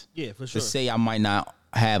nonsense. Yeah, for sure. To say I might not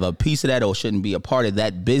have a piece of that or shouldn't be a part of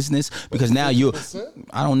that business because now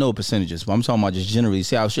I don't know percentages, but I'm talking about just generally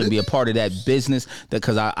say I shouldn't be a part of that business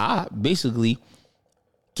because I basically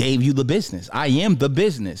gave you the business. I am the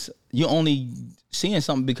business. You're only seeing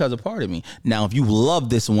something because of part of me. Now, if you love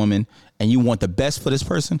this woman and you want the best for this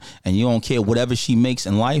person, and you don't care whatever she makes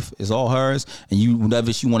in life is all hers, and you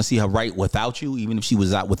whatever she want to see her right without you, even if she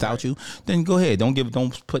was out without you, then go ahead.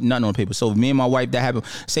 Don't put nothing on paper. So if me and my wife, that happened,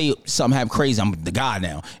 say something happened crazy, I'm the guy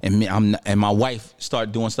now, and my wife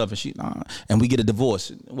start doing stuff, and and we get a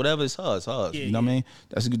divorce. Whatever is hers. Yeah, you know what I mean?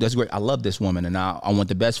 That's great. I love this woman, and I want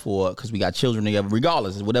the best for her because we got children together.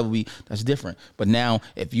 Regardless, whatever that's different. But now,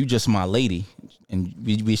 if you just my lady, and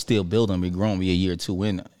we still building, we growing, we a year or two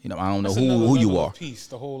in. You know, I don't know who you are. Peace.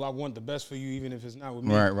 The whole I want the best for you, even if it's not with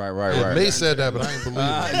me. Right. They said that, but I ain't believe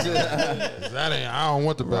it. That ain't. I don't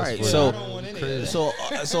want the best. Right. So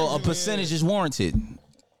a percentage is warranted.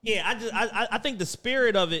 Yeah, I think the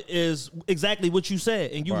spirit of it is exactly what you said,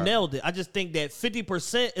 and you nailed it. I just think that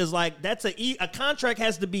 50% is like that's a contract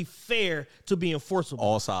has to be fair to be enforceable.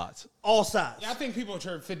 All sides. Yeah, I think people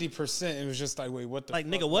heard 50%. It was just like, wait, what the? Like,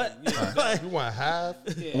 fuck? nigga, what? You want half?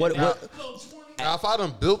 Yeah. What? Now, if I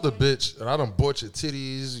done built the bitch and I done bought your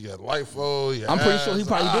titties, your LIFO, your I'm pretty ass, sure he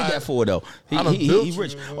probably did that for her, though. He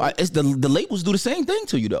rich. It's the labels do the same thing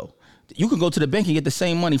to you though. You can go to the bank and get the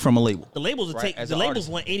same money from a label. The labels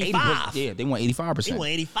want 85. Yeah, they want 85%. They want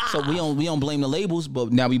 85. So we don't blame the labels,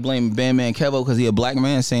 but now we blame Bandman Kevo because he a black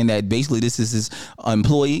man, saying that basically this is his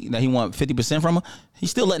employee that he want 50% from her.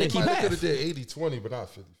 He's still letting it keep half. They could have did 80-20, but not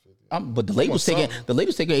 50-50. But the labels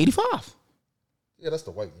taking 85. Yeah, that's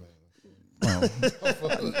the white man.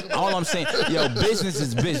 All I'm saying, business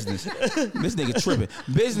is business. This nigga tripping.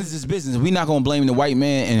 Business is business. We not gonna blame the white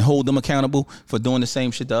man and hold them accountable for doing the same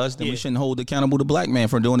shit to us. Then we shouldn't hold accountable the black man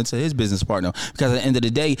for doing it to his business partner. Because at the end of the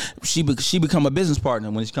day, she become a business partner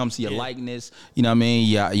when it comes to your likeness. You know what I mean?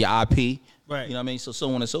 Your IP. Right. You know what I mean? So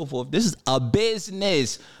on and so forth. This is a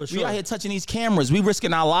business. Sure. We out here touching these cameras. We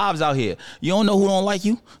risking our lives out here. You don't know who don't like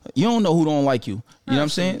you. You don't know who don't like you. You know what I'm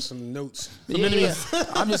saying? Some notes. Yeah.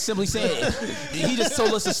 I'm just simply saying. He just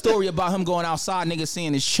told us a story about him going outside, nigga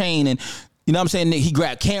seeing his chain, and you know what I'm saying? He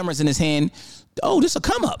grabbed cameras in his hand. Oh, this a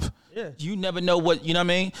come up. Yeah. You never know what, you know what I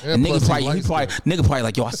mean? Yeah, and nigga probably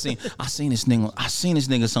like, yo, I seen this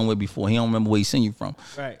nigga somewhere before. He don't remember where he seen you from.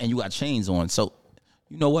 Right. And you got chains on. So,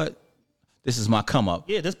 you know what? This is my come up.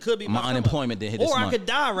 Yeah, this could be my unemployment that hit this month. Or I could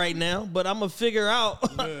die right now, but I'm gonna figure out.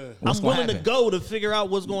 What's I'm willing happen? to go to figure out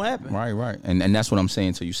what's gonna happen. Right. And that's what I'm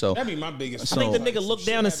saying to you. So That'd be my biggest. I think the nigga looked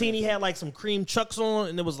down and seen he had like some cream chucks on,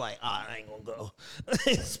 and it was like, I ain't gonna go.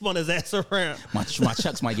 Spun his ass around. My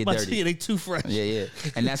chucks might get dirty. Yeah, they too fresh. Yeah.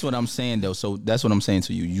 And that's what I'm saying though. So that's what I'm saying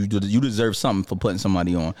to you. You deserve something for putting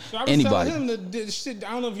somebody on. So I was Anybody. telling him the shit.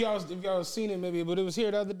 I don't know if y'all seen it maybe, but it was here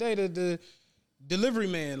the other day. The delivery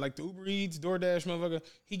man, like the Uber Eats, DoorDash motherfucker,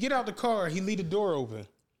 he get out the car, he leave the door open, and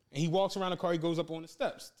he walks around the car. He goes up on the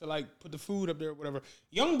steps to like put the food up there or whatever.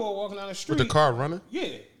 Young boy walking down the street With the car running?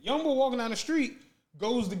 Yeah, young boy walking down the street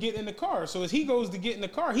goes to get in the car. So as he goes to get in the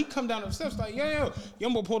car, he come down the steps like, yo,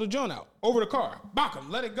 young boy pulled the joint out over the car, bock him,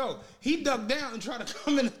 let it go. He ducked down and tried to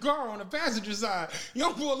come in the car on the passenger side.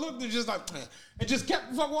 Young boy looked and just like, man, and just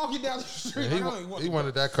kept walking down the street. He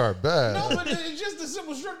wanted that car bad. No, but it's just a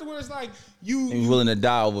simple strip to where it's like you willing to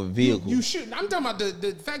die over a vehicle. You shouldn't. I'm talking about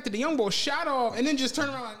the fact that the young boy shot off and then just turned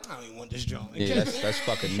around like, I don't even want this joint. Yeah, that's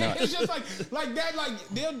fucking nuts. It's just like that. Like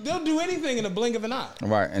they'll do anything in a blink of an eye.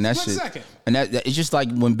 Right, and that's Split shit. second. And that it's just like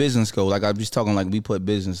when business go. Like I was talking, like we put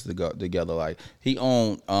business together. Like he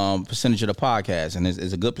owned percentage of the podcast, and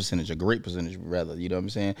it's a good percentage, a great percentage rather. You know what I'm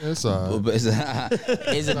saying? It's but it's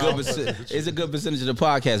a good percentage of the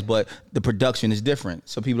podcast. But the production is different,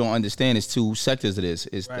 so people don't understand. It's two sectors of this.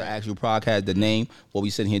 It's the actual podcast, the name, what we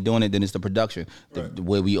sitting here doing it. Then it's the production, the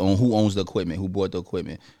where we own, who owns the equipment, who bought the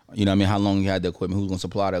equipment. You know what I mean? How long you had the equipment, who's going to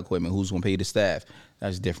supply the equipment, who's going to pay the staff.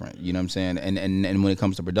 That's different. You know what I'm saying? And when it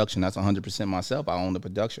comes to production, that's 100% myself. I own the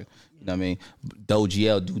production. You know what I mean? Though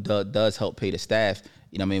GL does help pay the staff.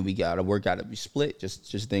 You know what I mean? We got to work out to be split.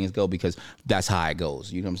 Just things go because that's how it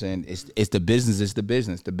goes. You know what I'm saying? It's the business. It's the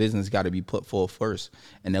business. The business got to be put forth first,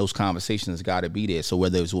 and those conversations got to be there. So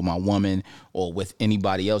whether it's with my woman or with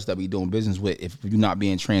anybody else that we doing business with, if you're not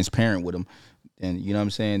being transparent with them, then you know what I'm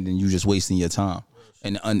saying? Then you're just wasting your time.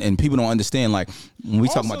 And people don't understand, like when we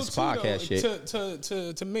talk about this podcast shit.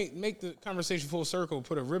 To make the conversation full circle,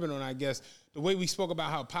 put a ribbon on, I guess, the way we spoke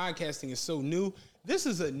about how podcasting is so new, this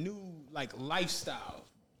is a new like lifestyle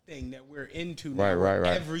thing that we're into now. Right.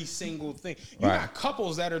 Every single thing. You got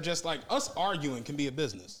couples that are just like, us arguing can be a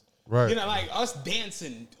business. Right. You know, like us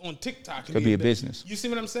dancing on TikTok Could be a business. You see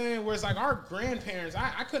what I'm saying? Where it's like our grandparents,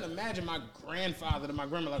 I couldn't imagine my grandfather to my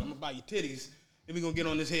grandma like, I'm gonna buy you titties. And we gonna get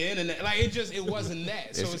on this here internet. Like it wasn't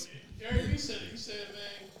that. So it's Gary, you said, man,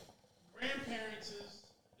 grandparents is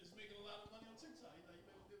making a lot of money on TikTok.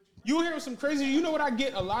 You hear some crazy. You know what I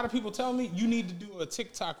get? A lot of people tell me you need to do a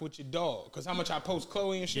TikTok with your dog because how much I post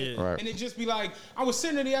Chloe and shit. Yeah. Right. And it just be like, I was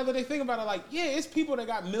sitting there the other day thinking about it. Like, yeah, it's people that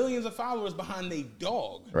got millions of followers behind their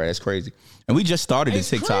dog. Right, that's crazy. And we just started the It's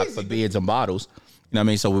TikTok crazy. for beards and bottles. You know what I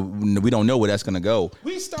mean? So we don't know where that's gonna go.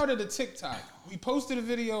 We started a TikTok. We posted a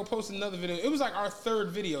video, posted another video. It was like our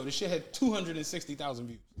third video. The shit had 260,000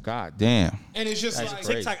 views. God damn. And it's just That's like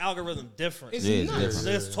crazy. TikTok algorithm different. It's Yeah, it's nuts.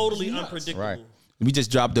 different. It's totally It's nuts. unpredictable. Right. We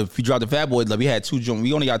just dropped the Fat Boy. Like we had 2 joints.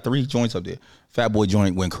 We only got 3 joints up there. Fat Boy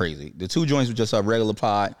joint went crazy. The 2 joints were just a regular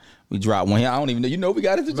pod. We dropped one here. I don't even know. You know we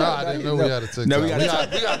got it to Nah, drop. I didn't know we had a TikTok. No, we we got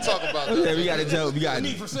got to talk about that. Yeah, we got to tell. We got. I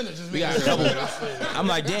need percentages. We got a couple. I'm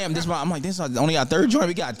like, damn, this only our 3rd joint.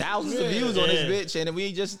 We got thousands of views on this bitch, and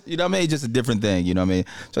we just, you know what I mean, just a different thing, you know what I mean.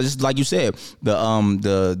 So just like you said,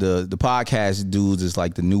 the podcast dudes is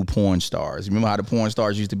like the new porn stars. Remember how the porn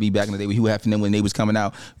stars used to be back in the day with Hugh Hefner when they was coming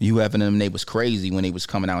out? Hugh Hefner, they was crazy when they was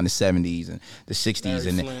coming out in the 70s and the 60s,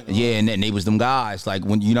 and Flint, yeah, and then they was them guys like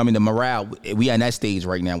when, you know what I mean. The morale, we at that stage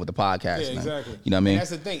right now with the podcast. Yeah, man. exactly. You know what I mean? And that's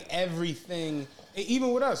the thing. Everything,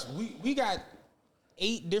 even with us, we got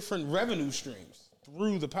 8 different revenue streams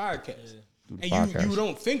through the podcast. And you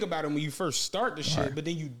don't think about them when you first start the shit, but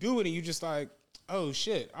then you do it and you just like, oh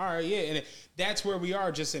shit, all right, yeah. And that's where we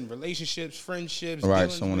are, just in relationships, friendships, Right,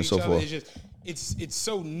 dealings so on with and each so other. forth. It's just it's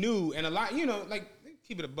so new, and a lot, you know, like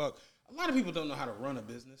keep it a buck. A lot of people don't know how to run a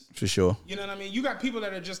business. For sure. You know what I mean? You got people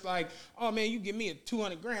that are just like, oh man, you give me a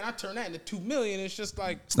 $200,000, I turn that into $2 million. It's just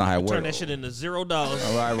like, It's not how it works. Turn that shit into $0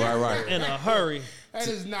 Right. in a hurry. that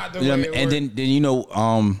is not the You know way what I mean? it And works. then you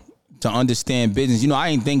know, to understand business, you know, I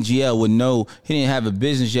didn't think GL would know. He didn't have a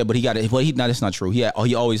business yet, but he got it. Well, no, that's not true. He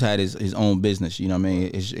always had his own business. You know what I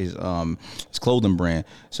mean? His clothing brand.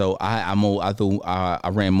 So I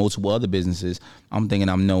ran multiple other businesses. I'm thinking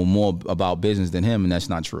I know more about business than him, and that's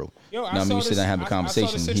not true. Yo, you know what I mean? We sit down and have a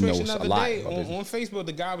conversation. I saw the He situation knows the a other lot day about business. on Facebook.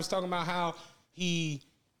 The guy was talking about how he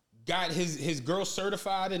got his girl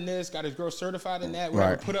certified in this, got his girl certified in that,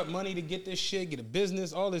 whatever, Right. put up money to get this shit, get a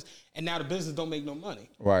business, all this, and now the business don't make no money.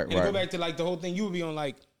 Right, and to right. go back to like the whole thing you would be on,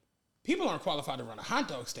 like, people aren't qualified to run a hot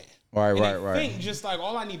dog stand. Right, And right, they right. think just like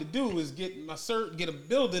all I need to do is get my cert, get a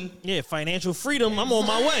building. Yeah, financial freedom. I'm on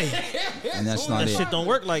my way. And that's not That it. shit don't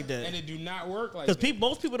work like that. And it do not work like Because that.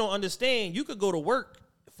 most people don't understand. You could go to work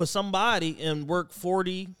for somebody and work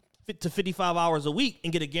 40 to 55 hours a week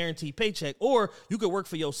and get a guaranteed paycheck, or you could work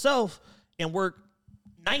for yourself and work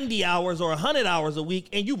 90 hours or 100 hours a week,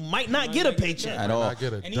 and you might not get a paycheck. At all. I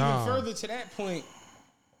get a And even dime. further to that point,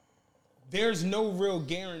 there's no real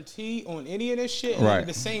guarantee on any of this shit. And Right. at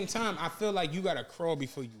the same time, I feel like you gotta crawl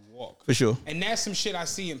before you walk. For sure. And that's some shit I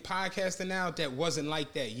see in podcasting now that wasn't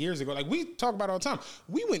like that years ago. Like we talk about all the time.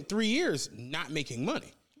 We went 3 years not making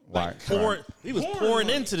money. Right. He was Pouring pouring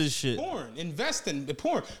money. into this shit. Pouring, investing,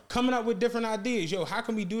 pouring, coming up with different ideas. Yo, how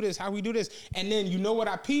can we do this? How we do this? And then you know what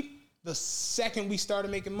I peeped? The second we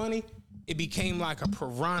started making money, it became like a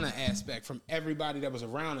piranha aspect from everybody that was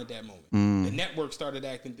around at that moment. The network started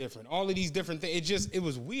acting different. All of these different things. It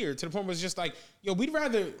was weird to the point where it's just like, yo,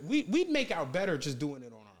 we'd make out better just doing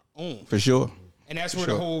it on our own. For sure. And that's where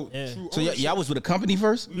the whole Yeah. true So ownership- y'all was with a company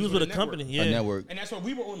first? He was with a company. Yeah. A network. And that's why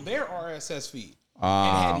we were on their RSS feed.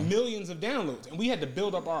 And had millions of downloads. And we had to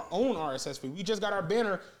build up our own RSS feed. We just got our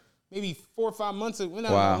banner maybe 4 or 5 months ago.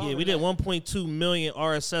 Wow. Yeah, we did 1.2 million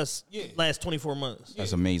RSS last 24 months.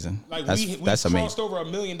 That's amazing. Like that's we that's crossed amazing. over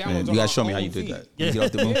 1 million Man, downloads. you on gotta our show me how own you did feed. that. When we get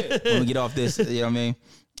off the when we get off this, you know what I mean?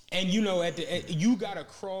 And you know, you gotta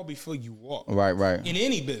crawl before you walk. Right. In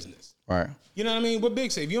any business. Right. You know what I mean? What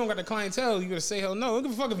Big say? If you don't got the clientele, you gotta say hell no. Don't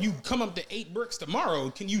give a fuck if you come up to 8 bricks tomorrow.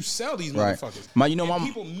 Can you sell these Right. motherfuckers? My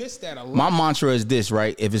people miss that a lot. My mantra is this,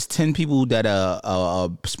 right? If it's 10 people that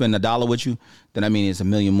spend $1 with you, then I mean it's a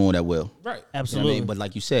million more that will. Right. You know Absolutely. what I mean? But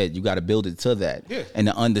like you said, you got to build it to that. Yeah. And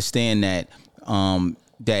to understand that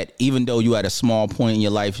that even though you at a small point in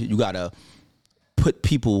your life, you got to put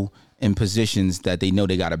people in positions that they know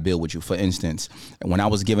they got to build with you. For instance, when I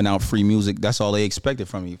was giving out free music, that's all they expected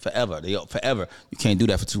from me forever. Forever. You can't do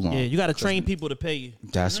that for too long. Yeah, you got to train people to pay you.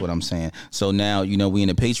 That's what I'm saying. So now, you know, we in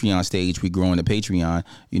the Patreon stage, we growing the Patreon,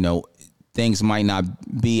 you know, things might not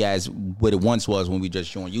be as what it once was when we just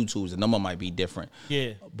joined YouTube. The number might be different.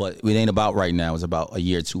 Yeah. But it ain't about right now. It's about a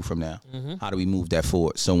year or two from now. How do we move that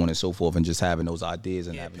forward? So on and so forth, and just having those ideas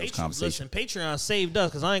and having those conversations. Listen, Patreon saved us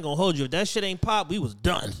because I ain't gonna hold you. If that shit ain't pop, we was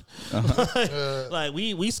done. Like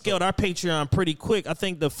we scaled our Patreon pretty quick. I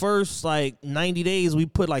think the first like 90 days we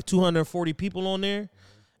put like 240 people on there.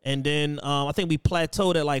 And then I think we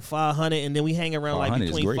plateaued at like 500, and then we hang around like 500 is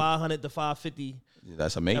between great. 500 to 550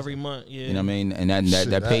 That's amazing. Every month, yeah. You know what I mean? And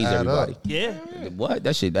that pays everybody. Yeah. What?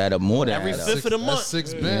 That shit add up more than every add up. fifth of the month.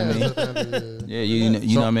 That's 6 bands. Yeah, you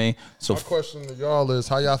know what I mean? So my question to y'all is,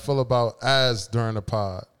 how y'all feel about ads during the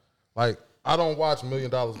pod? Like, I don't watch $1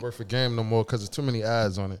 million worth of game no more because there's too many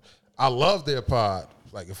ads on it. I love their pod.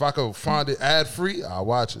 Like, if I could find it ad free, I'll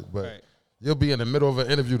watch it. But you'll be in the middle of an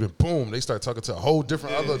interview, then boom, they start talking to a whole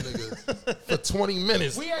different other nigga for 20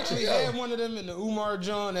 minutes. We actually had one of them in the Umar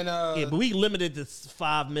John, and yeah, but we limited to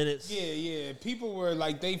 5 minutes. Yeah. People were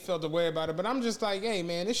like, they felt a way about it, but I'm just like, hey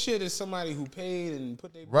man, this shit is somebody who paid and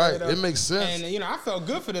put their right. bread up. It makes sense, and you know, I felt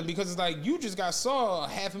good for them because it's like you just got saw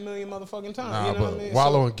 500,000 motherfucking times. Nah, you know but what I mean?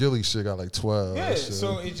 Wallow and Gilly shit got like 12. Yeah,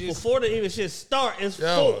 so it just before the even shit start, it's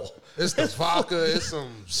full. It's the vodka, it's some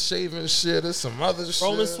shaving shit, it's some other shit.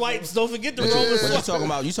 Roman swipes. Don't forget the Roman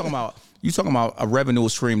swipes. You talking about a revenue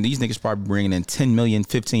stream. These niggas probably bringing in 10 million,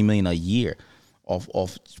 15 million a year off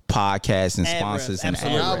podcasts and sponsors and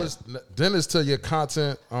ad reps. Then it's to your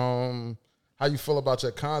content, how you feel about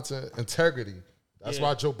your content integrity. That's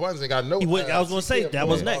why Joe Budden ain't got no ads. I was going to say, that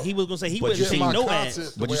was next. He was going to say he wouldn't see no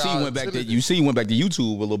ads. But you see, he went back to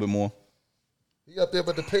YouTube a little bit more. He up there,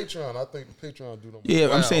 but the Patreon, I think the Patreon do them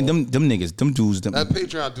well. I'm saying them niggas, them dudes. That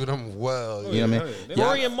Patreon do them well. You know what I mean?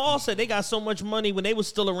 Rory and Maul said they got so much money when they was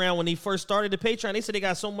still around when he first started the Patreon. They said they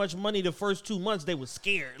got so much money the first 2 months they was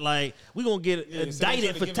scared. Like, we going to get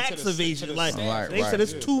indicted for tax evasion. Like, they said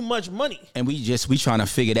it's too much money. And we trying to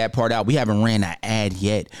figure that part out. We haven't ran an ad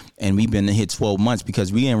yet, and we've been here 12 months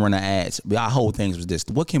because we didn't run an ads. Our whole thing was this: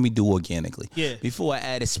 what can we do organically? Yeah. Before an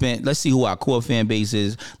ad is spent, let's see who our core fan base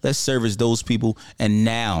is. Let's service those people, and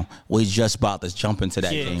now we're just about to jump into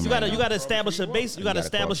that game. You gotta establish a base. You gotta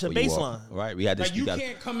establish a baseline. Right. We had this. Like you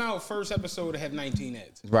can't come out first episode and have 19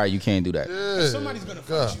 ads. Right. You can't do that. Yeah. Somebody's gonna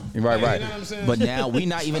fuck you. Right. You know what I'm saying? But now we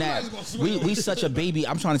not even at. We such a baby.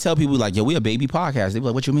 I'm trying to tell people like, yo, we a baby podcast. They be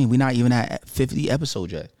like, what you mean? We not even at 50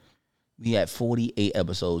 episodes yet. We had 48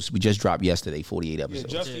 episodes. We just dropped yesterday. 48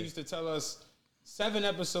 episodes. Yeah, Justin used to tell us 7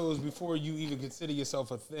 episodes before you even consider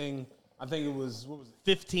yourself a thing. I think it was, what was it?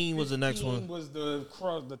 15 was the next one. 15 was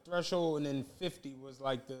the threshold, and then 50 was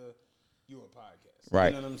like you a podcast.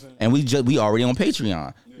 Right. You know what I'm saying? And we already on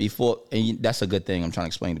Patreon before, and that's a good thing. I'm trying to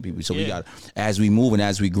explain to people. So we got, as we move and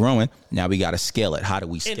as we growing, now we got to scale it. How do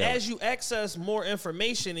we scale it? And as you access more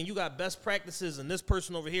information and you got best practices and this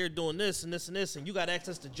person over here doing this and this and this, and you got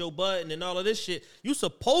access to Joe Budden and all of this shit, you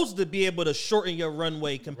supposed to be able to shorten your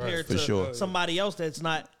runway compared to somebody else that's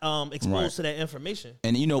not exposed to that information.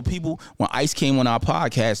 And you know, people, when Ice came on our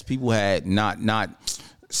podcast, people had not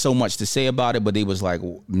so much to say about it, but they was like,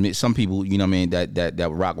 some people, you know what I mean, that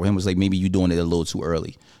rock with him was like, maybe you doing it a little too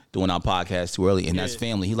early, doing our podcast too early, and that's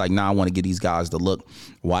family. He's like, nah, I want to get these guys to look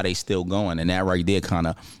why they still going, and that right there kind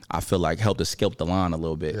of, I feel like helped us scalp the line a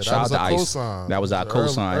little bit. Yeah, Shout out to Ice. That was our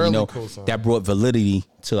cosign. You know, that brought validity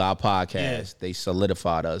to our podcast. Yeah. They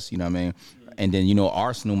solidified us. You know what I mean. And then, you know,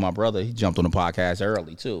 Arsenal, my brother, he jumped on the podcast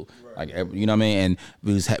early too. Right. Like, you know what I mean.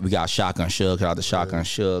 And we got Shotgun Shug. Shout out to Shotgun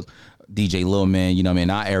Shug. DJ Lil Man, you know what I mean? In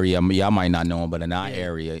our area, y'all might not know him, but in our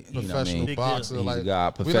area, you know what I mean? Boxer, he's like, a guy,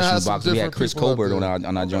 professional boxer. We had Chris Colbert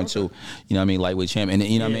on our joint too. You know what I mean? Lightweight champion. And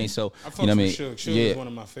you know what I mean? So, you know what I mean? Shug is one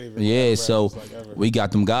of my favorites. Yeah, so we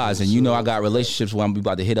got them guys. And you know, I got relationships where I'm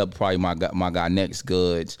about to hit up probably my guy Next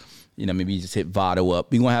Goods. You know what I mean? We just hit Vado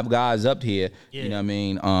up. We gonna have guys up here. You know what I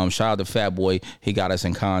mean? Shout out to Fat Boy. He got us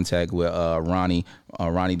in contact with Ronnie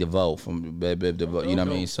DeVoe from Beb DeVoe. You know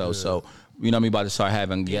what I mean? So you know what I mean? About to start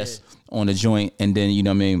having guests on the joint, and then you know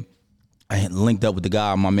what I mean? I had linked up with the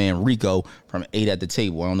guy, my man Rico from 8 at the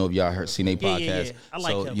Table. I don't know if y'all seen their podcast. Yeah. I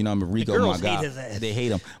like him. You know what I mean? Rico, my guy. They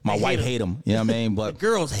hate him. My wife hate him. You know what I mean? But the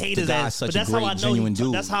girls hate his ass. Such but that's a great, how I know genuine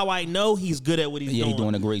dude. That's how I know he's good at what he's doing. He's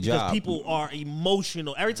doing a great job. Because people are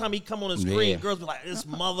emotional. Every time he come on the screen, girls be like, "This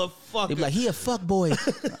motherfucker." They be like, "He a fuck boy."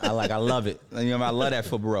 I love it. You know, I love that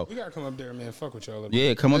for bro. We gotta come up there, man. Fuck with y'all.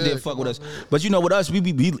 Yeah, come up there, fuck with us. But you know, with us, we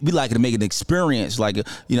like to make an experience. Like, you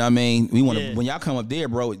know what I mean? We want to when y'all come up there,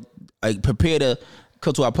 bro. Like, prepare to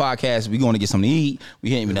come to our podcast. We going to get something to eat.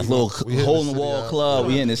 We ain't even that little hole in the wall club.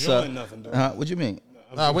 We in this. What you mean?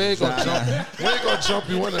 Nah, we ain't gonna jump. We ain't gonna jump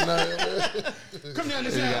you in tonight. Come down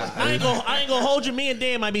this alley. I ain't gonna hold you. Me and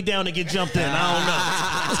Dan might be down to get jumped in. I don't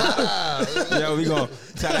know. Yo, we gonna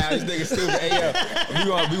tell out this nigga stupid. Hey,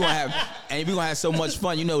 yo, we gonna have so much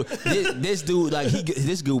fun. You know, this dude like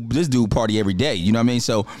this dude party every day. You know what I mean?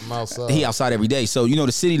 So he outside every day. So you know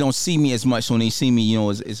the city don't see me as much. When they see me, you know,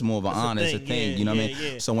 it's more of an honor, it's a thing. You know what I mean?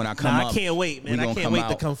 Yeah. So when I come up, I can't wait, man. I can't wait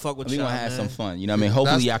to come fuck with you. We gonna have some fun. You know what I mean?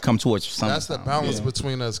 Hopefully, I come towards something. That's the balance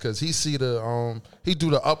between us because he see the he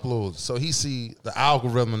do the uploads, so he see the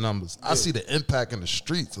algorithm numbers. I see the impact in the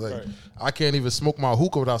streets. Like I can't even smoke my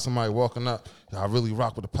hookah without somebody walking up. I really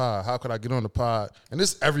rock with the pod. How could I get on the pod? And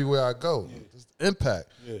it's everywhere I go. It's the impact.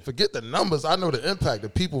 Forget the numbers. I know the impact. The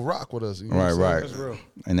people rock with us. You know right. That's real.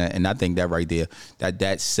 And I think that right there,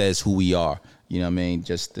 that says who we are. You know what I mean?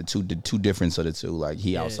 Just the two difference of the two. Like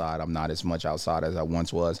he outside, I'm not as much outside as I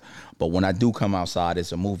once was. But when I do come outside,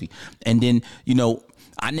 it's a movie. And then, you know,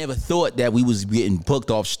 I never thought that we was getting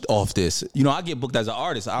booked off this. You know, I get booked as an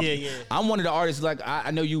artist. I'm one of the artists, like,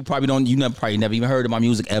 I know you probably never even heard of my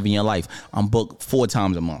music ever in your life. I'm booked 4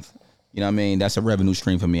 times a month. You know what I mean? That's a revenue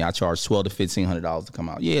stream for me. I charge $1,200 to $1,500 to come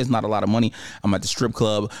out. Yeah, it's not a lot of money. I'm at the strip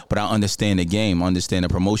club, but I understand the game. I understand the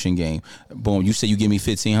promotion game. Boom, you say you give me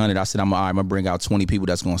 $1,500. I said, I'm going to bring out 20 people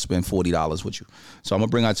that's going to spend $40 with you. So I'm going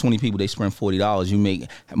to bring out 20 people. They spend $40. You make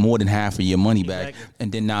more than half of your money back. Exactly.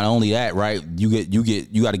 And then not only that, right,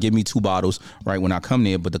 you got to give me 2 bottles, right, when I come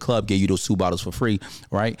there, but the club gave you those 2 bottles for free,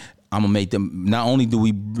 right? I'm gonna make them. Not only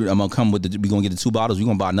I'm gonna come with we gonna get the 2 bottles. We are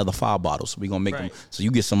gonna buy another 5 bottles. We gonna make them so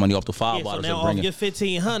you get some money off the 5 bottles. So now off your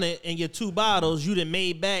 $1,500 and your 2 bottles, you done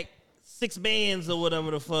made back 6 bands or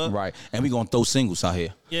whatever the fuck. Right, and we gonna throw singles out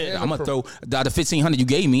here. Yeah, I'm gonna throw the $1,500 you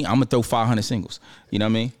gave me. I'm gonna throw 500 singles. You know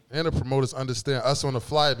what I mean? And the promoters understand us on the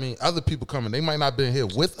fly. I mean, other people coming. They might not been here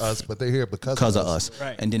with us, but they're here because of us.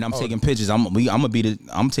 Right. And then I'm taking pictures. I'm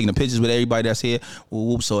taking the pictures with everybody that's here.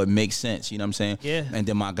 So it makes sense. You know what I'm saying? Yeah. And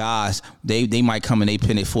then my guys, they might come and they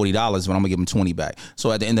pay $40, but I'm gonna give them 20 back.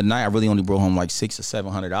 So at the end of the night, I really only brought home like $600 or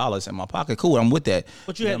 $700 in my pocket. Cool, I'm with that.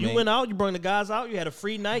 But you went out. You brought the guys out. You had a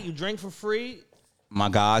free night. You drank for free. My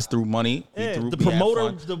guys threw money. Yeah, the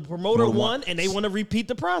promoter won, and they want to repeat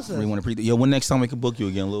the process. When next time we can book you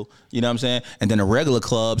again, Lou? You know what I'm saying? And then the regular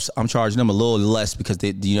clubs, I'm charging them a little less because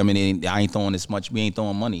you know what I mean? I ain't throwing as much. We ain't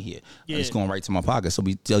throwing money here. Yeah. It's going right to my pocket. So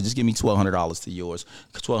they'll just give me $1,200 to yours.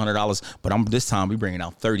 $1,200, but this time we bringing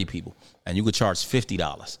out 30 people. And you could charge $50.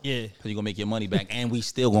 Yeah. Because you're going to make your money back. And we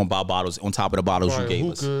still going to buy bottles on top of the bottles you gave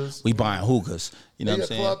us. We buying hookahs. You know what I'm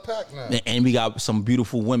saying? Club pack now. And we got some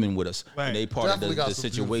beautiful women with us. Right. And they part Definitely of the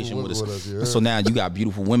situation with us. Yeah. So now you got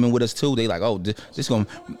beautiful women with us too. They like, oh, this going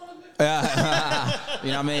to... you know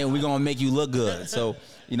what I mean? We're going to make you look good. So...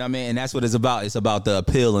 You know what I mean? And that's what it's about. It's about the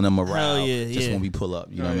appeal and the morale. Just when we pull up.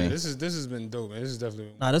 You know what I mean? This has been dope, man. This is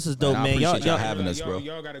definitely... This is dope, man. I appreciate y'all having us, bro.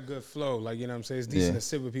 Y'all got a good flow. Like, you know what I'm saying? It's decent to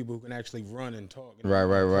sit with people who can actually run and talk. Right.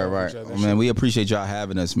 Man, we appreciate y'all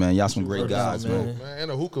having us, man. Y'all some great guys, man. And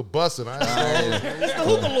a hookah busting.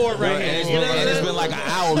 Hookah Lord right here. And it's been like an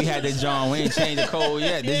hour we had this John. We ain't changed the code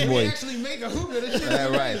yet. This boy. Actually make a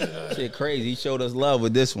hookah. Right. Shit crazy. He showed us love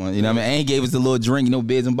with this one. You know what I mean? And he gave us the little drink,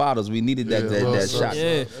 beers and bottles. We needed that shot.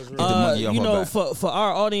 Yeah. For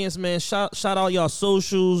our audience, man, shout out y'all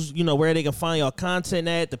socials, where they can find y'all content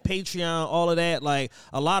at, the Patreon, all of that. Like,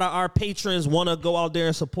 a lot of our patrons want to go out there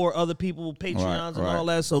and support other people, Patreons and all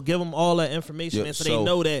that. So give them all that information, man, so they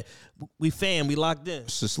know that we locked in.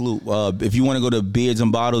 It's a salute. If you want to go to Beards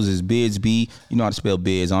and Bottles, it's Beards B. You know how to spell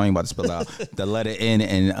Beards. I ain't about to spell out. The letter N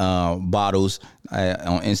and Bottles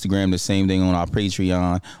on Instagram. The same thing on our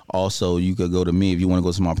Patreon. Also, you could go to me if you want to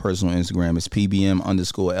go to my personal Instagram. It's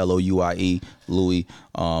PBM_LOUIE Louis.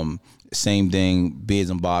 Same thing. Beards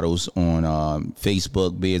and Bottles on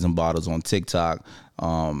Facebook. Beards and Bottles on TikTok.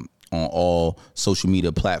 On all social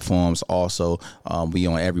media platforms. Also, we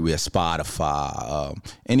on everywhere, Spotify,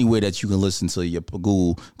 anywhere that you can listen to your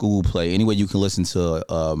Google Play, anywhere you can listen to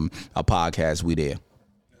a podcast, we there.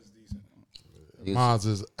 Mine's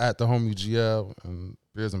is at the homie GL and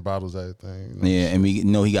Beers and Bottles, everything. Yeah, and we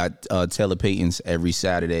know he got Taylor Payton's every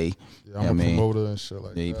Saturday. Yeah, I'm a promoter and shit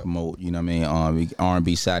like that. He promote, you know what I mean?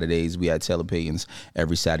 R&B Saturdays, we had Taylor Payton's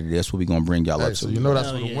every Saturday. That's what we gonna bring y'all up to. So you know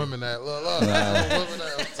that's where the women at. Look.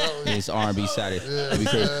 It's R&B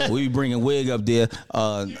Saturday. We be bringing Wig up there.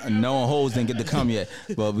 No hoes didn't get to come yet,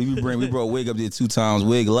 but we brought Wig up there 2 times.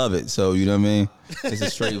 Wig love it, so you know what I mean. It's a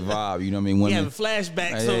straight vibe, you know what I mean. Women having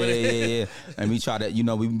flashbacks over there. Yeah. And we try to,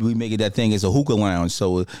 we make it that thing. It's a hookah lounge,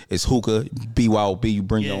 so it's hookah BYOB. You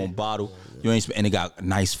bring your own bottle. You ain't and it got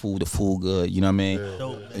nice food. The food good. You know what I mean. You know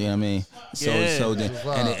what I mean. So then,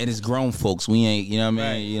 and it's grown folks. We ain't. You know what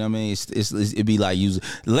I mean. You know what I mean. It be like usually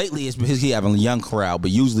lately it's because he having a young crowd, but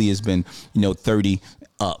usually it's been 30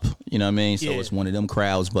 up. You know what I mean. So it's one of them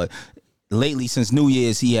crowds, but lately, since New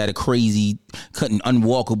Year's, he had a crazy,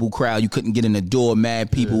 unwalkable crowd. You couldn't get in the door.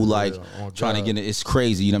 Mad people trying to get in. It's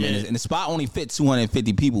crazy. You know what I mean? And the spot only fit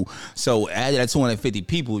 250 people. So out of that 250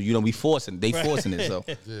 people, we forcing it. They forcing it. So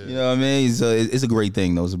you know what I mean? So it's a great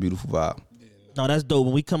thing, though. It's a beautiful vibe. No, that's dope.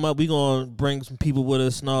 When we come up, we gonna bring some people with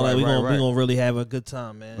us and all that. We gonna really have a good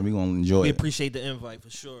time, man. And we gonna enjoy it. We appreciate the invite for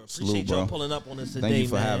sure. Appreciate y'all pulling up on us today. Thank you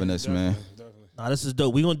for man. having us, man. Nah, this is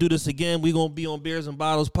dope. We gonna do this again. We gonna be on Beers and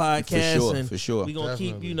Bottles podcast. For sure. We gonna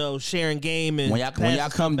keep sharing game and when y'all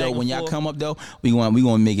come up though, we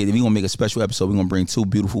gonna make a special episode. We gonna bring 2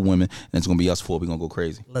 beautiful women and it's gonna be us 4. We gonna go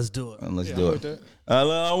crazy. Let's do it. Let's do it.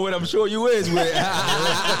 I'm sure you is with it.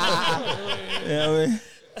 Yeah, I mean.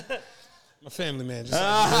 My family man. Just like, you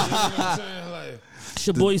know what I'm saying? Like, it's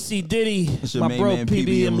your boy C Diddy. It's your my bro man,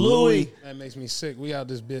 PBM Louie. That makes me sick. We out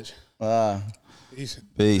this bitch.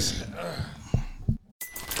 Peace.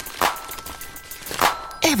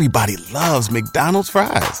 Everybody loves McDonald's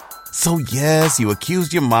fries. So yes, you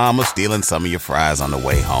accused your mom of stealing some of your fries on the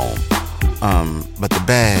way home. But the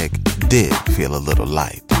bag did feel a little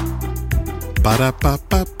light.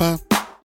 Ba-da-ba-ba-ba.